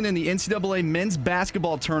season in the NCAA men's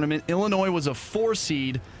basketball tournament, Illinois was a 4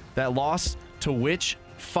 seed that lost to which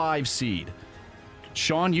 5 seed?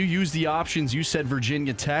 Sean, you used the options. You said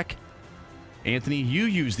Virginia Tech. Anthony, you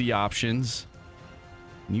used the options.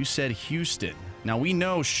 And you said Houston. Now, we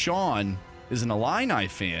know Sean is an Illini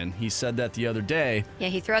fan. He said that the other day. Yeah,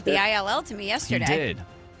 he threw out the ILL to me yesterday. He did.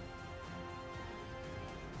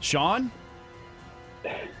 Sean?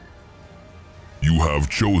 You have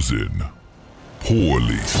chosen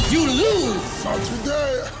poorly. You lose. Not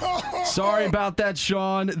today. Sorry about that,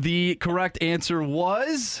 Sean. The correct answer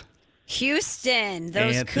was Houston,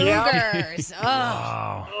 those Anthony. Cougars. Oh.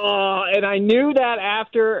 Wow. And I knew that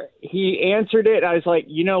after he answered it. I was like,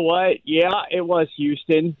 you know what? Yeah, it was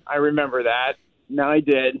Houston. I remember that. No, I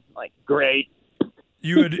did. Like, great.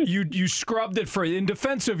 You scrubbed it in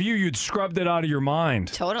defense of you. You'd scrubbed it out of your mind,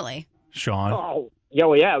 Totally. Sean. Oh, yeah,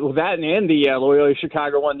 well, yeah. Well, that and the Loyola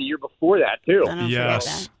Chicago one the year before that, too. I don't Yes.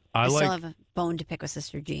 forget that. I still like have a bone to pick with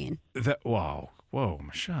Sister Jean. that. Wow. Whoa,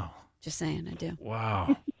 Michelle. Just saying, I do.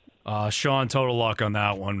 Wow. Sean, total luck on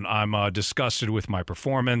that one. I'm disgusted with my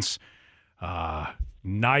performance.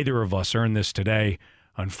 Neither of us earned this today.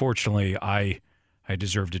 Unfortunately, I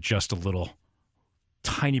deserved it just a little,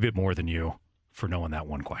 tiny bit more than you for knowing that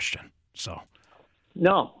one question. So,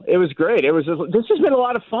 No, it was great. This has been a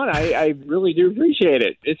lot of fun. I really do appreciate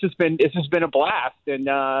it. This has been a blast. And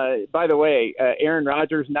by the way, Aaron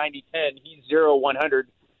Rodgers 90-10, he's 0-100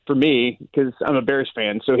 for me because I'm a Bears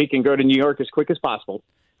fan, so he can go to New York as quick as possible.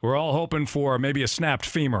 we're all hoping for maybe a snapped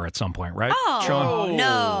femur at some point, right, Oh, Sean?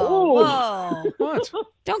 no. Oh. Whoa. What?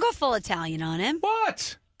 Don't go full Italian on him.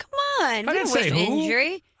 What? Come on. I We didn't don't say wish who.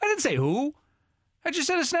 injury. I didn't say who. I just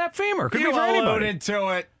said a snapped femur. Could be You for anybody. alluded to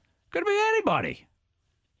it. Could be anybody.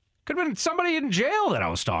 Could have been somebody in jail that I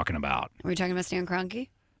was talking about. Were we talking about Stan Kroenke?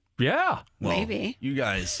 Yeah. Well, Maybe. You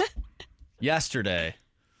guys, yesterday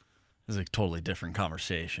was a totally different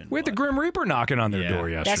conversation. We had the Grim Reaper knocking on their Yeah. door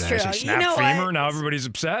yesterday. That's true. I said, You snapped know femur. what? Now everybody's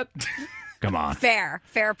upset. Come on. Fair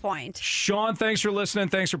point. Sean, thanks for listening.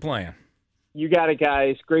 Thanks for playing. You got it,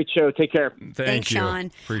 guys. Great show. Take care. Thank you.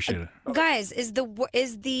 Sean. Appreciate it. Guys, is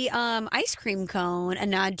the ice cream cone a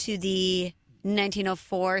nod to the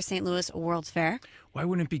 1904 St. Louis World's Fair? Why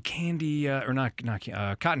wouldn't it be candy or not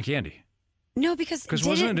cotton candy? No, because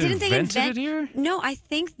wasn't it didn't they invented invent here? No, I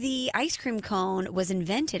think the ice cream cone was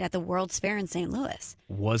invented at the World's Fair in St. Louis.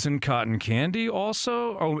 Wasn't cotton candy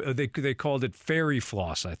also? Oh, they called it fairy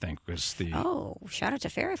floss, I think, was the... Oh, shout out to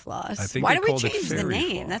Fairy Floss. I think Why they did we called it change the Fairy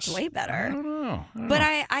name? Floss. That's way better. I don't know. But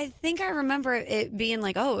I think I remember it being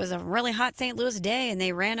like, oh, it was a really hot St. Louis day, and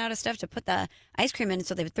they ran out of stuff to put the ice cream in,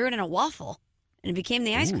 so they threw it in a waffle, and it became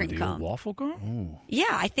the ice cream the cone. waffle cone? Yeah,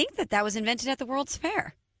 I think that was invented at the World's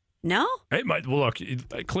Fair. No? Hey, well, look,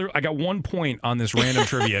 I got 1 point on this random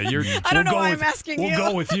trivia. I don't know why I'm asking you.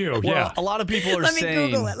 We'll go with you. Well, Yeah. a lot of people are Let me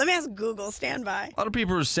saying. Google it. Let me ask Google. Stand by. A lot of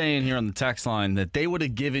people are saying here on the text line that they would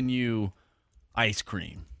have given you ice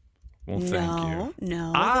cream. Well, thank you.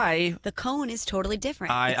 No. The cone is totally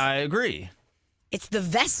different. I agree. It's the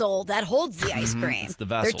vessel that holds the ice cream. It's the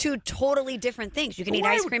vessel. They're two totally different things. You can eat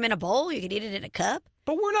ice cream in a bowl. You can eat it in a cup.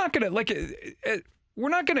 But we're not going to, we're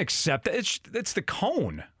not going to accept that. It's the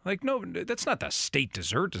cone. Like, no, that's not the state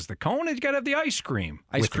dessert. Is the cone? You got to have the ice cream.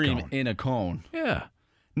 Ice with the cream cone. in a cone. Yeah.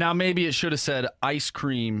 Now, maybe it should have said ice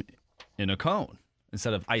cream in a cone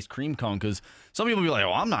instead of ice cream cone, because some people be like,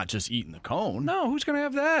 oh, I'm not just eating the cone. No, who's going to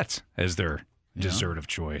have that as their dessert of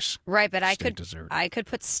choice? Right, but I Steak could dessert. I could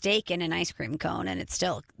put steak in an ice cream cone, and it's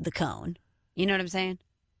still the cone. You know what I'm saying?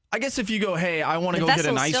 I guess if you go, hey, I want to The go get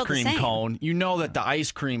an vessel's ice still the cream same. cone, you know that the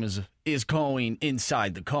ice cream is going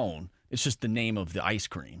inside the cone. It's just the name of the ice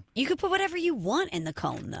cream. You could put whatever you want in the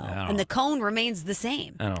cone, though, and the cone remains the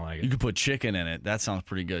same. I don't like it. You could put chicken in it. That sounds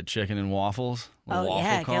pretty good. Chicken and waffles. Oh, waffle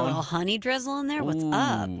yeah, cone. get a little honey drizzle in there. What's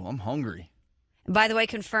up? Ooh, I'm hungry. And by the way,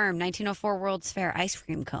 confirmed, 1904 World's Fair ice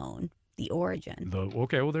cream cone, the origin.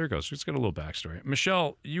 Okay, well, there it goes. It's got a little backstory.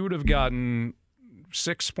 Michelle, you would have gotten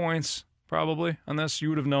 6 points probably on this. You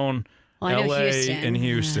would have known Well, I know L.A. Houston. and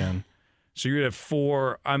Houston. So you would have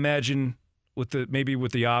 4. I imagine with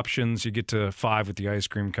the options, you get to 5 with the ice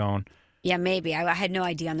cream cone. Yeah, maybe. I had no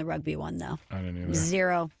idea on the rugby one, though. I didn't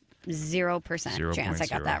either. 0% chance I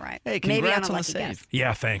got that right. Hey, maybe congrats on a on the lucky save. guess.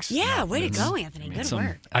 Yeah, thanks. Yeah, way to go, Anthony. Good Some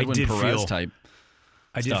work. I Edwin did Perez feel type.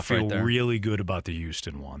 I did stuff feel right there. really good about the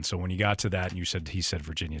Houston one. So when you got to that and he said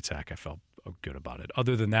Virginia Tech, I felt good about it.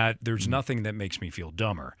 Other than that, there's nothing that makes me feel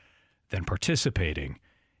dumber than participating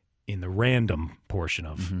in the random portion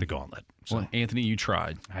of the gauntlet. So Well, Anthony, you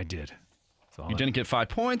tried. I did. You didn't get 5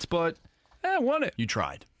 points, but I won it. You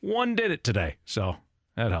tried. One did it today, so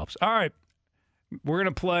that helps. All right. We're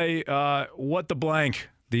going to play What the Blank,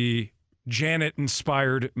 the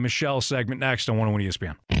Janet-inspired Michelle segment next on 101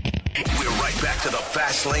 ESPN. We're right back to the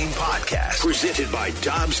Fast Lane Podcast, presented by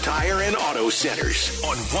Dobbs Tire and Auto Centers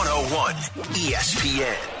on 101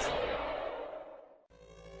 ESPN.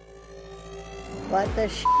 What the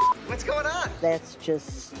sh**? What's going on? That's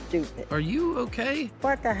just stupid. Are you okay?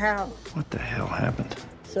 What the hell? What the hell happened?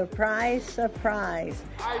 Surprise, surprise.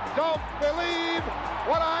 I don't believe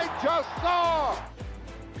what I just saw.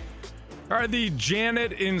 All right, the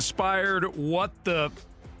Janet-inspired What the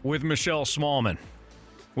with Michelle Smallman.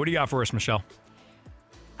 What do you got for us, Michelle?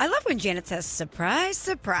 I love when Janet says, surprise,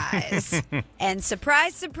 surprise. And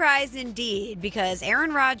surprise, surprise indeed, because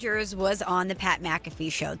Aaron Rodgers was on the Pat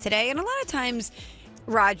McAfee show today. And a lot of times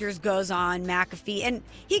Rodgers goes on McAfee and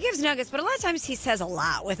he gives nuggets, but a lot of times he says a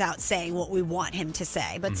lot without saying what we want him to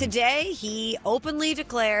say. But today he openly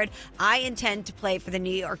declared, I intend to play for the New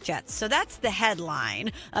York Jets. So that's the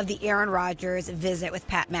headline of the Aaron Rodgers visit with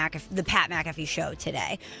the Pat McAfee show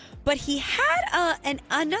today. But he had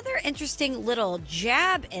another interesting little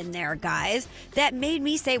jab in there, guys, that made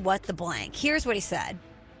me say, what the blank. Here's what he said.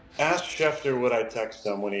 Ask Schefter would I text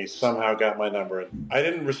him when he somehow got my number. I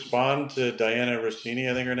didn't respond to Diana Rossini,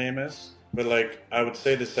 I think her name is. But, I would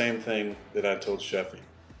say the same thing that I told Sheffy.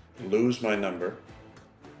 Lose my number.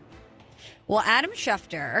 Well, Adam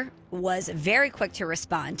Schefter was very quick to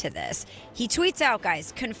respond to this. He tweets out,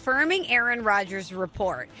 guys, confirming Aaron Rodgers'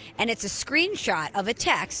 report. And it's a screenshot of a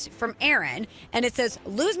text from Aaron. And it says,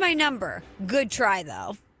 lose my number. Good try,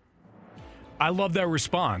 though. I love that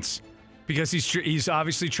response because he's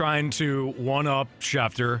obviously trying to one-up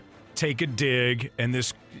Schefter, take a dig, and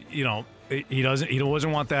this, he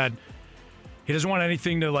doesn't want that. He doesn't want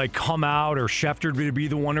anything to come out or Schefter to be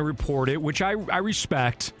the one to report it, which I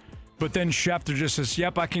respect. But then Schefter just says,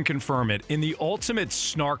 yep, I can confirm it. In the ultimate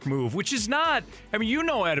snark move, which is not,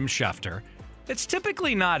 Adam Schefter, it's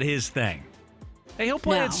typically not his thing. Hey, he'll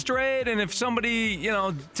play it straight, and if somebody,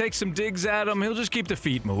 takes some digs at him, he'll just keep the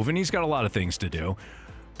feet moving. He's got a lot of things to do.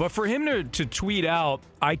 But for him to tweet out,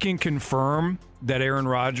 I can confirm that Aaron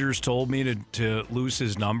Rodgers told me to lose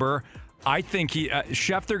his number, I think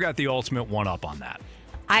Schefter got the ultimate one-up on that.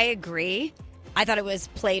 I agree. I thought it was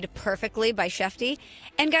played perfectly by Shefty.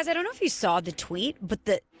 And guys, I don't know if you saw the tweet,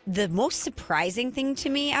 but the most surprising thing to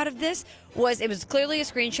me out of this was it was clearly a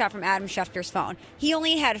screenshot from Adam Schefter's phone. He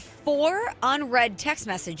only had 4 unread text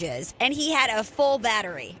messages, and he had a full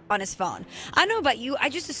battery on his phone. I don't know about you. I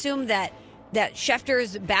just assumed that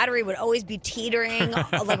Schefter's battery would always be teetering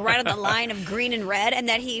like right on the line of green and red, and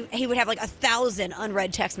that he would have like 1,000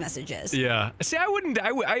 unread text messages. Yeah. See, I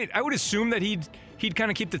would assume that he'd kind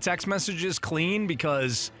of keep the text messages clean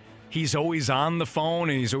because he's always on the phone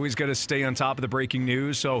and he's always got to stay on top of the breaking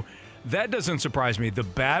news. So that doesn't surprise me. The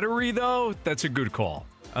battery, though, that's a good call.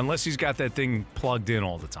 Unless he's got that thing plugged in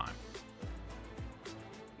all the time.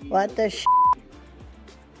 What the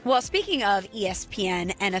Well, speaking of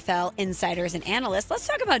ESPN, NFL insiders, and analysts, let's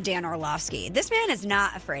talk about Dan Orlovsky. This man is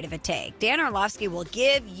not afraid of a take. Dan Orlovsky will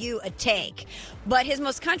give you a take, but his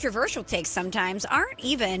most controversial takes sometimes aren't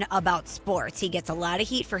even about sports. He gets a lot of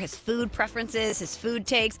heat for his food preferences, his food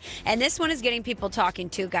takes, and this one is getting people talking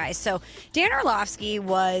too, guys. So Dan Orlovsky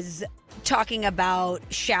was talking about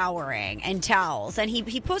showering and towels, and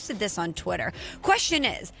he posted this on Twitter. Question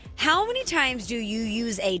is, how many times do you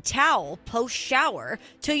use a towel post-shower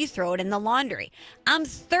till you throw it in the laundry?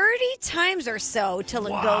 30 times or so till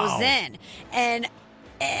it goes in. And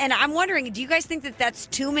I'm wondering, do you guys think that that's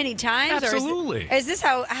too many times? Absolutely. Or is this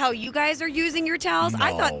how you guys are using your towels? No.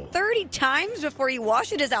 I thought 30 times before you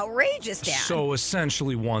wash it is outrageous, Dan. So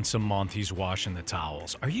essentially once a month he's washing the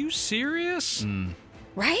towels. Are you serious?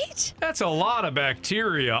 Right? That's a lot of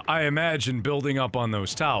bacteria, I imagine, building up on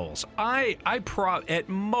those towels. At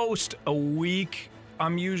most a week,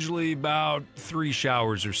 I'm usually about 3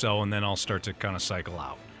 showers or so, and then I'll start to kind of cycle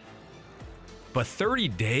out. But 30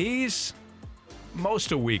 days?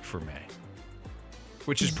 Most a week for me.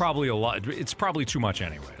 Which is probably a lot. It's probably too much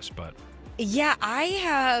anyways, but... Yeah,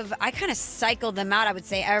 I kind of cycle them out, I would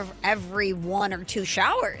say, every 1 or 2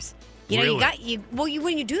 showers. You know, Really?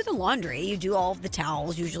 when you do the laundry, you do all of the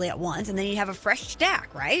towels usually at once, and then you have a fresh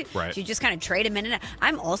stack, right? Right. So you just kind of trade them in and out.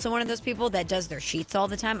 I'm also one of those people that does their sheets all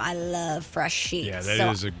the time. I love fresh sheets. Yeah,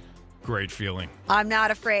 that is a great feeling. I'm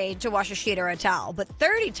not afraid to wash a sheet or a towel, but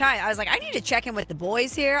 30 times, I was like, I need to check in with the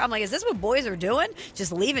boys here. I'm like, is this what boys are doing?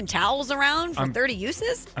 Just leaving towels around for 30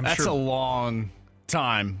 uses? That's a long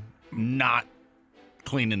time not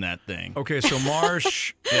cleaning that thing. Okay, so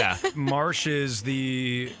Marsh, Marsh is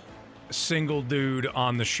the single dude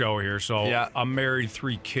on the show here. So I'm married,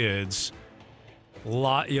 3 kids.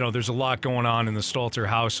 There's a lot going on in the Stalter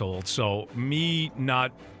household. So me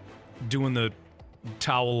not doing the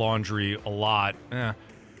towel laundry a lot.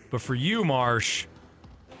 But for you, Marsh,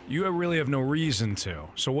 you really have no reason to.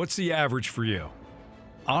 So what's the average for you?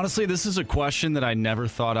 Honestly, this is a question that I never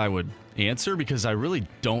thought I would answer because I really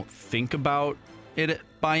don't think about it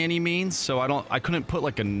by any means. So I couldn't put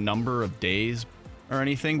like a number of days or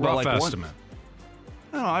anything. Rough but like estimate.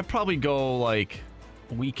 I don't know, I'd probably go like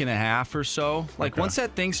a week and a half or so. Like once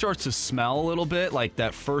that thing starts to smell a little bit, like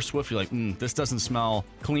that first whiff, you're like, this doesn't smell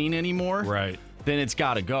clean anymore. Right. Then it's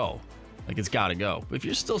got to go. Like it's got to go. If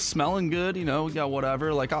you're still smelling good, we got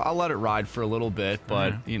whatever. Like I'll let it ride for a little bit,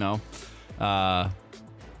 but yeah.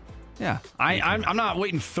 I'm not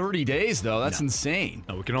waiting 30 days though. That's insane.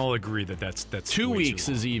 No, we can all agree that's 2 weeks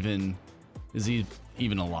is even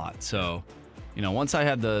a lot. So. Once I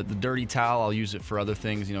have the dirty towel, I'll use it for other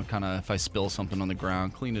things, kind of if I spill something on the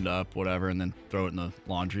ground, clean it up, whatever, and then throw it in the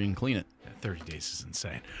laundry and clean it. 30 days is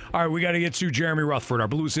insane. All right, we got to get to Jeremy Rutherford, our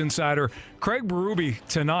Blues insider. Craig Berube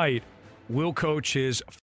tonight will coach his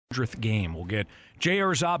 100th game. We'll get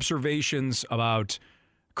JR's observations about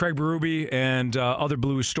Craig Berube and other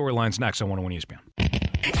Blues storylines next on 101 ESPN.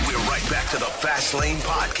 We're right back to the Fast Lane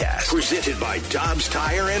Podcast, presented by Dobbs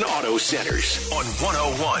Tire and Auto Centers on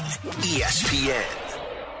 101 ESPN.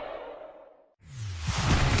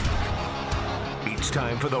 It's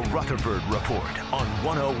time for the Rutherford Report on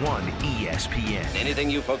 101 ESPN.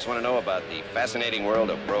 Anything you folks want to know about the fascinating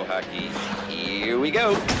world of pro hockey, here we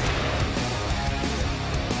go.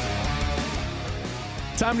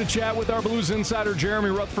 Time to chat with our Blues insider,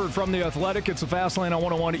 Jeremy Rutherford from The Athletic. It's the Fast Lane on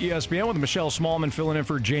 101 ESPN with Michelle Smallman filling in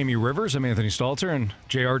for Jamie Rivers. I'm Anthony Stalter, and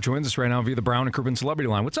JR joins us right now via the Brown and Crouppen Celebrity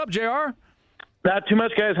Line. What's up, JR? Not too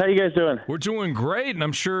much, guys. How you guys doing? We're doing great, and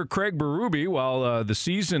I'm sure Craig Berube, while the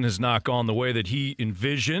season has not gone the way that he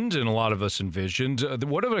envisioned, and a lot of us envisioned,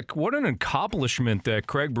 what an accomplishment that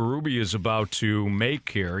Craig Berube is about to make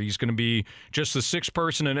here. He's going to be just the 6th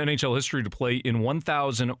person in NHL history to play in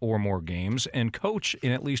 1,000 or more games and coach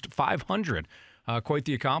in at least 500. Quite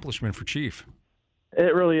the accomplishment for Chief.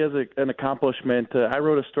 It really is an accomplishment. I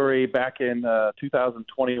wrote a story back in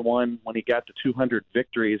 2021 when he got to 200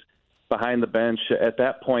 victories behind the bench. At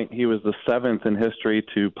that point, he was the 7th in history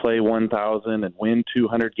to play 1,000 and win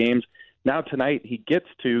 200 games. Now tonight he gets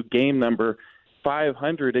to game number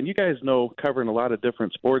 500, and you guys know, covering a lot of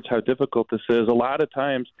different sports, how difficult this is. A lot of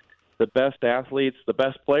times the best athletes, the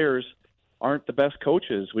best players aren't the best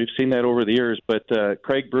coaches. We've seen that over the years, but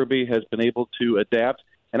Craig Berube has been able to adapt,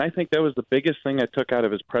 and I think that was the biggest thing I took out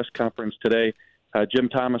of his press conference today. Jim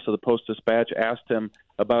Thomas of the Post-Dispatch asked him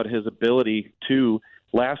about his ability to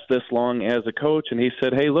last this long as a coach, and he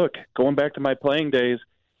said, hey, look, going back to my playing days,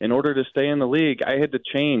 in order to stay in the league, I had to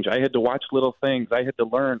change. I had to watch little things. I had to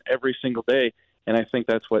learn every single day, and I think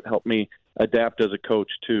that's what helped me adapt as a coach,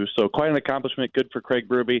 too. So quite an accomplishment. Good for Craig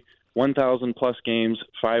Berube. 1,000-plus games,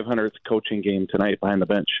 500th coaching game tonight behind the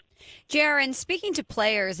bench. Jaron, speaking to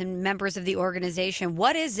players and members of the organization,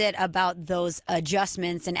 what is it about those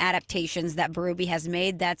adjustments and adaptations that Berube has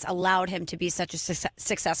made that's allowed him to be such a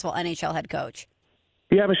successful NHL head coach?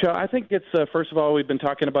 Yeah, Michelle, I think it's, first of all, we've been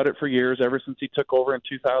talking about it for years, ever since he took over in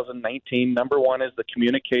 2019. Number one is the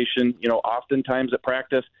communication. Oftentimes at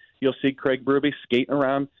practice, you'll see Craig Berube skating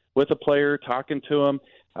around with a player, talking to him.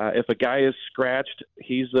 If a guy is scratched,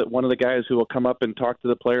 he's one of the guys who will come up and talk to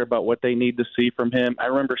the player about what they need to see from him. I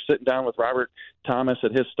remember sitting down with Robert Thomas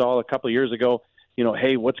at his stall a couple of years ago.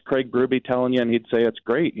 Hey, what's Craig Berube telling you? And he'd say, it's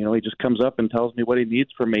great. He just comes up and tells me what he needs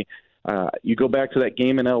from me. You go back to that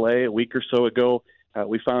game in L.A. a week or so ago,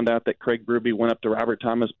 we found out that Craig Berube went up to Robert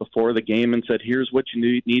Thomas before the game and said, here's what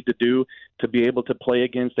you need to do to be able to play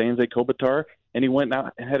against Anze Kopitar. And he went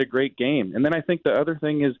out and had a great game. And then I think the other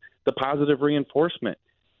thing is the positive reinforcement.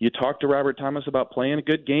 You talk to Robert Thomas about playing a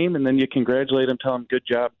good game, and then you congratulate him, tell him good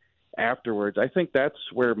job afterwards. I think that's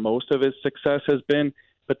where most of his success has been.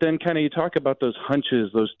 But then kind of you talk about those hunches,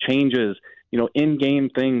 those changes, in-game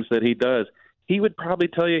things that he does. He would probably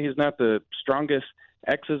tell you he's not the strongest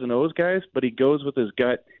X's and O's guys, but he goes with his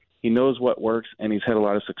gut. He knows what works, and he's had a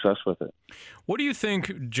lot of success with it. What do you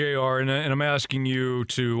think, JR, and I'm asking you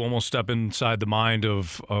to almost step inside the mind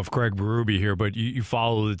of Craig Berube here, but you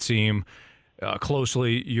follow the team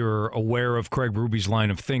closely. You're aware of Craig Berube's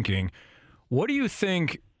line of thinking. What do you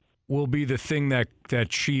think will be the thing that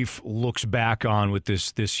Chief looks back on with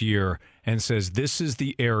this year and says, this is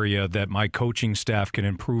the area that my coaching staff can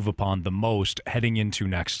improve upon the most heading into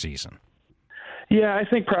next season? Yeah, I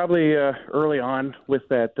think probably early on with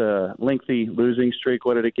that lengthy losing streak.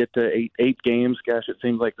 What did it get to? Eight games? Gosh, it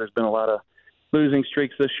seems like there's been a lot of losing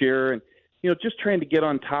streaks this year. And, just trying to get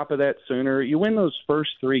on top of that sooner. You win those first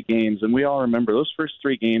 3 games, and we all remember those first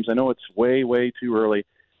 3 games. I know it's way, way too early,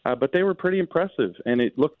 but they were pretty impressive. And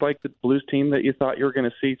it looked like the Blues team that you thought you were going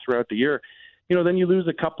to see throughout the year. Then you lose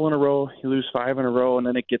a couple in a row, you lose 5 in a row, and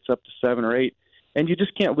then it gets up to 7 or 8. And you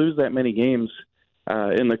just can't lose that many games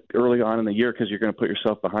early on in the year because you're going to put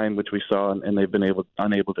yourself behind, which we saw, and they've been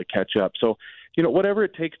unable to catch up. So, whatever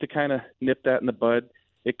it takes to kind of nip that in the bud,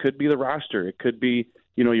 it could be the roster. It could be,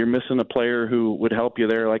 you're missing a player who would help you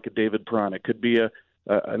there like a David Perron. It could be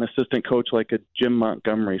an assistant coach like a Jim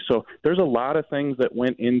Montgomery. So there's a lot of things that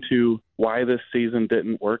went into why this season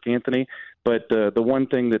didn't work, Anthony. But the one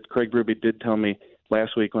thing that Craig Berube did tell me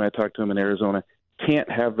last week when I talked to him in Arizona, can't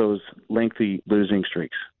have those lengthy losing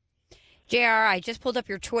streaks. JR, I just pulled up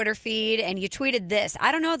your Twitter feed, and you tweeted this.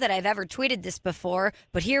 I don't know that I've ever tweeted this before,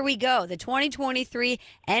 but here we go. The 2023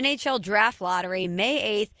 NHL Draft Lottery,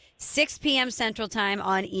 May 8th, 6 p.m. Central Time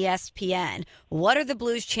on ESPN. What are the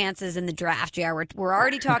Blues' chances in the draft, JR? We're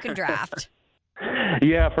already talking draft.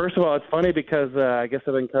 Yeah, first of all, it's funny because I guess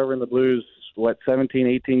I've been covering the Blues, 17,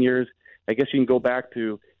 18 years. I guess you can go back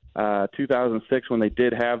to 2006 when they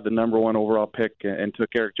did have the number 1 overall pick and took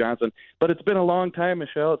Erik Johnson. But it's been a long time,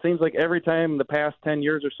 Michelle. It seems like every time in the past 10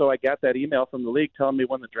 years or so I got that email from the league telling me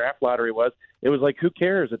when the draft lottery was, it was like, who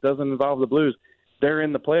cares? It doesn't involve the Blues. They're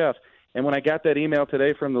in the playoffs. And when I got that email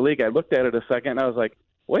today from the league, I looked at it a second and I was like,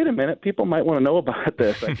 wait a minute, people might want to know about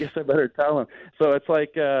this. I guess I better tell them. So it's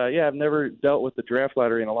like, I've never dealt with the draft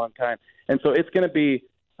lottery in a long time. And so it's going to be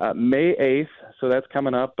May 8th, so that's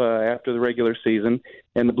coming up after the regular season,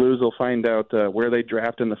 and the Blues will find out where they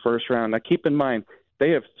draft in the first round. Now, keep in mind, they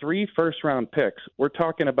have 3 first-round picks. We're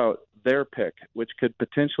talking about their pick, which could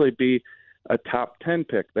potentially be a top 10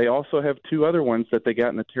 pick. They also have 2 other ones that they got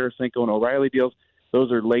in the Tarasenko and O'Reilly deals.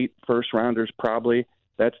 Those are late first-rounders probably.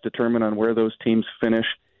 That's determined on where those teams finish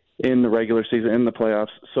in the regular season, in the playoffs.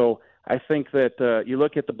 So I think that you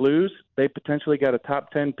look at the Blues, they potentially got a top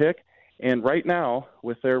 10 pick. And right now,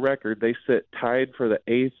 with their record, they sit tied for the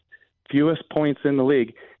 8th fewest points in the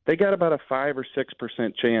league. They got about a 5 or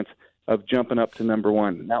 6% chance of jumping up to number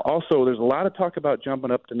 1. Now, also, there's a lot of talk about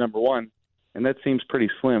jumping up to number 1, and that seems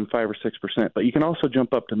pretty slim, 5 or 6%. But you can also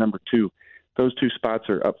jump up to number 2. Those 2 spots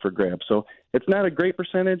are up for grabs. So it's not a great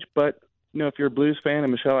percentage, but if you're a Blues fan,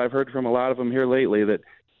 and Michelle, I've heard from a lot of them here lately that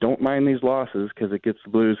don't mind these losses because it gets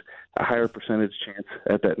the Blues a higher percentage chance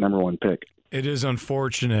at that number 1 pick. It is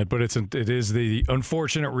unfortunate, but it is the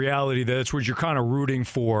unfortunate reality that it's what you're kind of rooting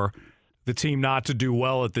for, the team not to do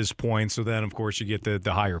well at this point. So then, of course, you get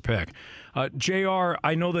the higher pick. JR,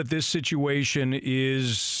 I know that this situation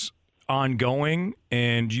is ongoing,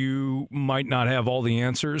 and you might not have all the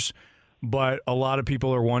answers, but a lot of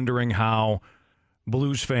people are wondering how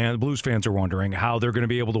Blues fans are wondering how they're going to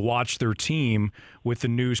be able to watch their team with the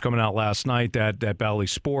news coming out last night that Bally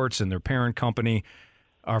Sports and their parent company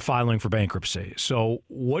are filing for bankruptcy. So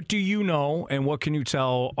what do you know, and what can you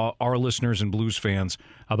tell our listeners and Blues fans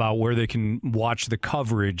about where they can watch the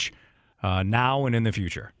coverage now and in the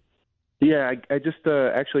future? Yeah, I just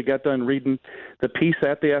actually got done reading the piece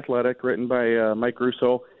at The Athletic written by Mike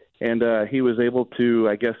Russo, and he was able to,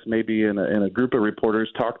 I guess maybe in a group of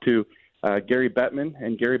reporters, talk to Gary Bettman,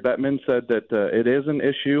 and Gary Bettman said that it is an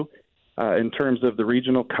issue in terms of the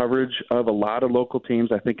regional coverage of a lot of local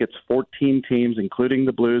teams. I think it's 14 teams, including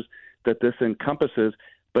the Blues, that this encompasses.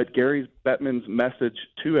 But Gary Bettman's message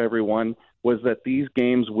to everyone was that these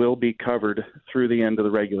games will be covered through the end of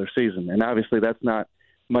the regular season. And obviously that's not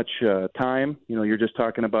much time. You know, you're just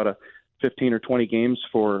talking about a 15 or 20 games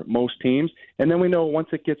for most teams. And then we know once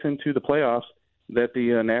it gets into the playoffs that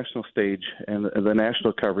the national stage and the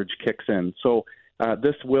national coverage kicks in. So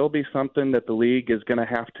this will be something that the league is going to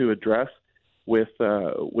have to address with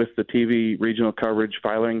the TV regional coverage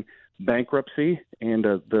filing bankruptcy and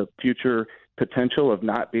the future potential of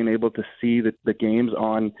not being able to see the games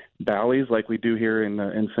on Bally's like we do here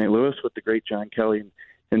in St. Louis with the great John Kelly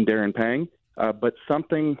and Darren Pang. But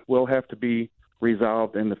something will have to be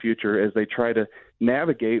resolved in the future as they try to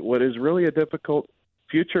navigate what is really a difficult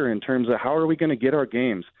future in terms of how are we going to get our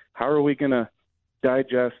games? How are we going to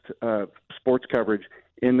digest sports coverage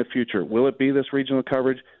in the future? Will it be this regional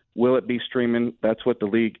coverage? Will it be streaming? That's what the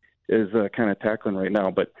league is kind of tackling right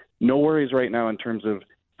now. But no worries right now in terms of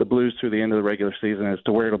the Blues through the end of the regular season as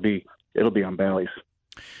to where it'll be. It'll be on Bally's.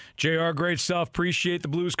 JR, great stuff. Appreciate the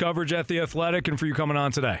Blues coverage at The Athletic and for you coming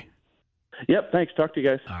on today. Yep, thanks. Talk to you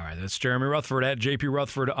guys. All right, that's Jeremy Rutherford at JP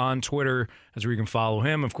Rutherford on Twitter. That's where you can follow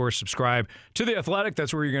him. Of course, subscribe to The Athletic.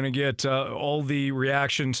 That's where you're going to get all the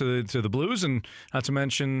reaction to the Blues, and not to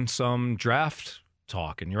mention some draft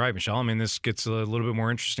talk. And you're right, Michelle. I mean, this gets a little bit more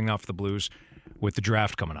interesting now for the Blues with the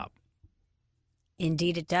draft coming up.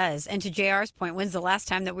 Indeed it does. And to JR's point, when's the last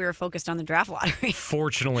time that we were focused on the draft lottery?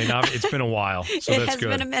 Fortunately, not. It's been a while, so that's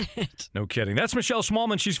good. It has been a minute. No kidding. That's Michelle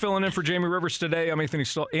Smallman. She's filling in for Jamie Rivers today. I'm Anthony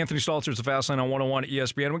Stalter's the Fast Lane on 101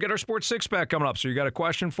 ESPN. We get our Sports Six-Pack coming up, so you got a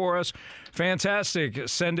question for us? Fantastic.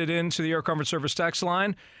 Send it in to the Air Comfort Service text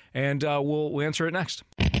line, and we'll answer it next.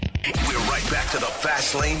 We're right back to the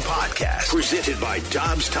Fast Lane Podcast, presented by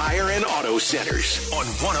Dobbs Tire and Auto Centers on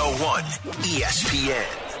 101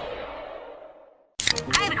 ESPN.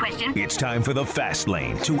 I have a question. It's time for the Fast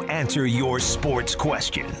Lane to answer your sports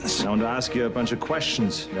questions. I want to ask you a bunch of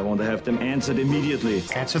questions. I want to have them answered immediately.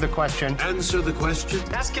 Answer the question. Answer the question.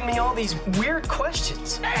 Asking me all these weird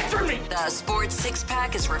questions. Answer me! The Sports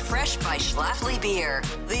Six-Pack is refreshed by Schlafly Beer,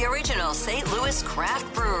 the original St. Louis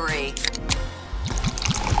craft brewery.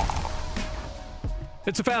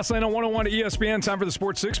 It's a Fast Lane on 101 ESPN. Time for the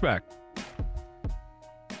Sports Six-Pack.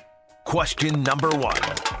 Question number 1.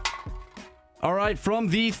 All right, from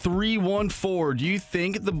the 314, do you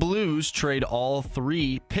think the Blues trade all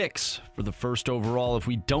 3 picks for the first overall if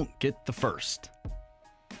we don't get the first?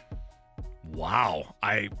 Wow.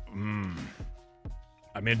 I mean,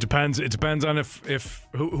 it depends. It depends on if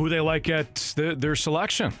who they like at their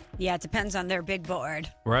selection. Yeah, it depends on their big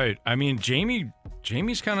board. Right. I mean,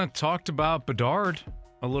 Jamie's kind of talked about Bedard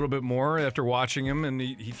a little bit more after watching him, and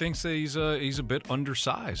he thinks that he's a bit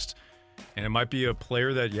undersized. And it might be a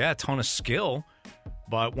player that, a ton of skill,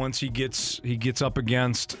 but once he gets up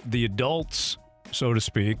against the adults, so to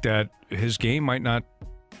speak, that his game may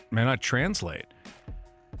not translate.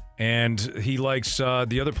 And he likes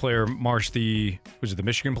the other player, the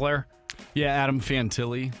Michigan player? Yeah, Adam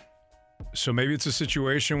Fantilli. So maybe it's a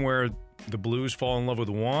situation where the Blues fall in love with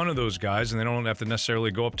one of those guys, and they don't have to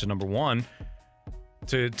necessarily go up to number 1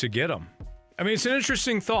 to get him. I mean, it's an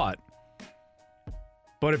interesting thought.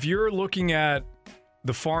 But if you're looking at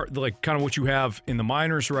kind of what you have in the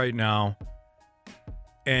minors right now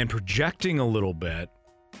and projecting a little bit,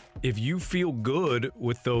 if you feel good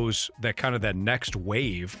with that next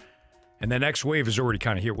wave, and that next wave is already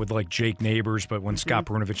kind of here with like Jake Neighbors, but when Scott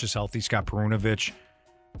Perunovich is healthy, Scott Perunovich,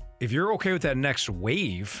 if you're okay with that next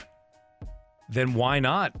wave, then why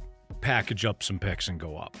not package up some picks and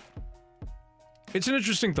go up? It's an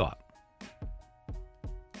interesting thought.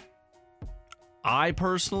 I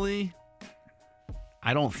personally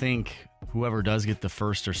I don't think whoever does get the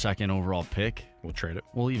first or second overall pick will trade it.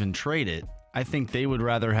 Will even trade it. I think they would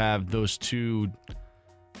rather have those two.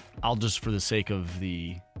 I'll just, for the sake of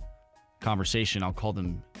the conversation, I'll call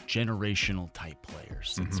them generational type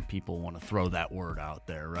players, since people want to throw that word out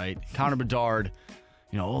there, right? Connor Bedard,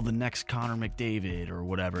 the next Connor McDavid or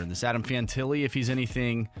whatever. And this Adam Fantilli, if he's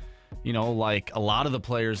anything, like a lot of the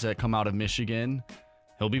players that come out of Michigan,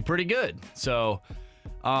 he'll be pretty good. So,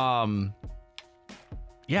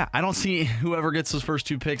 yeah, I don't see whoever gets those first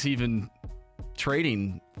two picks even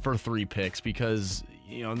trading for 3 picks, because,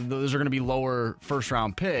 those are going to be lower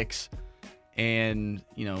first-round picks. And,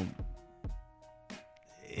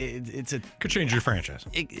 it's a could change your franchise.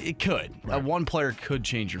 It could. Right. One player could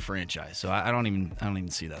change your franchise. So I don't even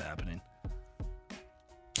see that happening.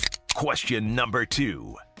 Question number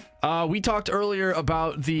 2. We talked earlier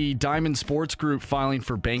about the Diamond Sports Group filing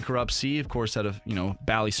for bankruptcy, of course, out of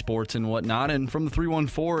Bally Sports and whatnot. And from the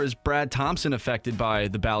 314, is Brad Thompson affected by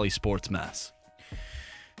the Bally Sports mess?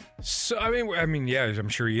 So I mean, yeah, I'm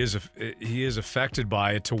sure he is. He is affected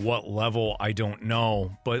by it. To what level, I don't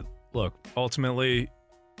know. But look, ultimately,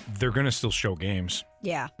 they're going to still show games.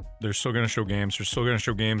 Yeah. They're still going to show games. They're still going to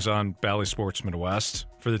show games on Bally Sports Midwest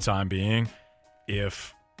for the time being.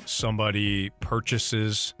 If somebody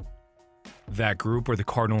purchases that group, or the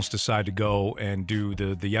Cardinals decide to go and do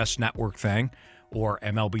the Yes Network thing, or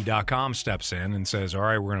MLB.com steps in and says, all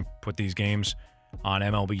right, we're going to put these games on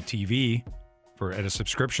MLB TV at a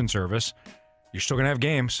subscription service, you're still going to have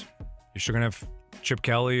games. You're still going to have Chip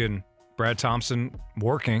Kelly and Brad Thompson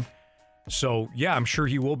working. So, yeah, I'm sure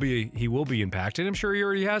he will be impacted. I'm sure he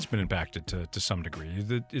already has been impacted to some degree.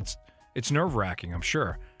 It's nerve-wracking, I'm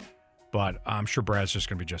sure. But I'm sure Brad's just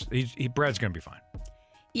going to be Brad's going to be fine.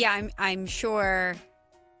 Yeah, I'm sure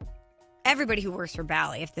everybody who works for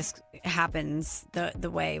Bally, if this happens the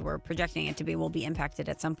way we're projecting it to be, will be impacted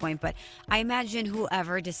at some point. But I imagine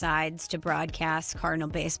whoever decides to broadcast Cardinal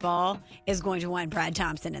baseball is going to want Brad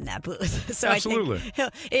Thompson in that booth. So absolutely. I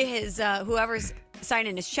think whoever's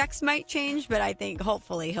signing his checks might change, but I think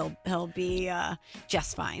hopefully he'll be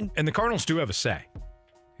just fine. And the Cardinals do have a say.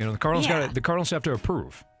 The Cardinals the Cardinals have to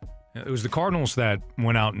approve. It was the Cardinals that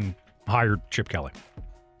went out and hired Chip Kelly.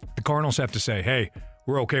 The Cardinals have to say, hey,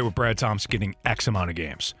 we're okay with Brad Thompson getting X amount of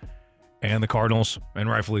games. And the Cardinals, and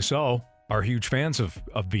rightfully so, are huge fans of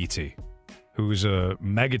BT, who's a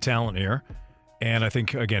mega talent here. And I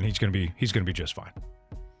think, again, he's going to be just fine.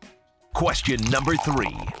 Question number 3.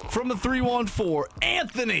 From the 314,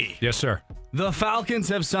 Anthony. Yes, sir. The Falcons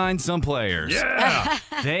have signed some players. Yeah.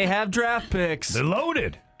 They have draft picks. They're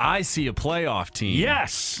loaded. I see a playoff team.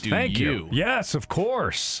 Yes. Do Thank you. Yes, of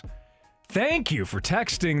course. Thank you for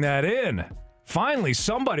texting that in. Finally,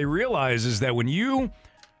 somebody realizes that when you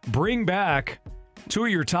bring back 2 of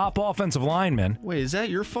your top offensive linemen. Wait, is that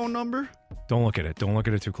your phone number? Don't look at it. Don't look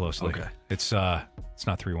at it too closely. Okay. It's not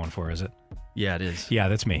 314, is it? Yeah, it is. Yeah,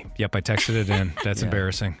 that's me. Yep, I texted it in. That's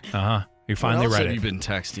embarrassing. You finally read it. You've been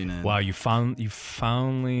texting in. Wow, you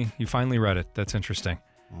finally read it. That's interesting.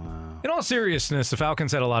 Wow. In all seriousness, the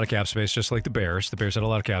Falcons had a lot of cap space, just like the Bears. The Bears had a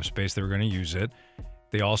lot of cap space. They were going to use it.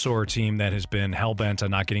 They also are a team that has been hell-bent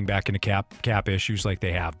on not getting back into cap issues like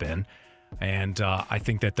they have been. And I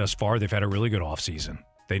think that thus far they've had a really good offseason.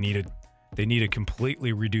 They need to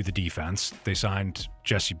completely redo the defense. They signed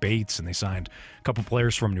Jesse Bates, and they signed a couple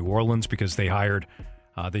players from New Orleans because they hired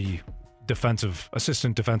the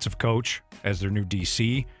assistant defensive coach as their new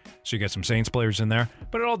DC. So you get some Saints players in there.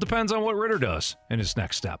 But it all depends on what Ritter does in his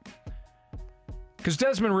next step. Because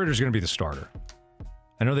Desmond Ritter's going to be the starter.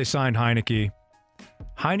 I know they signed Heineke.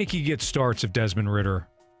 Heineke gets starts if Desmond Ritter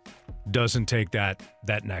doesn't take that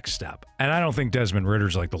next step. And I don't think Desmond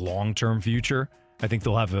Ritter's like the long-term future. I think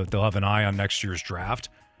they'll have an eye on next year's draft.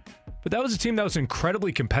 But that was a team that was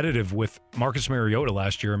incredibly competitive with Marcus Mariota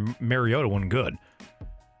last year, and Mariota wasn't good.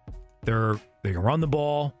 They can run the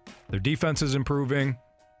ball. Their defense is improving.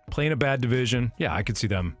 Playing a bad division. Yeah, I could see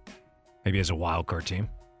them maybe as a wild card team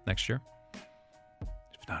next year.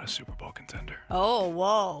 If not a Super Bowl contender. Oh,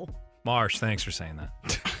 whoa. Marsh, thanks for saying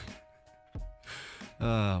that.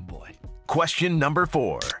 Oh, boy. Question number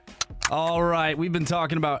 4. All right, we've been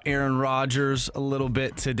talking about Aaron Rodgers a little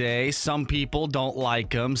bit today. Some people don't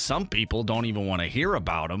like him. Some people don't even want to hear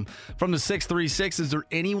about him. From the 636, is there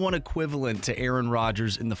anyone equivalent to Aaron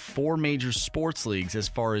Rodgers in the 4 major sports leagues as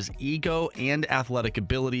far as ego and athletic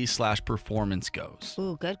ability / performance goes?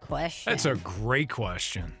 Ooh, good question. That's a great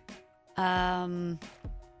question.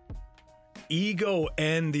 Ego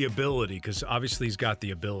and the ability, because obviously he's got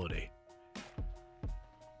the ability.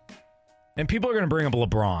 And people are going to bring up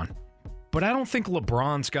LeBron. But I don't think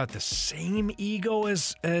LeBron's got the same ego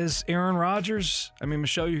as Aaron Rodgers. I mean,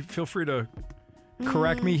 Michelle, you feel free to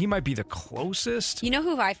correct me. He might be the closest. You know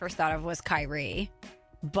who I first thought of was Kyrie,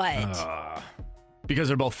 but because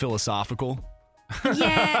they're both philosophical.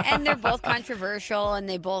 yeah, and they're both controversial, and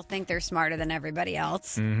they both think they're smarter than everybody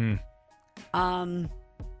else. Mm-hmm.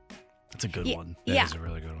 That's a good one. That is a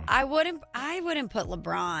really good one. I wouldn't put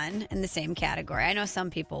LeBron in the same category. I know some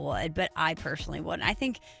people would, but I personally wouldn't. I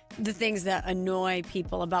think the things that annoy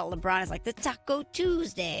people about LeBron is like the Taco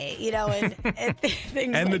Tuesday, and things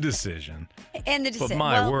and like the decision. And the decision. But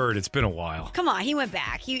my word, it's been a while. Come on, he went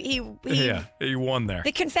back. He won there.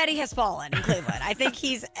 The confetti has fallen in Cleveland. I think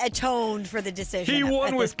he's atoned for the decision. He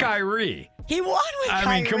won with Kyrie. He won with Kyrie.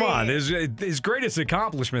 I mean, come on. His greatest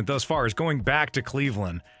accomplishment thus far is going back to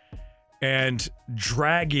Cleveland and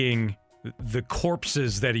dragging the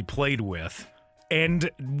corpses that he played with and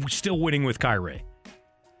still winning with Kyrie.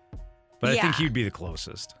 But I think he'd be the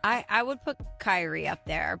closest. I would put Kyrie up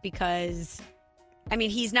there because, I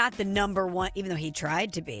mean, he's not the number one, even though he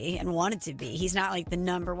tried to be and wanted to be. He's not like the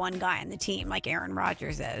number one guy on the team like Aaron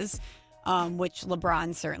Rodgers is, which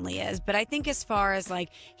LeBron certainly is. But I think as far as like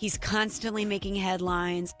he's constantly making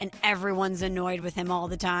headlines and everyone's annoyed with him all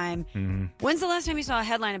the time. Mm-hmm. When's the last time you saw a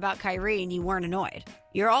headline about Kyrie and you weren't annoyed?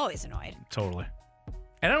 You're always annoyed. Totally.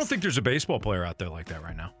 And I don't think there's a baseball player out there like that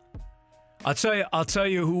right now. I'll tell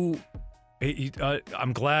you who.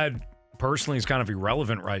 I'm glad personally he's kind of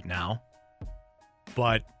irrelevant right now,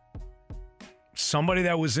 but somebody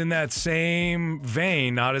that was in that same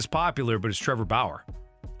vein, not as popular, but is Trevor Bauer.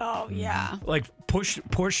 Oh yeah. Like push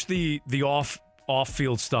the off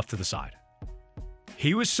field stuff to the side.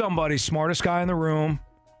 He was somebody, smartest guy in the room,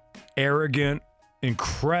 arrogant,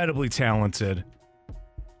 incredibly talented.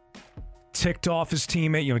 Ticked off his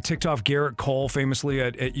teammate, ticked off Garrett Cole famously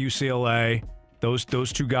at UCLA.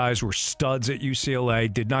 Those two guys were studs at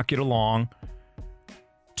UCLA, did not get along.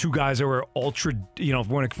 Two guys that were ultra,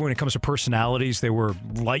 when it comes to personalities, they were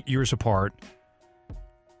light years apart.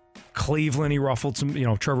 Cleveland, he ruffled some,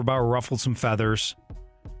 Trevor Bauer ruffled some feathers.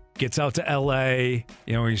 Gets out to LA,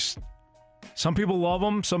 some people love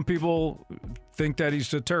him, some people think that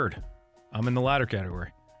he's a turd. I'm in the latter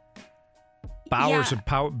category.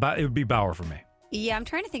 It would be Bauer for me. Yeah, I'm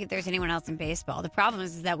trying to think if there's anyone else in baseball. The problem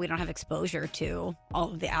is that we don't have exposure to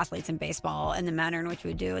all of the athletes in baseball in the manner in which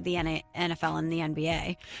we do the NFL and the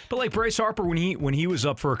NBA. But like Bryce Harper, when he was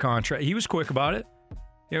up for a contract, he was quick about it.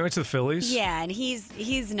 It's the Phillies. Yeah, and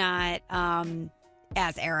he's not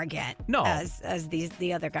as arrogant as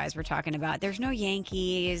the other guys we're talking about. There's no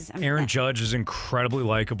Yankees. Aaron Judge is incredibly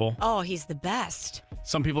likable. Oh, he's the best.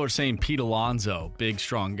 Some people are saying Pete Alonso, big,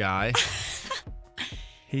 strong guy.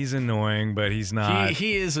 He's annoying, but he's not.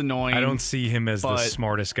 He is annoying. I don't see him as the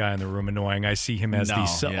smartest guy in the room annoying. I see him as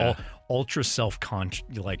the ultra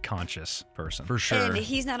conscious person. For sure. And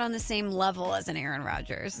he's not on the same level as an Aaron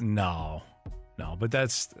Rodgers. No, but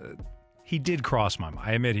that's he did cross my mind.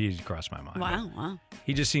 I admit he did cross my mind. Wow.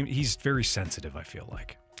 He just he's very sensitive, I feel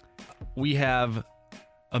like. We have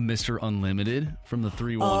a Mr. Unlimited from the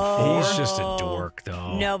 314. He's just a dork,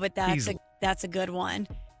 though. No, but that's a good one.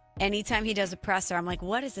 Anytime he does a presser, I'm like,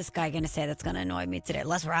 what is this guy going to say that's going to annoy me today?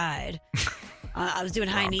 Let's ride. I was doing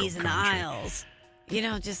high knees in the aisles.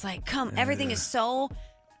 Just like, everything is so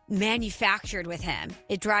manufactured with him.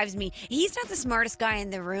 It drives me. He's not the smartest guy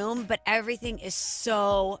in the room, but everything is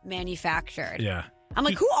so manufactured. Yeah. I'm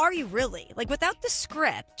like, who are you really? Like, without the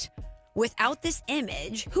script, without this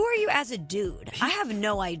image, who are you as a dude? I have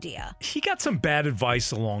no idea. He got some bad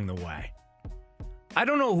advice along the way. I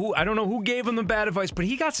don't know who gave him the bad advice, but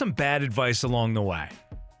he got some bad advice along the way.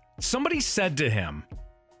 Somebody said to him,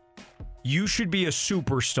 you should be a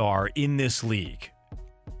superstar in this league.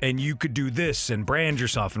 And you could do this and brand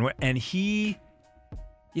yourself. And he,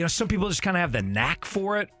 some people just kind of have the knack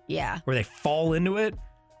for it. Yeah. Where they fall into it.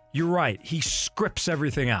 You're right. He scripts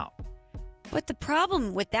everything out. But the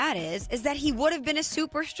problem with that is that he would have been a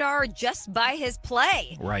superstar just by his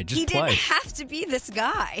play. Right, He didn't have to be this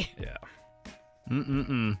guy. Yeah.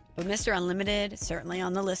 But Mr. Unlimited, certainly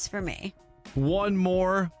on the list for me. One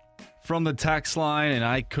more from the text line, and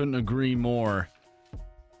I couldn't agree more.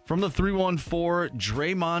 From the 314,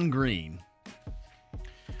 Draymond Green.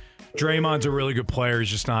 Draymond's a really good player. He's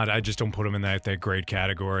just not. I just don't put him in that grade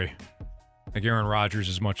category. Like Aaron Rodgers,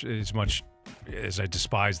 as much as I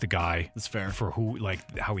despise the guy. That's fair. For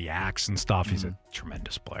how he acts and stuff. He's a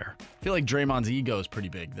tremendous player. I feel like Draymond's ego is pretty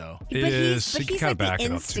big, though. But he's like the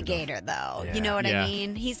instigator, though. Yeah. You know what I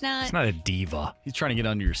mean? He's not a diva. He's trying to get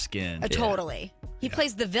under your skin. Totally. He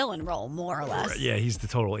plays the villain role, more or less. Yeah, he's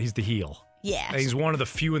the heel. Yeah. And he's one of the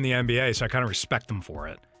few in the NBA, so I kind of respect him for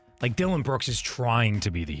it. Like, Dylan Brooks is trying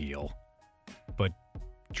to be the heel, but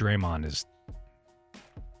Draymond is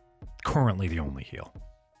currently the only heel.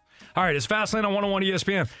 All right, it's Fastlane on 101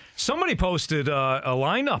 ESPN. Somebody posted a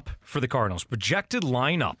lineup for the Cardinals, projected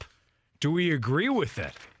lineup. Do we agree with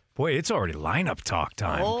it? Boy, it's already lineup talk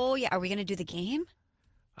time. Oh, yeah. Are we going to do the game?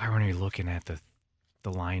 I want to be looking at the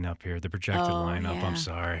lineup here, the projected lineup. Yeah. I'm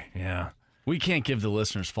sorry. Yeah. We can't give the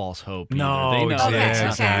listeners false hope either. No, they know exactly.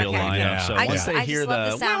 it's not the real lineup. Yeah. So I once they hear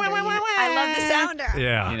love the sounder. I love the sounder.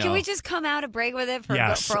 Yeah. Can we just come out and break with it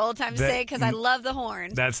for old time's sake? Because I love the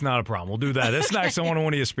horn. That's not a problem. We'll do that. That's next on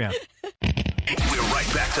 101 ESPN. We're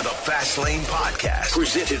right back to the Fast Lane Podcast,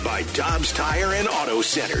 presented by Dobbs Tire and Auto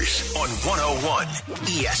Centers on 101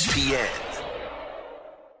 ESPN.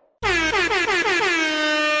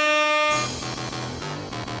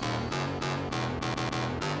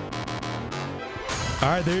 All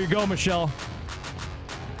right, there you go, Michelle.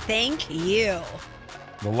 Thank you.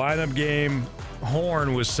 The lineup game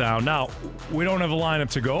horn was sound. Now, we don't have a lineup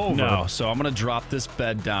to go over. No, so I'm going to drop this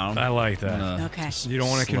bed down. I like that. Okay. You don't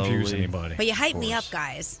want to confuse anybody. But you hype me up,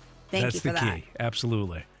 guys. Thank you for That's the that. key.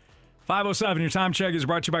 Absolutely. 5:07, your time check is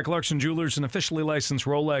brought to you by Clarkson Jewelers, an officially licensed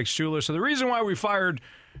Rolex jeweler. So the reason why we fired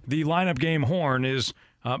the lineup game horn is,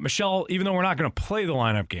 Michelle, even though we're not going to play the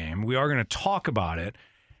lineup game, we are going to talk about it.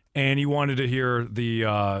 And you wanted to hear the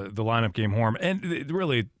lineup game horn. And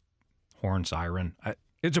really, horn siren,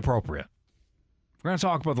 it's appropriate. We're going to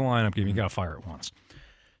talk about the lineup game. You got to fire it once.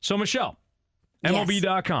 So, Michelle,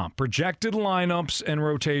 MLB.com, projected lineups and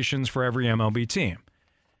rotations for every MLB team.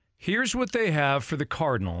 Here's what they have for the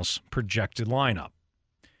Cardinals' projected lineup.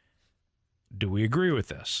 Do we agree with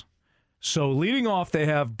this? So, leading off, they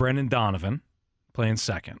have Brendan Donovan playing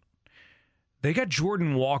second. They got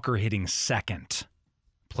Jordan Walker hitting second,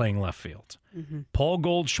 playing left field. Mm-hmm. Paul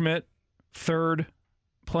Goldschmidt, third,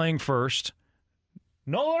 playing first.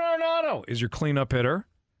 Nolan Arenado is your cleanup hitter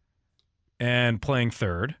and playing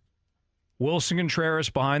third. Wilson Contreras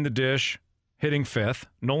behind the dish, hitting fifth.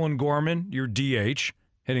 Nolan Gorman, your DH,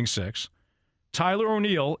 hitting sixth. Tyler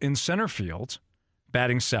O'Neill in center field,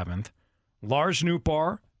 batting seventh. Lars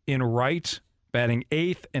Nootbaar in right, batting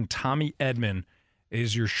eighth. And Tommy Edman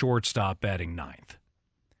is your shortstop, batting ninth.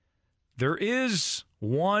 There is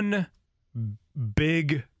one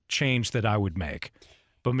big change that I would make.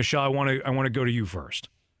 But, Michelle, I want to go to you first.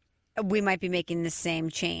 We might be making the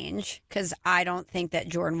same change because I don't think that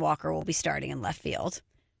Jordan Walker will be starting in left field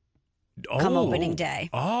come opening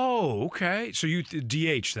day. Oh, okay. So you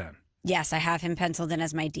DH then? Yes, I have him penciled in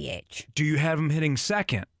as my DH. Do you have him hitting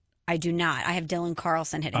second? I do not. I have Dylan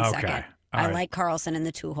Carlson hitting second. I like Carlson in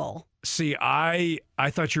the two-hole. See, I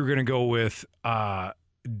thought you were going to go with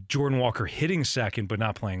Jordan Walker hitting second but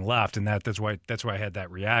not playing left, and that's why I had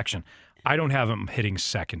that reaction. I don't have him hitting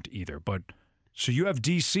second either, but so you have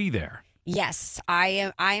DC there. Yes,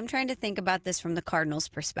 I am trying to think about this from the Cardinals'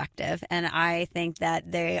 perspective, and I think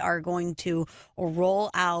that they are going to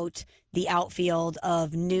roll out the outfield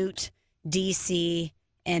of Newt, DC,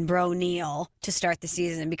 and Bro Neal to start the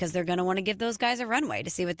season because they're going to want to give those guys a runway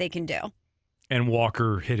to see what they can do. And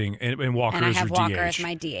Walker hitting, and Walker and I is have your Walker DH. as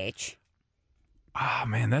my DH. Ah,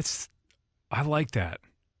 man, I like that.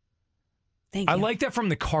 Thank you. I like that from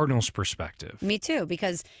the Cardinals' perspective. Me too,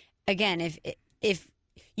 because again, if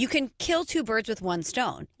you can kill two birds with one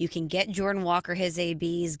stone, you can get Jordan Walker his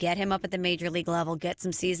ABs, get him up at the major league level, get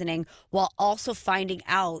some seasoning, while also finding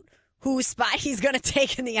out whose spot he's going to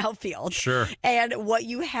take in the outfield. Sure. And what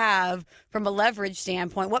you have from a leverage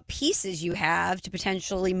standpoint, what pieces you have to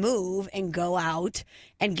potentially move and go out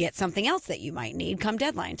and get something else that you might need come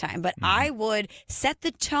deadline time. But I would set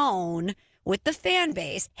the tone with the fan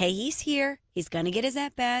base. Hey, he's here. He's going to get his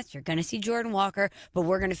at-bats. You're going to see Jordan Walker, but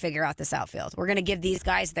we're going to figure out this outfield. We're going to give these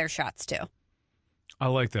guys their shots too. I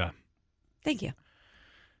like that. Thank you.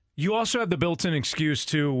 You also have the built-in excuse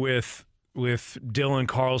too with Dylan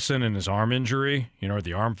Carlson and his arm injury,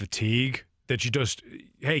 the arm fatigue, that you just,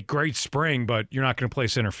 hey, great spring, but you're not going to play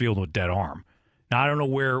center field with dead arm. Now, I don't know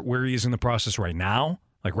where he is in the process right now,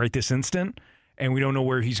 like right this instant, and we don't know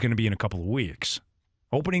where he's going to be in a couple of weeks.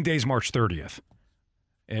 Opening day is March 30th,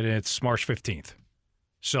 and it's March 15th.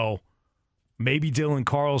 So maybe Dylan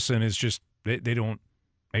Carlson is just, they don't,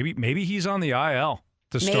 maybe he's on the IL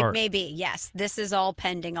to start. Maybe, yes. This is all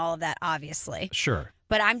pending all of that, obviously. Sure.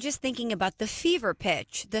 But I'm just thinking about the fever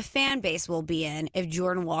pitch the fan base will be in if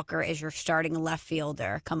Jordan Walker is your starting left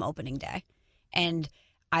fielder come opening day. And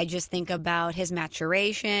I just think about his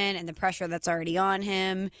maturation and the pressure that's already on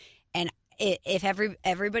him. And if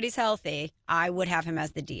everybody's healthy, I would have him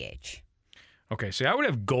as the DH. Okay, see, I would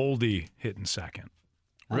have Goldie hitting second.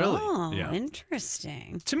 Really? Oh, Yeah.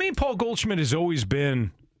 interesting. To me, Paul Goldschmidt has always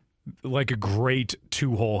been like a great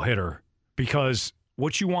 2-hole hitter, because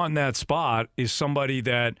what you want in that spot is somebody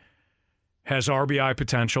that has RBI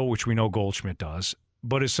potential, which we know Goldschmidt does,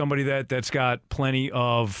 but is somebody that's got plenty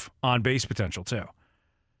of on-base potential too.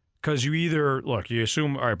 Because you either, you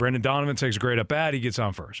assume, all right, Brendan Donovan takes a great at-bat, he gets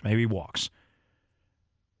on first. Maybe he walks.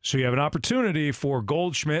 So you have an opportunity for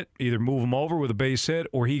Goldschmidt, either move him over with a base hit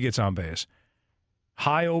or he gets on base.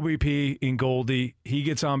 High OBP in Goldie, he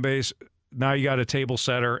gets on base. Now you got a table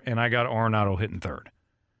setter, and I got Arenado hitting third.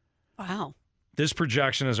 Wow. This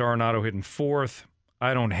projection is Arenado hitting fourth.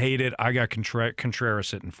 I don't hate it. I got Contreras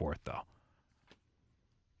hitting fourth, though.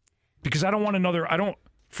 Because I don't want another.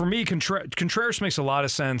 For me, Contreras makes a lot of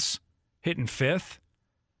sense hitting fifth.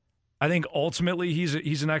 I think ultimately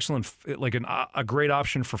he's an excellent, a great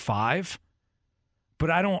option for 5. But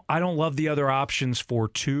I don't love the other options for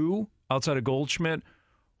 2 outside of Goldschmidt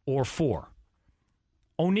or 4.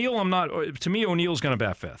 O'Neill, to me, O'Neill's going to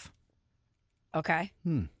bat 5th. Okay.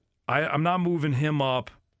 I'm not moving him up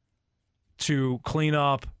to clean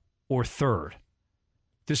up or 3rd.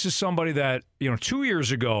 This is somebody that, 2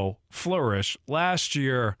 years ago flourished. Last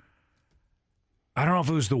year, I don't know if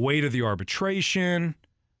it was the weight of the arbitration,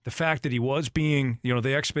 the fact that he was being,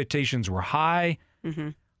 the expectations were high. Mm-hmm.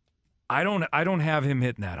 I don't have him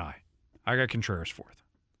hitting that high. I got Contreras 4th.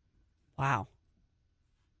 Wow.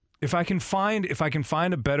 If I can find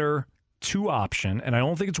a better 2 option, and I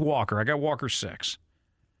don't think it's Walker. I got Walker 6.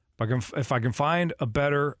 If I can find a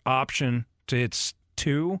better option to hit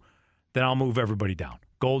 2, then I'll move everybody down.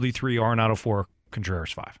 Goldie 3, Arenado 4,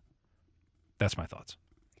 Contreras 5. That's my thoughts.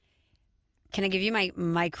 Can I give you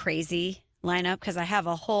my crazy lineup? Because I have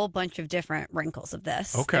a whole bunch of different wrinkles of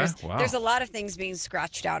this. Okay. There's a lot of things being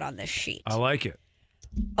scratched out on this sheet. I like it.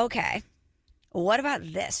 Okay. What about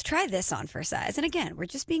this? Try this on for size. And again, we're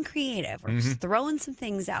just being creative. We're just throwing some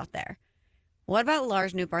things out there. What about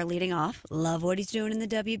Lars Nootbaar leading off? Love what he's doing in the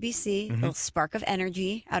WBC. A little spark of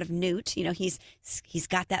energy out of Newt. He's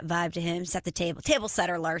got that vibe to him. Set the table. Table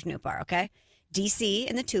setter, Lars Nootbaar, okay? DC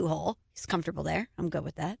in the 2-hole. He's comfortable there. I'm good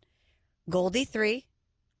with that. Goldie 3.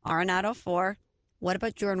 Arenado 4. What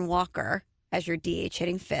about Jordan Walker as your DH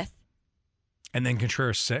hitting 5th? And then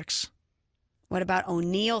Contreras 6? What about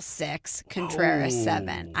O'Neill 6, Contreras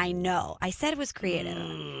 7? I know. I said it was creative.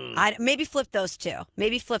 Maybe flip those two.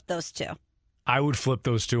 I would flip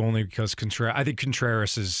those 2 only because I think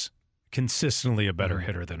Contreras is consistently a better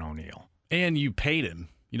hitter than O'Neill. And you paid him.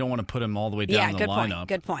 You don't want to put him all the way down the lineup.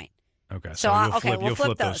 Good point. Okay. So we'll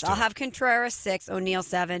flip those. 2. I'll have Contreras 6, O'Neill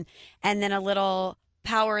 7, and then a little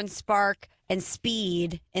power and spark and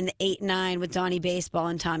speed in the 8-9 with Donnie Baseball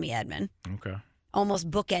and Tommy Edman. Okay.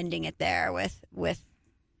 Almost bookending it there with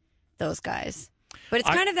those guys. But it's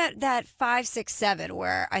kind of that 5, 6, 7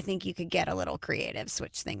 where I think you could get a little creative,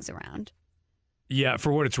 switch things around. Yeah,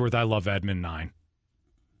 for what it's worth, I love Edman 9.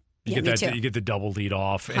 You get the double lead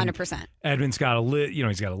off. 100%. Edman's got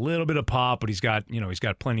he's got a little bit of pop, but he's got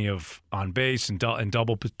plenty of on base and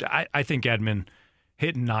double. I think Edman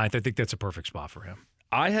hitting 9th. I think that's a perfect spot for him.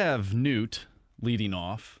 I have Newt leading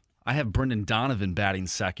off. I have Brendan Donovan batting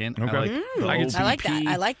 2nd. Okay.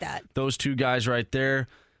 I like that. Those 2 guys right there.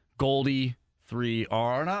 Goldie 3,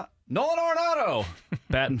 Nolan Arenado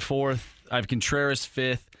batting 4th. I have Contreras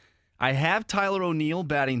 5th. I have Tyler O'Neill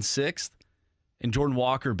batting 6th and Jordan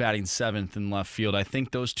Walker batting 7th in left field. I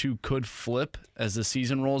think those 2 could flip as the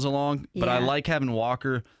season rolls along, but I like having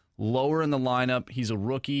Walker lower in the lineup. He's a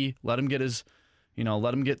rookie. Let him get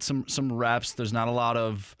some reps. There's not a lot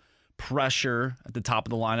of pressure at the top of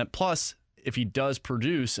the lineup. Plus, if he does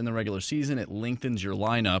produce in the regular season, it lengthens your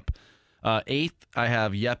lineup. 8th, I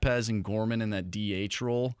have Yepez and Gorman in that DH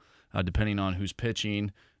role, depending on who's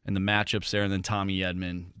pitching and the matchups there, and then Tommy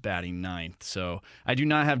Edman batting 9th. So I do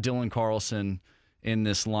not have Dylan Carlson in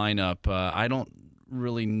this lineup. I don't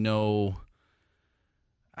really know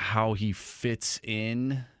how he fits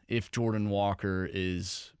in if Jordan Walker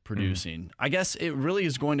is producing. I guess it really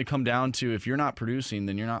is going to come down to if you're not producing,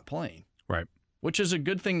 then you're not playing. Right. Which is a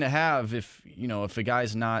good thing to have if a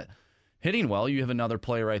guy's not hitting well, you have another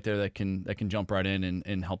player right there that can jump right in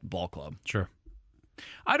and help the ball club. Sure.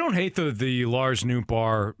 I don't hate the Lars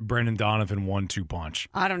Nootbaar, Brendan Donovan 1-2 punch.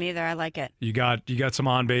 I don't either. I like it. You got some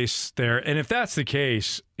on base there, and if that's the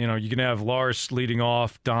case, you can have Lars leading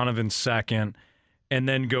off, Donovan 2nd, and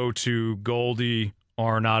then go to Goldie,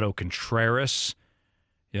 Arenado, Contreras.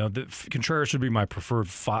 Contreras would be my preferred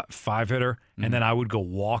 5 hitter, and then I would go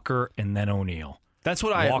Walker and then O'Neill. That's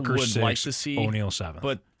what Walker I would 6, like to see. O'Neill 7th.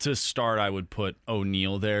 But to start, I would put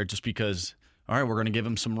O'Neill there just because. All right, we're going to give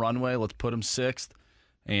him some runway. Let's put him 6th.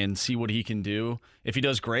 And see what he can do. If he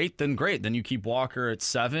does great. Then you keep Walker at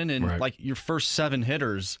 7, and like your first 7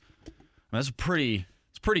 hitters That's pretty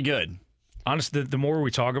good. Honestly, the more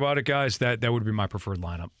we talk about it, guys, that would be my preferred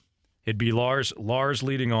lineup. It'd be Lars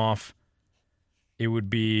leading off. It would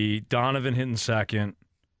be Donovan hitting second,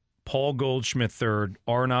 Paul Goldschmidt third,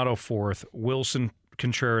 Arenado fourth, Wilson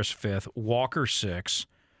Contreras fifth, Walker sixth,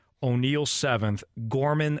 O'Neill seventh,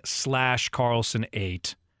 Gorman/Carlson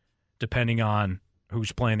eight, depending on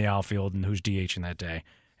who's playing the outfield and who's DHing that day,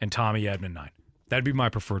 and Tommy Edman nine. That'd be my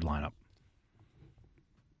preferred lineup.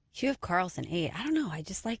 You have Carlson 8. I don't know. I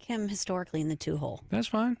just like him historically in the 2-hole. That's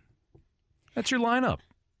fine. That's your lineup.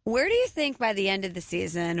 Where do you think by the end of the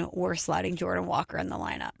season we're sliding Jordan Walker in the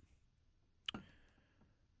lineup?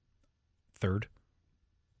 Third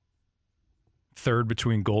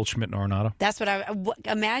between Goldschmidt and Arenado. That's what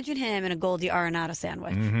imagine him in a Goldie Arenado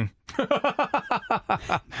sandwich. Mm-hmm.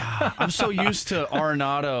 I'm so used to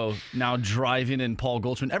Arenado now driving in Paul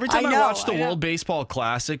Goldschmidt. Every time I watch the World Baseball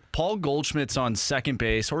Classic, Paul Goldschmidt's on second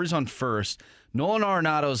base or he's on first. Nolan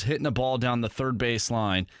Arenado's hitting the ball down the third base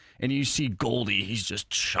line, and you see Goldie. He's just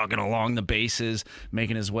chugging along the bases,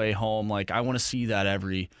 making his way home. Like, I want to see that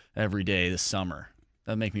every day this summer.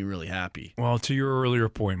 That'd make me really happy. Well, to your earlier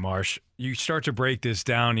point, Marsh, you start to break this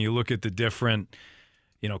down and you look at the different,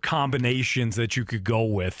 combinations that you could go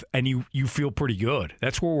with, and you feel pretty good.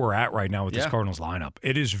 That's where we're at right now with this Cardinals lineup.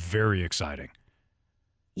 It is very exciting.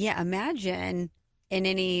 Yeah, imagine in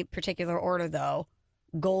any particular order, though,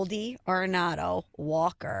 Goldie, Arenado,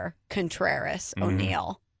 Walker, Contreras,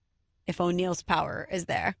 O'Neill. If O'Neill's power is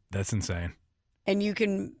there. That's insane. And you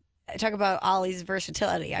can talk about Ollie's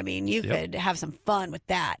versatility. I mean, you could have some fun with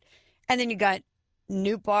that. And then you got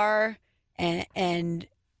Nootbaar and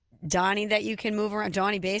Donnie that you can move around,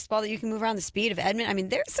 Johnny Baseball that you can move around the speed of Edman. I mean,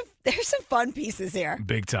 there's some fun pieces here.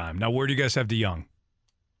 Big time. Now, where do you guys have DeYoung?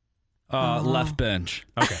 Left bench.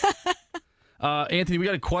 Okay. Anthony, we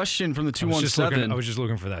got a question from the 217. I was just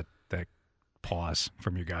looking for that pause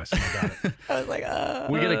from you guys. I got it. I was like,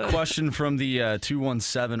 We get a question from the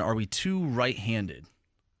 217. Are we too right-handed?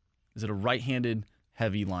 Is it a right-handed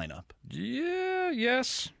heavy lineup? Yeah,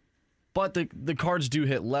 yes. But the Cards do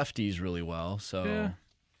hit lefties really well, so. Yeah.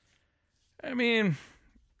 I mean,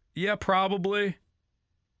 yeah, probably.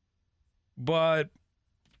 But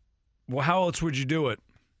how else would you do it?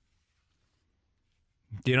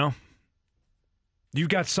 You've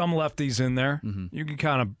got some lefties in there. Mm-hmm. You can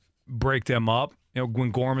kind of break them up.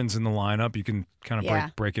 When Gorman's in the lineup, you can kind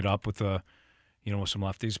of break it up with with some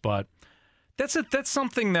lefties. But that's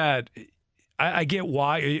something that I get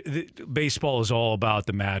why baseball is all about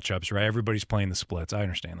the matchups, right? Everybody's playing the splits. I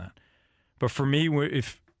understand that. But for me,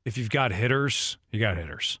 if you've got hitters, you got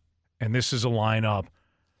hitters. And this is a lineup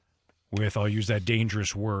with, I'll use that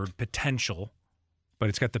dangerous word, potential, but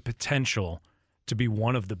it's got the potential to be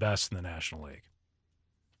one of the best in the National League.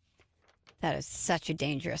 that is such a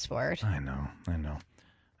dangerous word. I know. I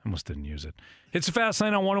almost didn't use it. It's a Fast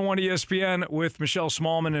Lane on 101 ESPN with Michelle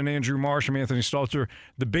Smallman and Andrew Marsh. I'm Anthony Stalter.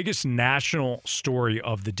 The biggest national story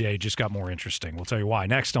of the day just got more interesting. We'll tell you why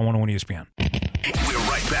next on 101 ESPN. We're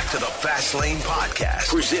right back to the Fast Lane podcast,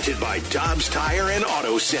 presented by Dobbs Tire and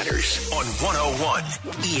Auto Centers on 101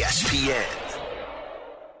 ESPN.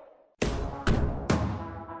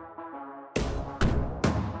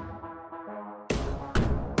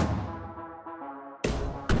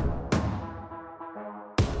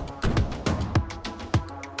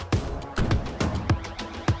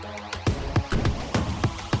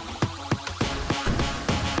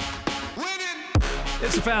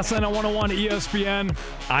 It's a Fast Lane on 101 ESPN.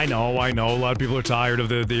 I know. A lot of people are tired of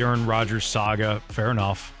the Aaron Rodgers saga. Fair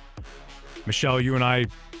enough. Michelle, you and I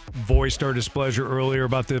voiced our displeasure earlier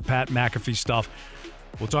about the Pat McAfee stuff.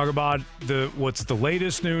 We'll talk about what's the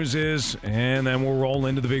latest news is, and then we'll roll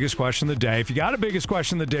into the biggest question of the day. If you got a biggest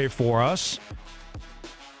question of the day for us,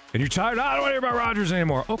 and you're tired, I don't want to hear about Rodgers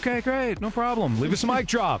anymore. Okay, great. No problem. Leave us a mic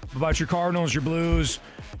drop about your Cardinals, your Blues,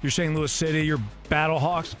 your St. Louis City, your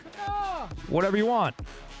Battlehawks. Whatever you want.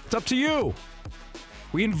 It's up to you.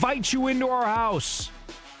 We invite you into our house.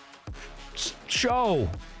 Show.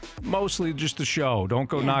 Mostly just the show. Don't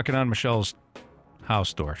go knocking on Michelle's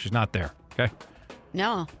house door. She's not there, okay?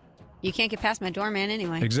 No. You can't get past my doorman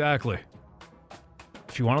anyway. Exactly.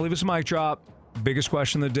 If you want to leave us a mic drop, biggest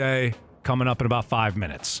question of the day coming up in about 5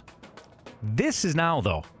 minutes. This is now,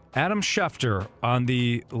 though, Adam Schefter on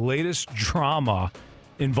the latest drama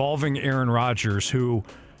involving Aaron Rodgers, who,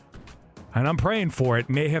 and I'm praying for it,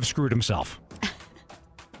 may have screwed himself.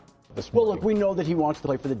 Well, look, we know that he wants to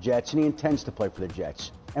play for the Jets, and he intends to play for the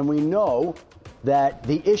Jets. And we know that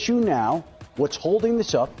the issue now, what's holding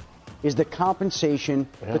this up, is the compensation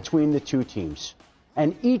between the two teams.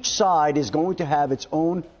 And each side is going to have its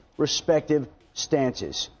own respective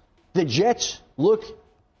stances. The Jets look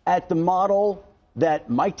at the model that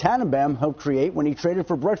Mike Tannenbaum helped create when he traded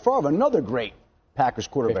for Brett Favre, another great Packers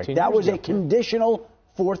quarterback. That was a conditional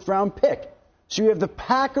fourth-round pick. So you have the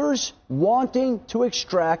Packers wanting to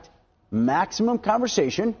extract maximum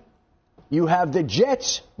conversation. You have the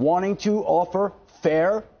Jets wanting to offer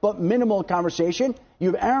fair but minimal conversation.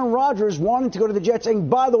 You have Aaron Rodgers wanting to go to the Jets. And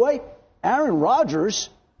by the way, Aaron Rodgers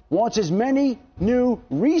wants as many new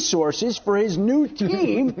resources for his new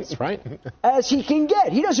team That's right. as he can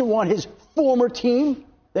get. He doesn't want his former team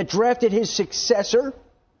that drafted his successor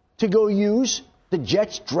to go use the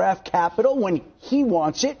Jets draft capital when he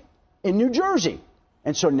wants it in New Jersey.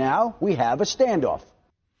 And so now we have a standoff.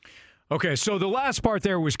 Okay, so the last part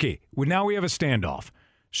there was key. Now we have a standoff.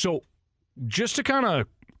 So just to kind of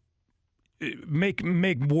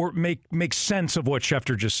make sense of what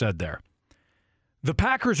Schefter just said there, the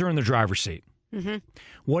Packers are in the driver's seat. Mm-hmm.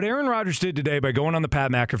 What Aaron Rodgers did today by going on the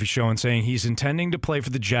Pat McAfee show and saying he's intending to play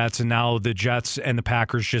for the Jets, and now the Jets and the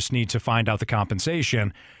Packers just need to find out the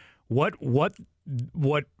compensation. What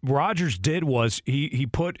Rodgers did was he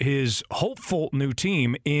put his hopeful new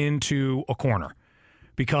team into a corner,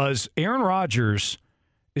 because Aaron Rodgers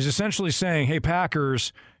is essentially saying, hey,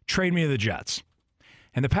 Packers, trade me to the Jets.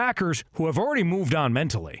 And the Packers, who have already moved on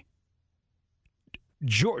mentally,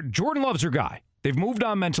 Jordan Love's their guy. They've moved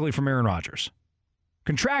on mentally from Aaron Rodgers.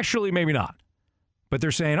 Contractually, maybe not. But they're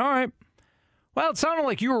saying, all right, well, it sounded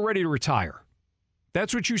like you were ready to retire.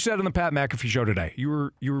 That's what you said on the Pat McAfee show today.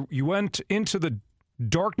 You went into the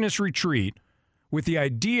darkness retreat with the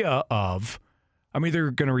idea of, I'm either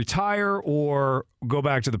going to retire or go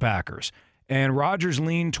back to the Packers. And Rodgers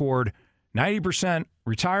leaned toward 90%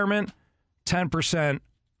 retirement, 10%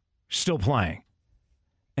 still playing.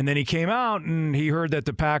 And then he came out and he heard that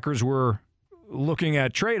the Packers were looking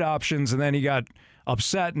at trade options, and then he got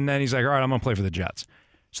upset, and then he's like, all right, I'm going to play for the Jets.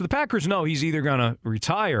 So the Packers know he's either going to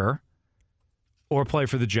retire or play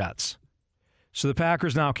for the Jets. So the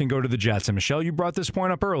Packers now can go to the Jets. And Michelle, you brought this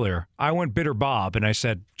point up earlier. I went bitter Bob, and I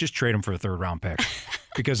said, just trade him for a third-round pick.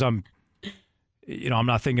 Because I'm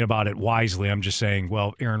not thinking about it wisely. I'm just saying,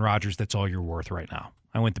 well, Aaron Rodgers, that's all you're worth right now.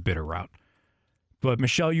 I went the bitter route. But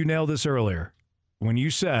Michelle, you nailed this earlier when you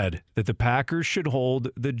said that the Packers should hold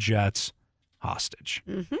the Jets hostage.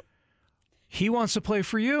 Mm-hmm. He wants to play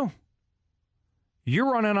for you.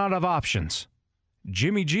 You're running out of options.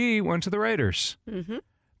 Jimmy G went to the Raiders. Mm-hmm.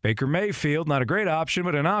 Baker Mayfield, not a great option,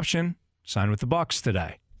 but an option, signed with the Bucs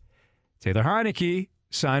today. Taylor Heineke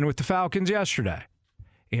signed with the Falcons yesterday.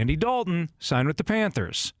 Andy Dalton signed with the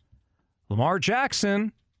Panthers. Lamar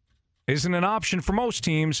Jackson isn't an option for most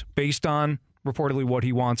teams based on reportedly what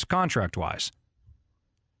he wants contract-wise.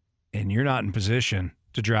 And you're not in position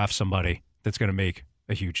to draft somebody that's going to make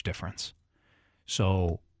a huge difference.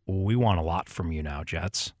 So we want a lot from you now,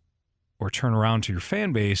 Jets. Or turn around to your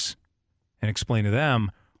fan base and explain to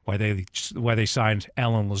them why they signed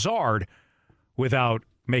Alan Lazard without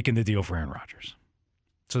making the deal for Aaron Rodgers.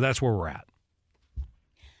 So that's where we're at.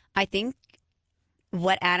 I think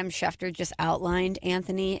what Adam Schefter just outlined,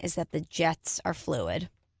 Anthony, is that the Jets are fluid.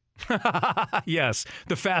 Yes,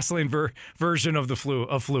 the Fastlane version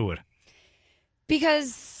of fluid.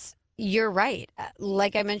 Because you're right.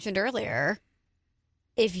 Like I mentioned earlier,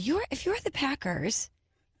 if you're the Packers,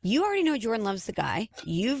 you already know Jordan Love's the guy.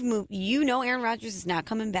 You've moved. You know Aaron Rodgers is not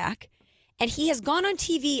coming back. And he has gone on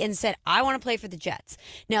TV and said, I want to play for the Jets.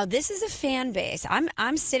 Now, this is a fan base.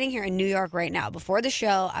 I'm sitting here in New York right now. Before the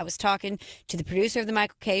show, I was talking to the producer of the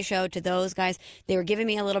Michael Kay Show, to those guys. They were giving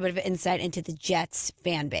me a little bit of insight into the Jets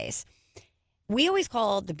fan base. We always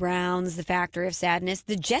call the Browns the factory of sadness.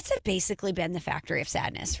 The Jets have basically been the factory of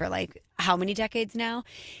sadness for like how many decades now?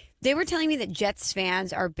 They were telling me that Jets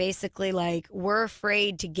fans are basically like, we're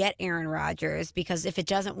afraid to get Aaron Rodgers because if it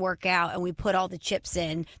doesn't work out and we put all the chips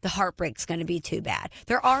in, the heartbreak's going to be too bad.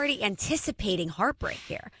 They're already anticipating heartbreak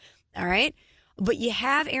here. All right. But you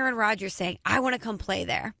have Aaron Rodgers saying, I want to come play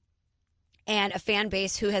there. And a fan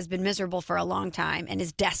base who has been miserable for a long time and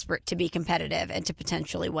is desperate to be competitive and to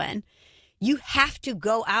potentially win. You have to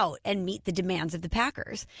go out and meet the demands of the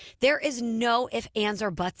Packers. There is no ifs, ands, or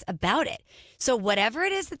buts about it. So whatever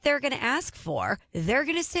it is that they're going to ask for, they're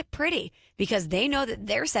going to sit pretty because they know that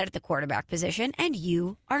they're set at the quarterback position and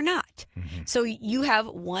you are not. Mm-hmm. So you have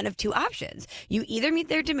one of two options. You either meet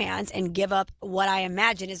their demands and give up what I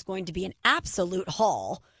imagine is going to be an absolute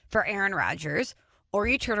haul for Aaron Rodgers, or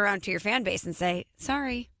you turn around to your fan base and say,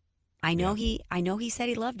 sorry, I know he said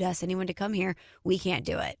he loved us and he wanted to come here. We can't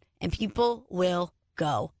do it. And people will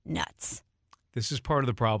go nuts. This is part of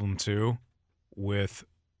the problem, too, with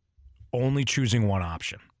only choosing one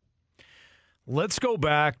option. Let's go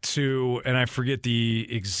back to, and I forget the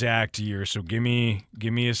exact year, so give me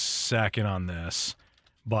a second on this,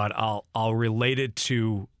 but I'll relate it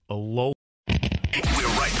to a low. We're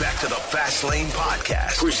right back to the Fast Lane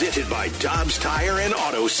Podcast, presented by Dobbs Tire and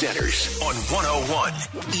Auto Centers on 101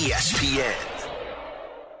 ESPN.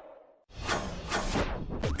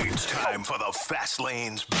 It's time for the Fast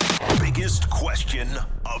Lane's biggest question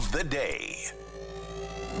of the day.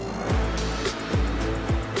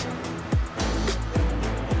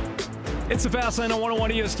 It's the Fast Lane on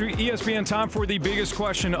 101 ESPN. Time for the biggest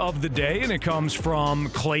question of the day, and it comes from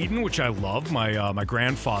Clayton, which I love. My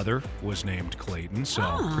grandfather was named Clayton, so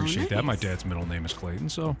appreciate that. My dad's middle name is Clayton,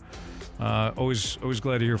 so always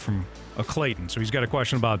glad to hear from a Clayton. So he's got a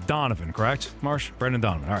question about Donovan, correct, Marsh? Brendan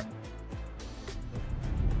Donovan. All right.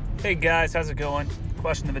 Hey guys, how's it going?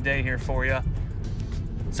 Question of the day here for you.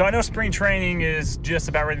 So I know spring training is just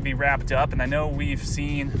about ready to be wrapped up, and I know we've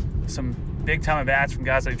seen some big-time at-bats from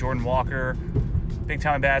guys like Jordan Walker,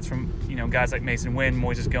 big-time at-bats from guys like Mason Wynn,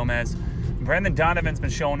 Moises Gomez. Brendan Donovan's been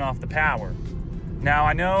showing off the power. Now,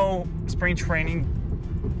 I know spring training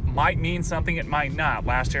might mean something, it might not.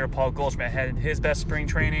 Last year, Paul Goldschmidt had his best spring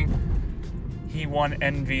training. He won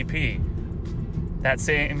MVP. That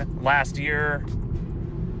same last year,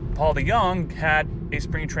 Paul DeJong had a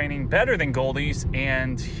spring training better than Goldie's,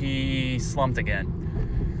 and he slumped again.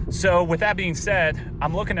 So with that being said,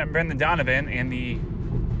 I'm looking at Brendan Donovan and the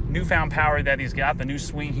newfound power that he's got, the new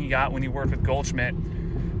swing he got when he worked with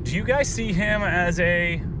Goldschmidt. Do you guys see him as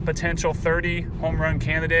a potential 30 home run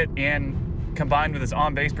candidate, and combined with his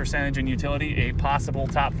on-base percentage and utility, a possible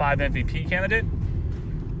top 5 MVP candidate?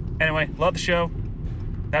 Anyway, love the show.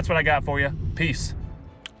 That's what I got for you. Peace.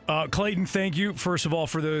 Clayton, thank you, first of all,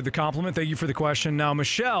 for the compliment. Thank you for the question. Now,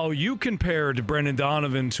 Michelle, you compared Brendan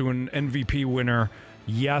Donovan to an MVP winner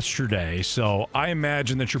yesterday, so I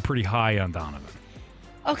imagine that you're pretty high on Donovan.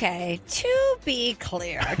 Okay, to be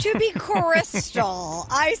clear, to be crystal,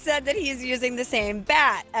 I said that he's using the same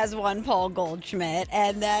bat as one Paul Goldschmidt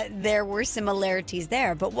and that there were similarities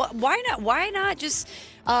there. But why not? Why not just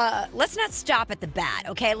let's not stop at the bat,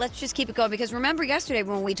 okay? Let's just keep it going, because remember yesterday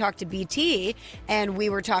when we talked to BT and we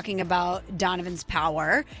were talking about Donovan's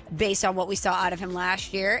power based on what we saw out of him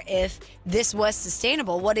last year, if this was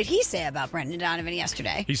sustainable, what did he say about Brendan Donovan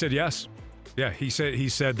yesterday? He said yes. Yeah, he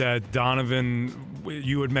said that Donovan,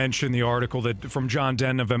 you had mentioned the article that from John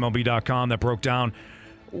Denton of MLB.com that broke down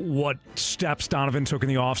what steps Donovan took in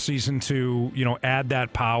the offseason to, add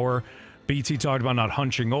that power. BT talked about not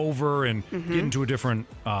hunching over and getting to a different,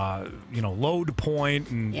 load point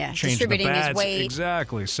and changing the bats. His weight.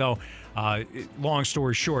 Exactly. So, long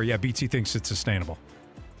story short, yeah, BT thinks it's sustainable.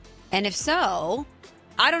 And if so,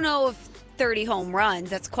 I don't know if 30 home runs,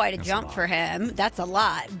 that's quite a jump for him. That's a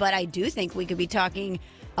lot. But I do think we could be talking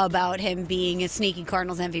about him being a sneaky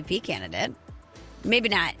Cardinals MVP candidate. Maybe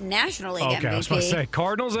not National League MVP. Okay, I was going to say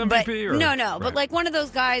Cardinals MVP? No. But like one of those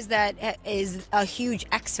guys that is a huge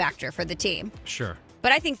X factor for the team. Sure.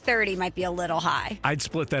 But I think 30 might be a little high. I'd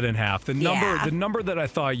split that in half. The number that I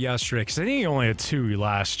thought yesterday, because I think he only had 2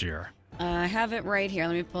 last year. I have it right here.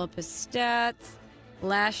 Let me pull up his stats.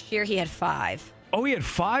 Last year he had 5. Oh, he had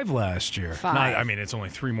 5 last year. 5. It's only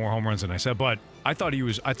 3 more home runs than I said, but I thought he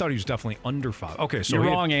was definitely under 5. Okay, so you're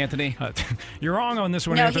wrong, Anthony. You're wrong on this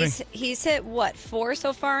one, no, Anthony. He's hit 4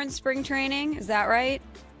 so far in spring training? Is that right?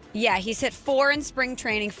 Yeah, he's hit 4 in spring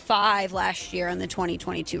training, 5 last year in the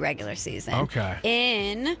 2022 regular season. Okay.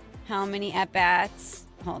 In how many at bats?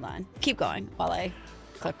 Hold on, keep going while I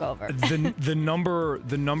click over. the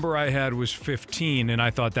number I had was 15, and I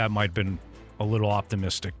thought that might have been a little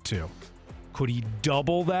optimistic too. Could he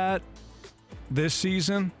double that this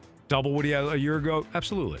season? Double what he had a year ago?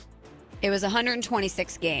 Absolutely. It was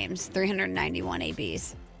 126 games, 391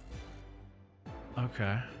 ABs.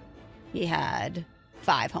 Okay. He had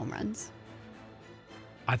 5 home runs.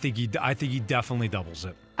 I think he definitely doubles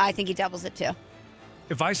it. I think he doubles it too.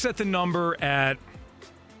 If I set the number at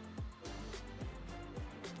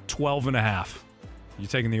 12.5, you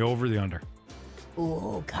taking the over or the under?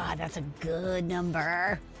 Oh God, that's a good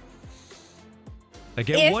number. Like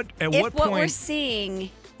if what what point we're seeing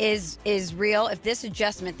is real, if this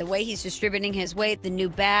adjustment, the way he's distributing his weight, the new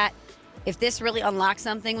bat, if this really unlocks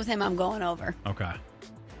something with him, I'm going over. Okay.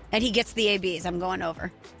 And he gets the ABs, I'm going over.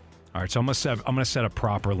 All right, so I'm gonna set a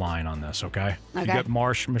proper line on this, okay? Okay. You got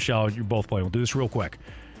Marsh, Michelle, you're both playing. We'll do this real quick.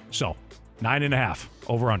 So 9.5,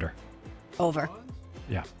 over under. Over.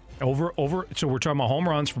 Yeah. Over. So we're talking about home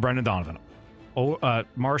runs for Brendan Donovan.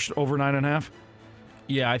 Marsh over 9.5?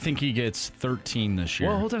 Yeah, I think he gets 13 this year.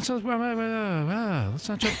 Well, hold on. Let's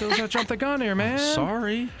not jump the gun here, man.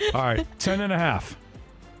 Sorry. All right, 10.5.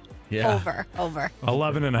 Yeah. Over.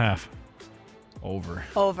 11.5. Over.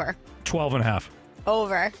 12.5.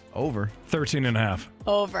 Over. 13.5.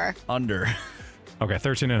 Over. Under. Okay,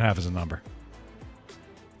 13.5 is a number.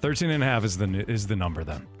 13.5 is the number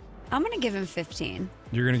then. I'm going to give him 15.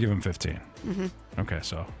 You're going to give him 15. Mm-hmm. Okay,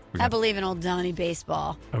 so I believe in old Donnie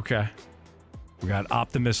baseball. Okay. We got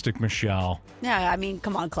optimistic Michelle. Yeah, I mean,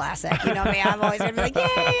 come on, classic. You know me. I'm always going to be like,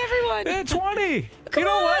 yay, everyone. Yeah, 20. Come you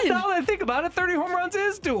know on. what? Now that I think about it, 30 home runs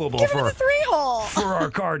is doable Give him the 3-hole. for our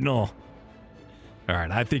Cardinal. All right,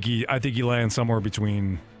 I think he lands somewhere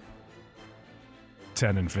between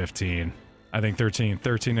 10 and 15. I think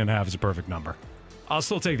 13.5 is a perfect number. I'll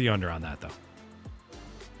still take the under on that, though.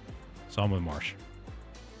 So I'm with Marsh.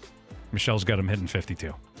 Michelle's got him hitting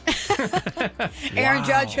 52. Aaron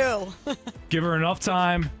Judge who? Give her enough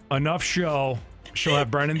time, enough show. She'll have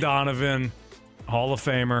Brendan Donovan, Hall of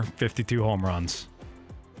Famer, 52 home runs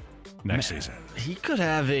next season. He could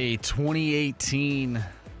have a 2018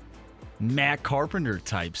 Matt Carpenter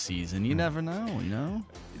type season. You never know, you know?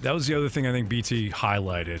 That was the other thing I think BT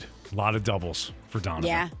highlighted. A lot of doubles for Donovan.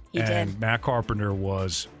 Yeah, he and did. Matt Carpenter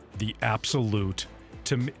was the absolute,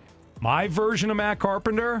 to me, my version of Matt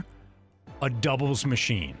Carpenter, a doubles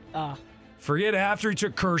machine. Oh. Forget after he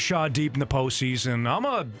took Kershaw deep in the postseason.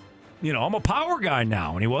 I'm a power guy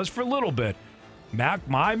now, and he was for a little bit.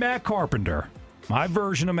 My Matt Carpenter, my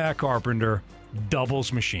version of Matt Carpenter,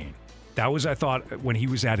 doubles machine. That was, I thought, when he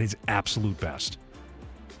was at his absolute best.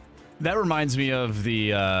 That reminds me of the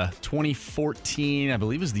 2014, I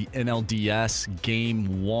believe it was the NLDS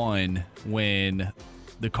Game 1 when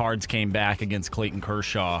the Cards came back against Clayton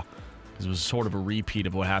Kershaw. It was sort of a repeat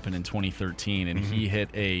of what happened in 2013, and he hit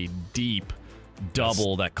a deep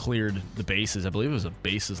double that cleared the bases. I believe it was a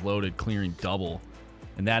bases-loaded clearing double,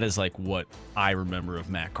 and that is like what I remember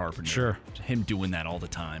of Matt Carpenter. Sure. Him doing that all the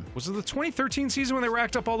time. Was it the 2013 season when they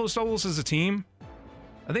racked up all those doubles as a team?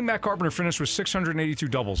 I think Matt Carpenter finished with 682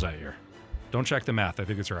 doubles that year. Don't check the math. I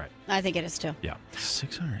think it's right. I think it is too. Yeah.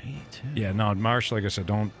 682. Yeah, no, Marsh, like I said,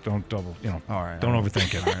 don't double, all right, don't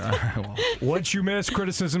overthink it. All right, well. What you miss,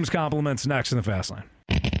 criticisms, compliments, next in the Fast Lane.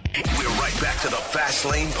 We're right back to the Fast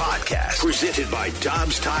Lane Podcast, presented by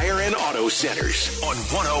Dobbs Tire and Auto Centers on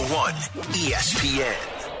 101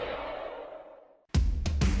 ESPN.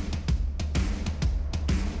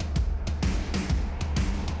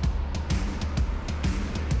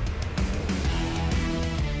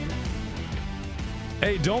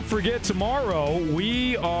 Hey, don't forget, tomorrow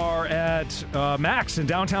we are at Max in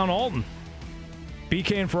downtown Alton.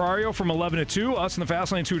 BK and Ferrario from 11 to 2, us in the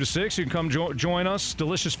Fast Lane 2 to 6. You can come join us.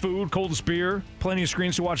 Delicious food, coldest beer, plenty of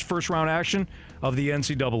screens to watch first round action of the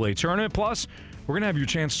NCAA tournament. Plus, we're going to have your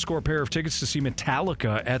chance to score a pair of tickets to see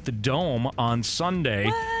Metallica at the Dome on Sunday.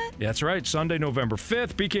 What? That's right, Sunday, November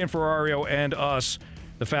 5th. BK and Ferrario and us,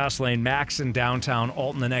 the Fast Lane, Max in downtown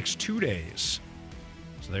Alton the next 2 days.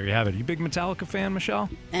 So there you have it. You a big Metallica fan, Michelle?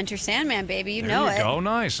 Enter Sandman, baby. You There know you it. go.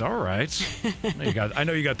 Nice. All right. I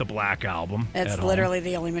know you got the Black Album. It's at home. literally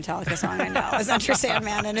the only Metallica song I know is Enter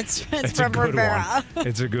Sandman, and it's It's from a good Rivera. one.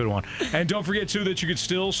 It's a good one. And don't forget, too, that you could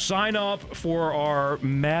still sign up for our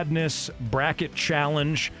Madness Bracket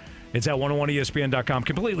Challenge. It's at 101ESPN.com,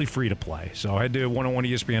 completely free to play. So head to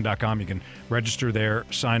 101ESPN.com. You can register there,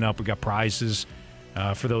 sign up. We got prizes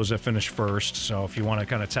for those that finish first. So if you want to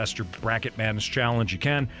kind of test your Bracket Madness Challenge, you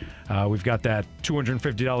can. We've got that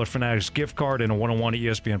 $250 Fanatics gift card and a 101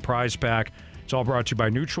 ESPN prize pack. It's all brought to you by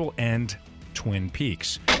Neutral and Twin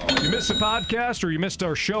Peaks. If you missed the podcast or you missed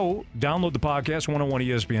our show, download the podcast,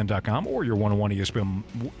 101ESPN.com, or your 101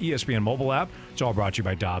 ESPN mobile app. It's all brought to you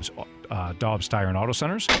by Dobbs Tire and Auto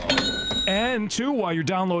Centers. And, two, while you're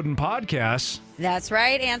downloading podcasts, That's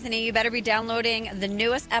right, Anthony. You better be downloading the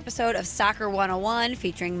newest episode of Soccer 101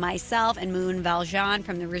 featuring myself and Moon Valjean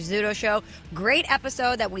from The Rizzuto Show. Great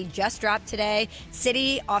episode that we just dropped today.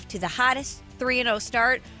 City off to the hottest 3-0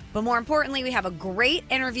 start. But more importantly, we have a great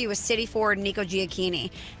interview with City forward Nico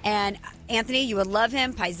Giacchini. And Anthony, you would love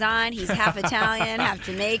him. Paisan. He's half Italian, half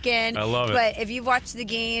Jamaican. I love it. But if you've watched the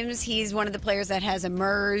games, he's one of the players that has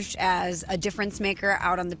emerged as a difference maker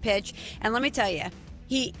out on the pitch. And let me tell you,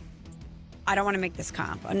 I don't want to make this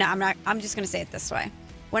comp. No, I'm not. I'm just going to say it this way.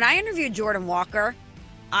 When I interviewed Jordan Walker,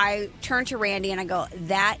 I turned to Randy and I go,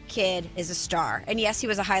 that kid is a star. And yes, he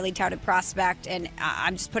was a highly touted prospect, and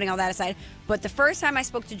I'm just putting all that aside. But the first time I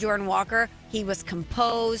spoke to Jordan Walker, he was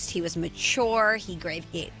composed, he was mature, he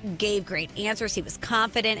gave great answers, he was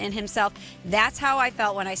confident in himself. That's how I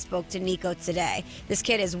felt when I spoke to Nico today. This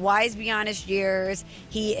kid is wise beyond his years.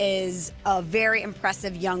 He is a very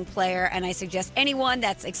impressive young player, and I suggest anyone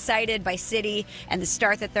that's excited by City and the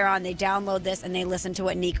start that they're on, they download this and they listen to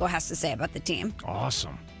what Nico has to say about the team.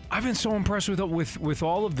 awesome. I've been so impressed with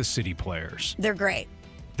all of the City players. They're great.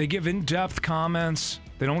 They give in-depth comments.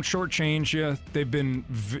 They don't shortchange you. They've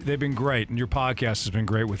been great, and your podcast has been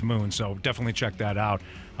great with Moon. So definitely check that out.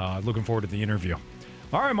 Looking forward to the interview.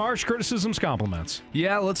 All right, Marsh, criticisms, compliments.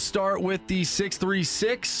 Yeah, let's start with the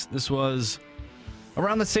 636. This was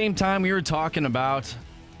around the same time we were talking about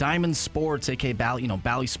Diamond Sports, a.k.a.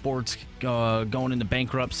 Bally Sports, going into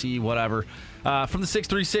bankruptcy, whatever. From the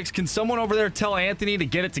 636, can someone over there tell Anthony to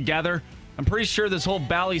get it together? I'm pretty sure this whole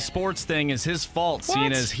Bally Sports thing is his fault,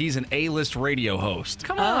 seeing as he's an A-list radio host.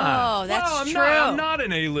 Come on. Oh, that's true. I'm not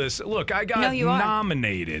an A-list. Look, I got you are.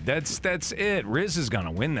 nominated. That's it. Riz is going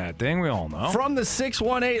to win that thing. We all know. From the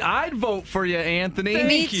 618, I'd vote for you, Anthony.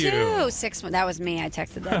 Me too. That was me. I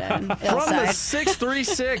texted that in. From the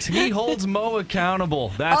 636, he holds Mo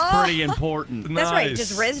accountable. That's pretty important. That's right.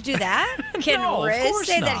 Does Riz do that? Can No, of Riz course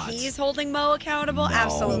say not. that he's holding Mo accountable? No,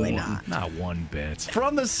 Absolutely not. Not one bit.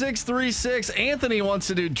 From the 636, Anthony wants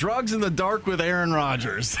to do drugs in the dark with Aaron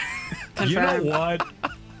Rodgers. You know what?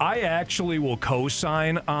 I actually will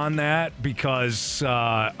co-sign on that because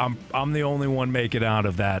I'm the only one making out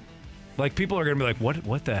of that. Like, people are going to be like,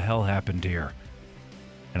 what the hell happened here?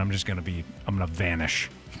 And I'm going to vanish.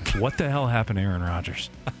 What the hell happened to Aaron Rodgers?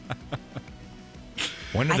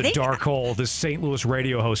 When did the dark hole, this St. Louis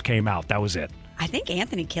radio host came out? That was it. I think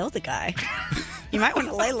Anthony killed the guy. You might want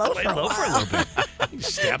to lay low for a while. For a little bit. You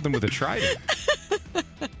stabbed him with a trident.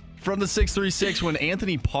 From the 636, when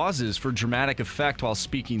Anthony pauses for dramatic effect while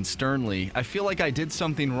speaking sternly, I feel like I did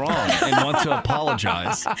something wrong and want to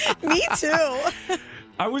apologize. Me too.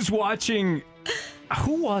 I was watching,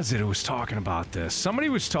 who was it who was talking about this? Somebody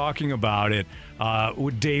was talking about it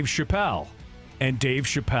with Dave Chappelle. And Dave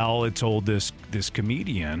Chappelle had told this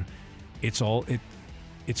comedian, it's all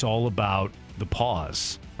about the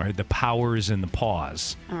pause, right? The power is in the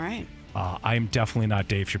pause. All right. I'm definitely not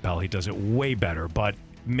Dave Chappelle. He does it way better, but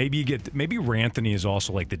maybe Ranthony is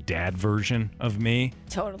also like the dad version of me.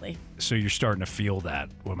 Totally. So you're starting to feel that,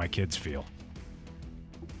 what my kids feel.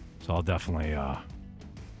 So I'll definitely, I'll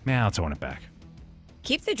tone it back.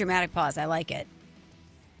 Keep the dramatic pause. I like it.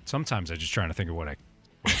 Sometimes I'm just trying to think of what I'm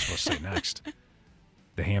supposed to say next.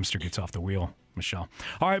 The hamster gets off the wheel, Michelle.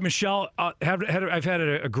 All right, Michelle, I've had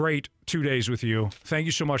a great 2 days with you. Thank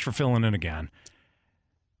you so much for filling in again.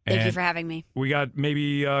 Thank you for having me. We got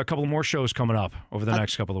maybe a couple more shows coming up over the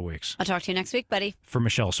next couple of weeks. I'll talk to you next week, buddy. For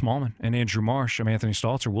Michelle Smallman and Andrew Marsh, I'm Anthony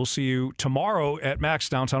Stalter. We'll see you tomorrow at Max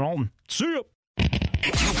downtown Alton. See you. You've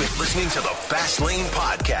been listening to the Fast Lane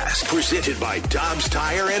Podcast, presented by Dobbs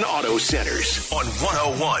Tire and Auto Centers on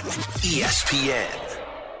 101 ESPN.